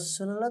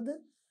පෙළගස්වන ලද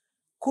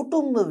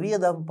කුටුම්බ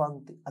වියදම්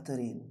පන්ති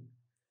අතරින්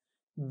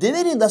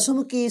දෙවෙනි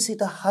දශමකයේ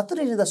සිට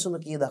හතරවෙනි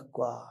දශමකයේ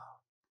දක්වා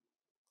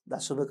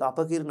දශමක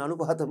අපකිරණ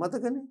අනුපාත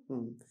මතකනේ.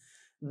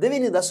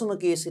 දෙවෙනි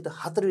දශමකයේ සිට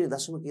හතරවෙනි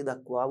දශමකයේ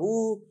දක්වා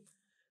වූ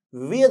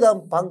වියදම්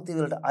පන්ති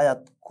වලට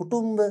අයත්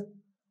කුටුම්බ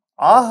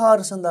ආහාර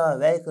සඳහා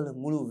වැය කළ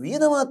මුළු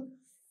වියදමත්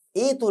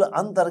ඒ තුල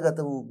අන්තර්ගත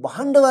වූ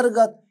භාණ්ඩ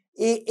වර්ගත්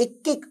ඒ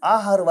එක් එක්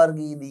ආහාර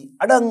වර්ගයේදී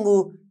අඩංගු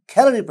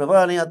කැලරි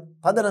ප්‍රමාණයත්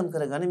පදනම්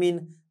කර ගනිමින්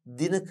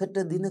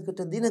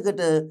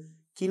දිනකට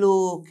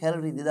කිලෝ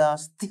කැලරි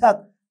 2030ක්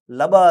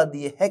ලබා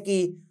දිය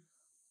හැකි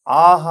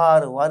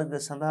ආහාර වර්ග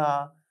සඳහා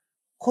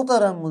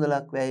කොතරම්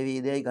මුදලක් වැය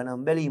වේදයි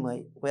ගණන් බැලීමයි.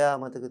 ඔයා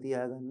මතක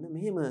තියාගන්න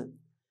මෙහෙම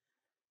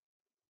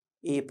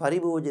ඒ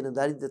පරිභෝජන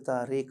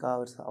දරිද්‍රතා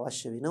රේඛාවට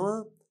අවශ්‍ය වෙනවා.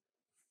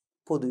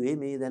 පොදුවේ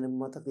මේ දැනුම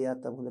මතක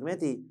තියාගන්න හොඳම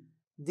ඇති.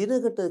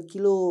 දිනකට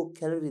කිලෝ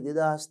කැලරි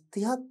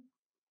 2030ක්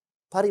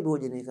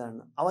පරිභෝජනය කරන්න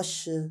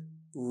අවශ්‍ය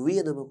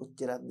වියදම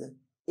කොච්චරද?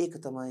 ඒක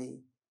තමයි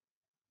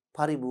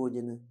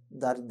පරිභෝජන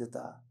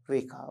දරිද්‍රතා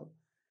රේඛාව.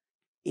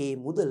 ඒ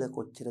මුදල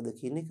කොච්චරද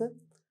කියන එක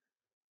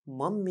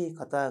මම මේ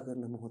කතා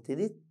කරන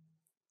මොහොතේදී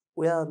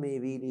ඔයා මේ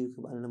වීඩියෝ එක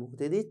බලන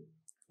මොහොතේදී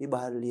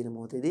විභාග ලියන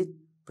මොහොතේදී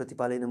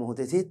ප්‍රතිඵල එන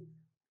මොහොතේදී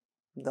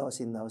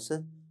දවසින් දවස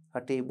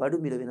රටේ බඩු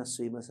මිල වෙනස්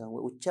වීම සමග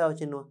උච්චාවච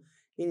වෙනවා.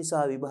 ඒ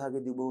නිසා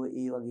විභාගෙදී ඔබ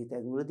ඒ වගේ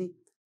තැන්වලදී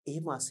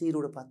එහෙම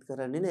අසීරුවටපත්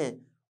කරන්නේ නැහැ.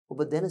 ඔබ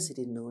දැන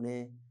සිටින්න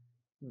ඕනේ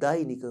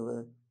දෛනිකව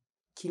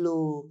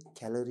කිලෝ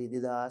කැලරි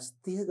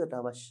 2030කට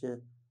අවශ්‍ය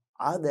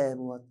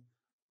ආදායමවත්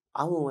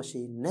අම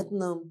වශයෙන්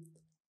නැත්නම්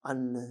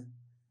අන්න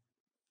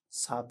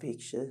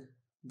සාපේක්ෂ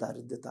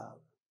දරිද්‍රතාව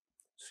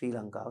ශ්‍රී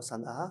ලංකාව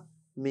සඳහා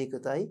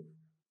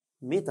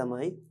මේ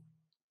තමයි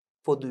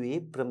පොදුවේ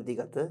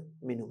ප්‍රමිතිගත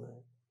මිනුම.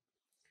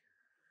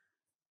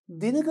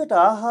 දිනකට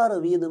ආහාර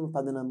වියදම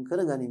පදනම්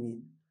කර ගනිමින්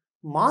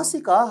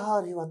මාසික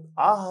ආහාරයවත්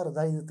ආහාර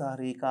දරිද්‍රතා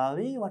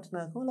රේඛාවේ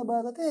වටිනාකම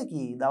ලබා ගත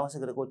හැකි.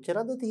 දවසකට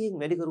කොච්චරද 30න්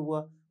වැඩි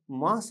කරුවා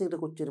මාසයකට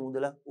කොච්චර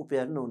මුදලක්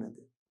උපයන්න ඕනද?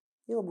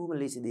 ඒක බොහොම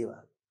ලේසි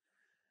දේවල්.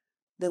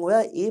 දැන්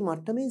ඔයා මේ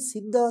මට්ටමේ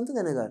සිද්ධාන්ත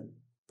දැනගන්න.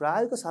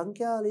 ප්‍රායෝගික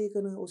සංඛ්‍යා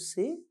ලේඛන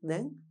ඔස්සේ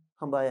දැන්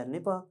හඹා යන්න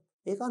එපා.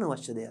 ඒක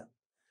අනවශ්‍ය දෙයක්.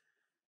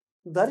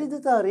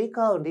 දරිද්‍රතා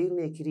රේඛාව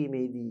නිර්ණය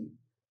කිරීමේදී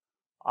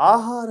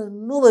ආහාර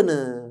නොවන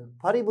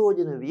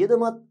පරිභෝජන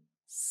වියදමත්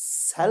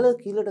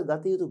සැලකිලට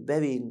ගත යුතු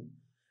බැවින්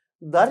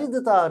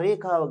දරිද්‍රතා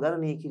රේඛාව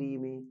ගණනය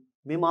කිරීමේ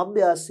මෙම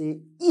අභ්‍යාසයේ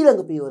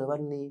ඊළඟ පියවර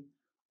වන්නේ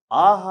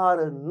ආහාර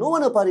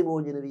නොවන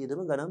පරිභෝජන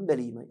වියදම ගණන්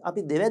බැලීමයි.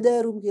 අපි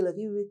දෙවැදෑරුම් කියලා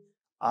කිව්වේ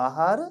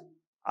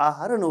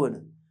ආහාර නොවන.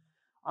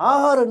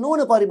 ආහාර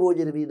නොවන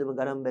පරිභෝජන වියදම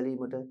ගණන්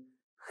බැලීමට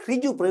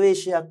ඍජු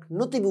ප්‍රවේශයක්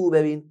නොතිබූ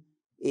බැවින්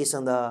ඒ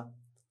සඳහා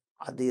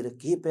අධීර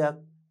කිහිපයක්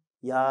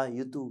යා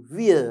යුතු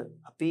විය.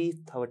 අපි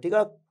තව ටිකක්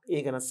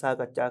ඒ ගැන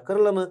සාකච්ඡා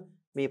කරලම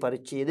මේ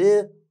පරිච්ඡේදය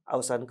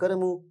අවසන්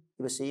කරමු.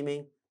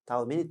 ඉවසීමෙන් තව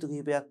මිනිත්තු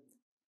කිහිපයක්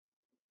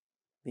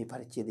මේ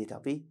පරිච්ඡේදයට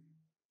අපි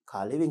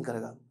කාලය වෙන්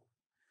කරගමු.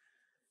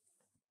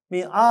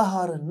 මේ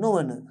ආහාර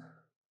නොවන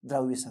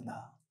ද්‍රව්‍ය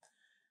සඳහා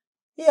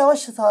මේ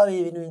අවශ්‍යතාවය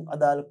වෙනුවෙන්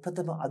අදාළ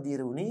ප්‍රථම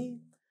අධීර වුණේ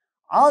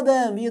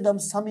ආදායම් වියදම්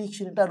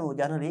සමීක්ෂණයට අනුව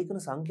ජන ලේඛන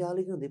සංඛ්‍යා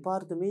ලේඛන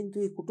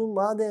දෙපාර්තමේන්තුවේ කුටුම්බ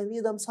ආදායම්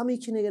වියදම්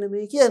සමීක්ෂණය ගැන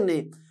මේ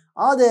කියන්නේ.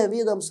 ආදායම්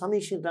වියදම්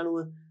සමීක්ෂණයට අනුව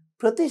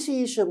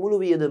ප්‍රතිශීර්ෂ මුළු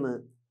වියදම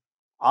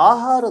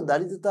ආහාර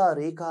දරිද්‍රතා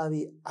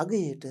රේඛාවේ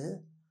අගයට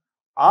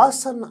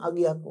ආසන්න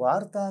අගයක්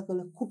වාර්තා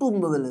කළ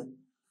කුටුම්බවල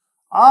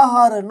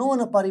ආහාර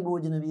නොවන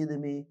පරිභෝජන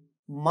වියදමේ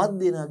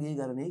මධ්‍යම අගය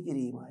ගණනය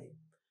කිරීමයි.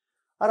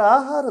 අර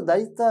ආහාර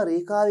දරිද්‍රතා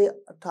රේඛාවේ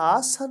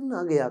ආසන්න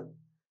අගයක්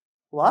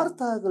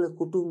වාර්තා කළ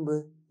කුටුම්බ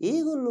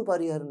ඒගොල්ලෝ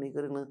පරිහරණය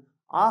කරන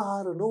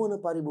ආහාර නොවන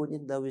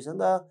පරිභෝජන ද්‍රව්‍ය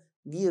සඳහා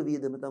ගිය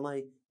වියදම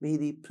තමයි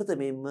මෙහිදී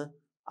ප්‍රථමයෙන්ම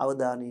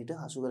අවධානයට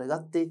හසු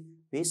කරගත්තේ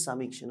මේ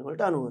සමීක්ෂණ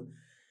වලට අනුව.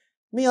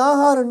 මේ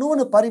ආහාර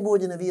නොවන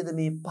පරිභෝජන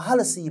වියදමේ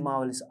පහළ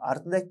සීමාව ලෙස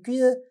අර්ථ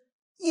දැක්විය.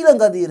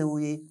 ඊළඟ අධීර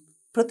වූයේ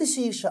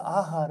ප්‍රතිශීර්ෂ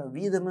ආහාර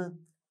වියදම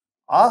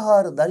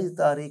ආහාර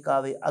දරිද්‍රතා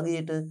රේඛාවේ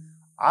අගයට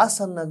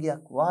ආසන්න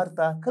අගයක්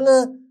වාර්තා කළ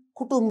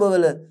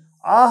කුටුම්බවල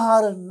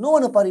ආහාර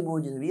නොවන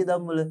පරිභෝජන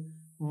වියදම් වල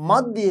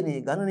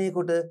මධ්‍යමයේ ගණනය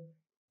කොට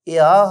ඒ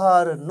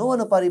ආහාර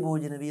නොවන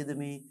පරිභෝජන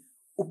වියදමේ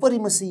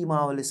උපරිම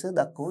සීමාව ලෙස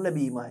දක්වනු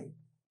ලැබීමයි.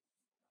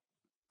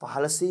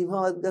 පහළ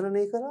සීමාවත්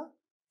ගණනය කළා,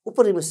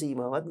 උපරිම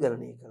සීමාවත්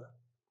ගණනය කළා.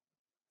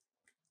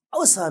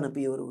 අවසාන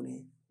පියවර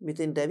උනේ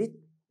මෙතෙන්ට ඇවිත්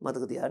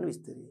මතක තියාගන්න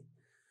විස්තරය.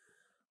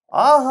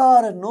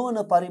 ආහාර නොවන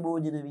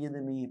පරිභෝජන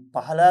වියදමේ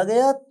පහළ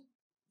අගයත්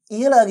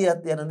ඉහළ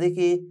අගයත් යන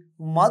දෙකේ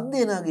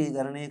මධ්‍යම අගය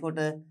ගණනය කොට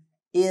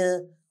එය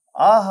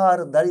ආහාර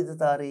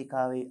දරිද්‍රතා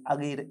රේඛාවේ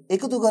අගයට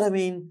එකතු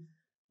කරමින්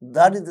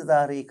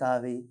දරිද්‍රතා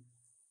රේඛාවේ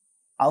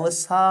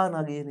අවසාන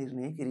අගය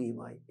නිර්ණය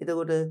කිරීමයි.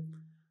 එතකොට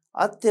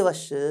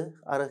අත්‍යවශ්‍ය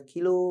අර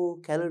කිලෝ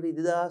කැලරි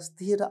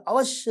 2030ට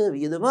අවශ්‍ය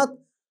වියදමත්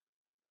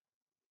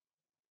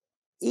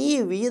ඒ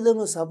වියදම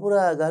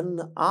සපුරා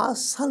ගන්න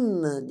ආසන්න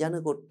ජන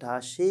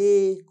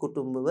කොට්ටාශේ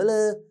කුටුම්බවල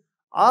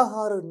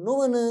ආහාර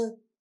නොවන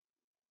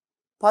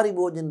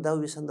පරිභෝජන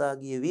ද්‍රව්‍ය සඳහා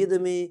ගිය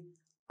වියදමේ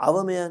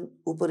අවමයන්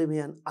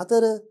උපරිමයන්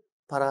අතර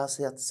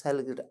පරාසයත්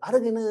සැලකට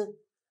අරගෙන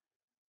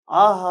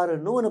ආහාර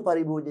නොවන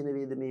පරිභෝජන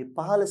වියදමේ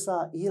පහළ සහ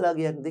ඉහළ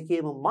අගයන්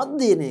දෙකේම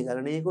මධ්‍යමය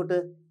ගණනය කොට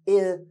එය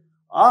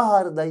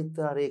ආහාර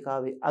දරිද්‍රතා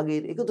රේඛාවේ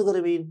අගයට එකතු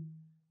කරමින්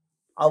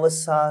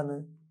අවසාන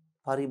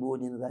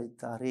පරිභෝජන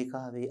දරිද්‍රතා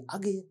රේඛාවේ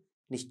අගය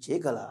නිශ්චය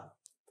කළා.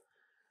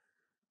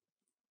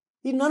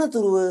 ඉන්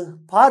අනතුරුව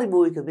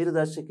පාරිභෝගික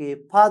නිර්දර්ශකයේ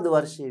පාද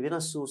වර්ෂයේ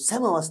වෙනස් වූ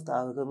සෑම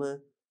අවස්ථාවකම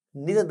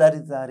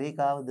නිරදරිද්‍රතා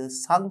රේඛාවද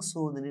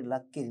සංශෝධනයට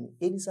ලක් කෙරිනි.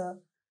 ඒ නිසා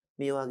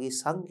මේ වගේ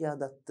සංඛ්‍යා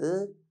දත්ත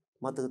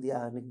මතක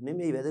තියාගන්න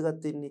නෙමෙයි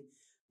වැදගත් වෙන්නේ.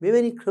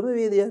 මෙවැනි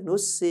ක්‍රමවේදයන්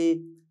ඔස්සේ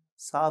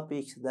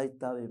සාපේක්ෂ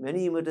දරිද්‍රතාවය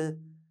මැනීමට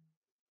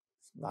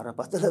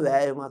බරපතල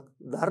වෑයමක්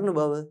දරන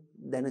බව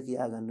දැන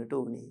කියා ගන්නට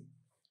ඕනේ.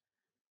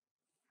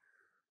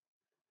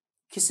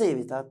 කෙසේ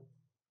වෙතත්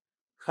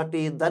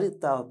රටේ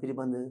දරිද්‍රතාව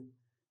පිළිබඳ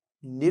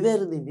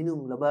නිවැරදි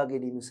මිනුම් ලබා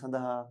ගැනීම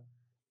සඳහා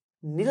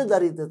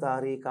නිරදරිද්‍රතා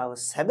රේඛාව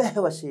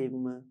සැබෑ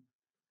වශයෙන්ම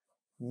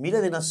මිල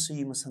වෙනස්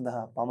වීම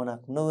සඳහා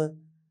පමණක් නොව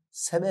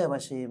සැබෑ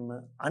වශයෙන්ම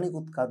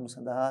අනිකුත් කරුණු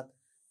සඳහා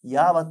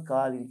යාවත්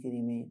කාලීන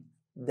කිරීමේ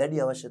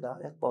දැඩි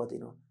අවශ්‍යතාවයක්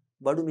පවතිනවා.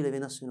 බඩු මිල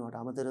වෙනස් වෙනවට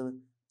අමතරව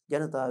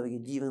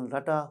ජනතාවගේ ජීවන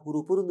රටා හුරු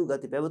පුරුදු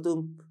ගති පැවතුම්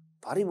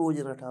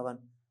පරිභෝජන රටාවන්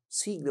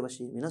ශීඝ්‍ර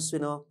වශයෙන් වෙනස්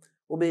වෙනවා.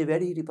 ඔබේ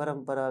වැඩිහිටි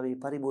පරම්පරාවේ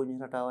පරිභෝජන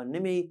රටාවන්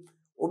නෙමෙයි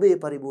ඔබේ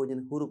පරිභෝජන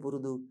හුරු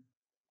පුරුදු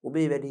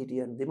ඔබේ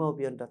වැඩිහිටියන්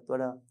දෙමව්පියන්ටත්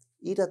වඩා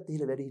ඊටත්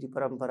ඉහළ වැඩිහිටි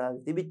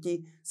පරම්පරාවේ තිබිච්ච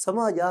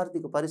සමාජ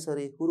ආර්ථික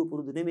පරිසරයේ හුරු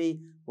පුරුදු නෙමෙයි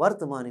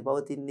වර්තමානයේ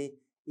පවතින්නේ.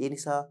 ඒ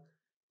නිසා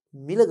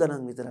මිල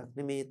ගණන් විතරක්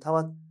නෙමෙයි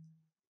තවත්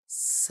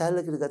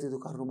සැලකිලි ගත යුතු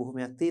කරුණු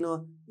බොහොමයක් තියෙනවා.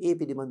 ඒ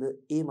පිළිබඳ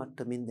ඒ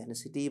මට්ටමින් දැන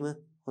සිටීම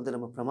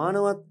හොඳටම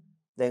ප්‍රමාණවත්.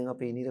 දැන්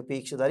අපේ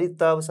නිරපේක්ෂ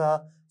දරිද්‍රතාව සහ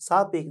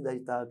සාපේක්ෂ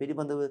දරිද්‍රතාව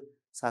පිළිබඳව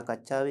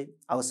සාකච්ඡාවේ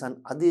අවසන්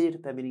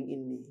අදියරට පැමිණින්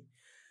ඉන්නේ.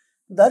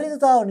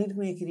 දරිද්‍රතාව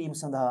නිර්මූලනය කිරීම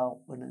සඳහා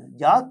වන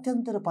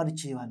ජාත්‍යන්තර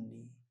පරිචය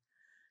වන්නේ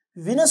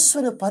වෙනස්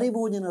වන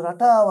පරිභෝජන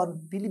රටාවන්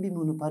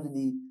පිළිබිඹුණු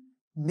පරිදි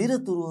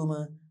නිරතුරුවම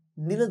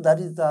නිල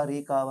දරිද්‍රතා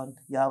රේඛාවන්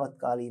යාවත්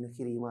කාලීන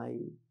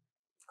කිරීමයි.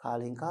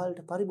 කාලෙන් කාලට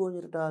පරිභෝජන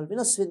රටාවල්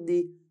වෙනස්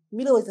වෙද්දී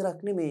මිල විතරක්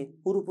නෙමේ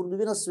හුරු පුරුදු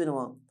වෙනස්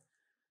වෙනවා.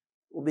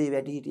 ඔබේ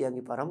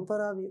වැඩිහිටියන්ගේ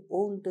පරම්පරාවේ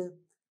ඔවුන්ට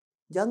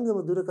ජංගම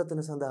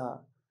දුරකථන සඳහා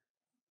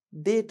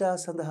ඩේටා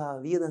සඳහා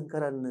වියදම්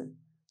කරන්න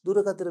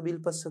දුරකථන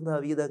බිල්පත් සඳහා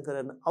වියදම්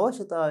කරන්න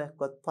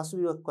අවශ්‍යතාවයක්වත්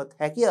පසුබිමක්වත්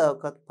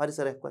හැකියාවක්වත්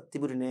පරිසරයක්වත්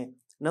තිබුණේ නැහැ.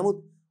 නමුත්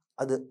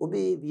අද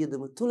ඔබේ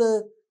වියදම තුල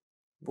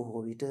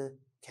බොහෝ විට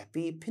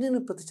කැපී පෙනෙන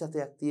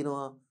ප්‍රතිශතයක්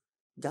තියෙනවා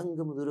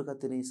ජංගම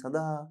දුරකථනයේ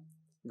සඳහා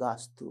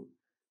ගාස්තු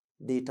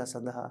ඩේටා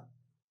සඳහා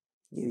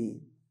ගෙවි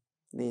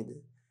නේද?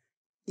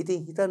 ඉතින්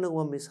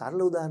හිතන්නකෝ මම මේ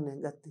සරල උදාහරණයක්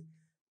ගත්තේ.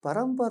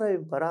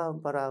 පරම්පරාවෙන්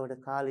පරම්පරාවට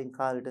කාලෙන්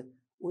කාලට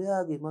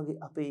ඔයාගේ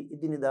මගේ අපේ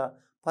එදිනෙදා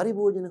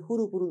පරිභෝජන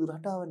හුරු පුරුදු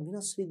රටාවන්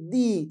වෙනස්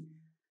වෙද්දී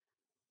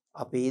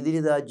අපේ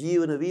එදිනෙදා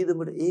ජීවන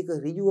වියදමට ඒක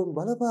ඍජුවම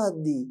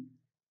බලපාද්දී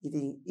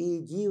ඉතින් ඒ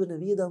ජීවන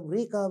වියදම්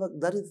රේඛාවක්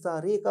දරිද්‍රතා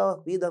රේඛාවක්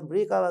වියදම්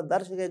රේඛාවක්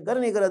දර්ශකයක්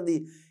ගණනය කරද්දී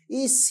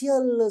ඒ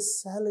සියල්ල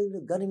සැලෙන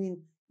ගණමින්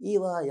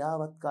ඒවා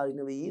යාවත්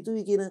කාලීන වේ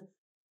යුතුයි කියන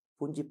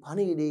පුංචි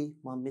පණිවිඩේ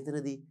මම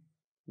මෙතනදී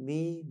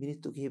මේ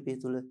මිනිත්තු කිහිපය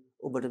තුළ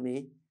ඔබට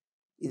මේ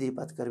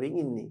ඉදිරිපත් කරමින්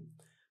ඉන්නේ.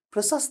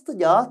 ප්‍රශස්ත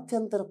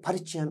ජාත්‍යන්තර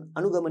පරිචයන්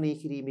අනුගමනය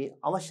කිරීමේ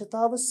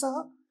අවශ්‍යතාව සහ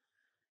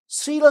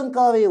ශ්‍රී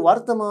ලංකාවේ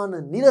වර්තමාන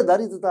නිල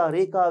දරිද්‍රතා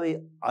රේඛාවේ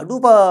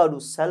අඩුපාඩු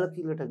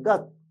සැලකිල්ලට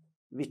ගත්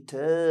විට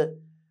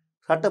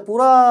රට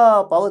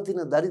පුරා පවතින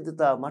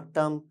දරිද්‍රතා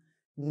මට්ටම්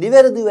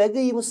නිවැරදිව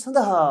ඇගීම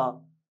සඳහා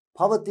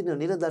පවතින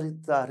නිල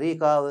දරිද්‍රතා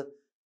රේඛාව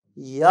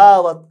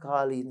යාවත්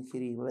කාලීන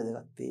කිරීම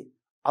වැදගත් වේ.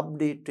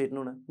 අප්ඩේට් වෙන්න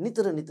ඕන.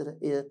 නිතර නිතර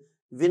එය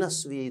වෙනස්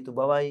විය යුතු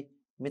බවයි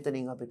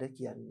මෙතනින් අපිට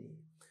කියන්නේ.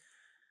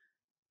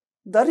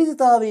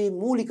 දරිද්‍රතාවේ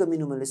මූලික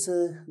මිනුම ලෙස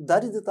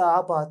දරිද්‍රතා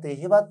ආපాతයේ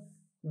හෙවත්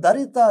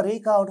දරිද්‍රතා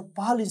රේඛාවට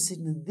පහළින්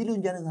සිටින දිලුම්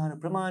ජනගහන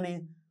ප්‍රමාණය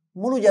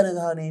මුළු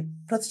ජනගහනයේ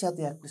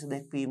ප්‍රතිශතයක් ලෙස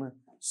දැක්වීම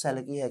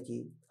සැලකිය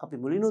හැකියි. අපි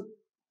මුලිනුත්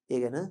ඒ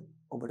ගැන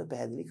ඔබට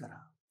පැහැදිලි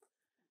කරා.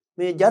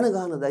 මේ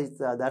ජනගහන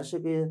දරිද්‍රතා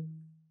දර්ශකය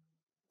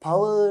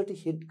poverty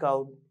head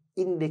count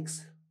index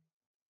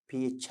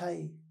PHI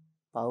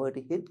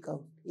poverty head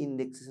count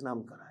index නම්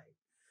කරයි.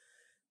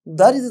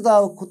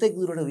 දරිද්‍රතාව කොතෙක්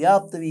දුරට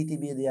ව්‍යාප්ත වී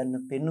තිබේද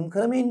යන්න පෙන්눔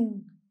කරමින්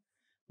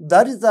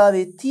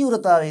දරිද්‍රතාවේ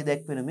තීව්‍රතාවය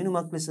දැක්වෙන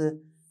මිනුමක් ලෙස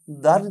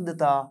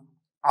දරිද්‍රතා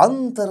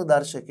අන්තර්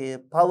දර්ශකය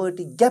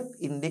poverty gap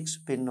index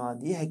පෙන්වා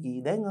දිය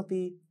හැකියි. දැන්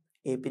අපි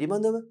ඒ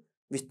පිළිබඳව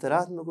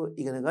විස්තරාත්මකව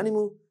ඉගෙන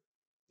ගනිමු.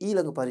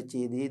 ඊළඟ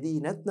පරිච්ඡේදයේදී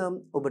නැත්නම්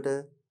ඔබට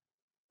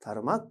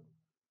තරමක්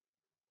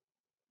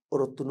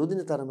ඔරොත්තු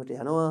නොදින තරමට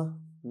යනවා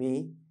මේ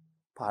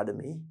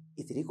පාඩමේ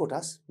ඉතිරි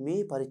කොටස්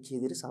මේ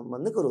පරිච්ඡේදයට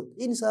සම්බන්ධ කරොත්.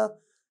 ඒ නිසා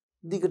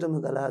දිගටම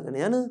ගලාගෙන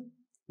යන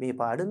මේ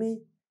පාඩමේ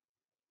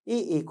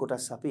ඒ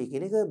කොටස් අපි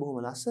එකිනෙක බොහොම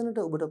ලස්සනට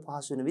ඔබට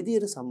පහසු වෙන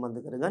විදිහට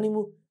සම්බන්ධ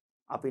කරගනිමු.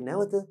 අපි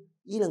නැවත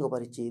ඊළඟ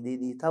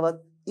පරිච්ඡේදයේදී තවත්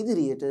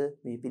ඉදිරියට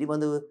මේ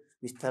පිළිබඳව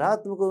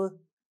විස්තරාත්මකව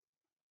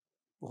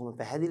බොහොම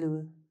පැහැදිලිව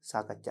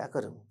සාකච්ඡා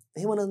කරමු.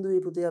 එහෙමනම්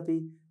දුවේ පුතේ අපි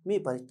මේ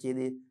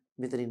පරිච්ඡේදය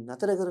මෙතනින්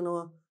නතර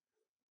කරනවා.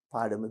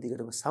 පාඩම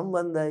දිගටම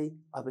සම්බන්ධයි.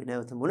 අපි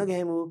නැවත මුණ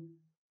ගැහෙමු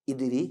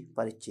ඉදිරි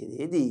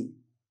පරිච්ඡේදයේදී.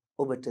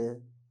 ඔබට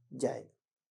ජය.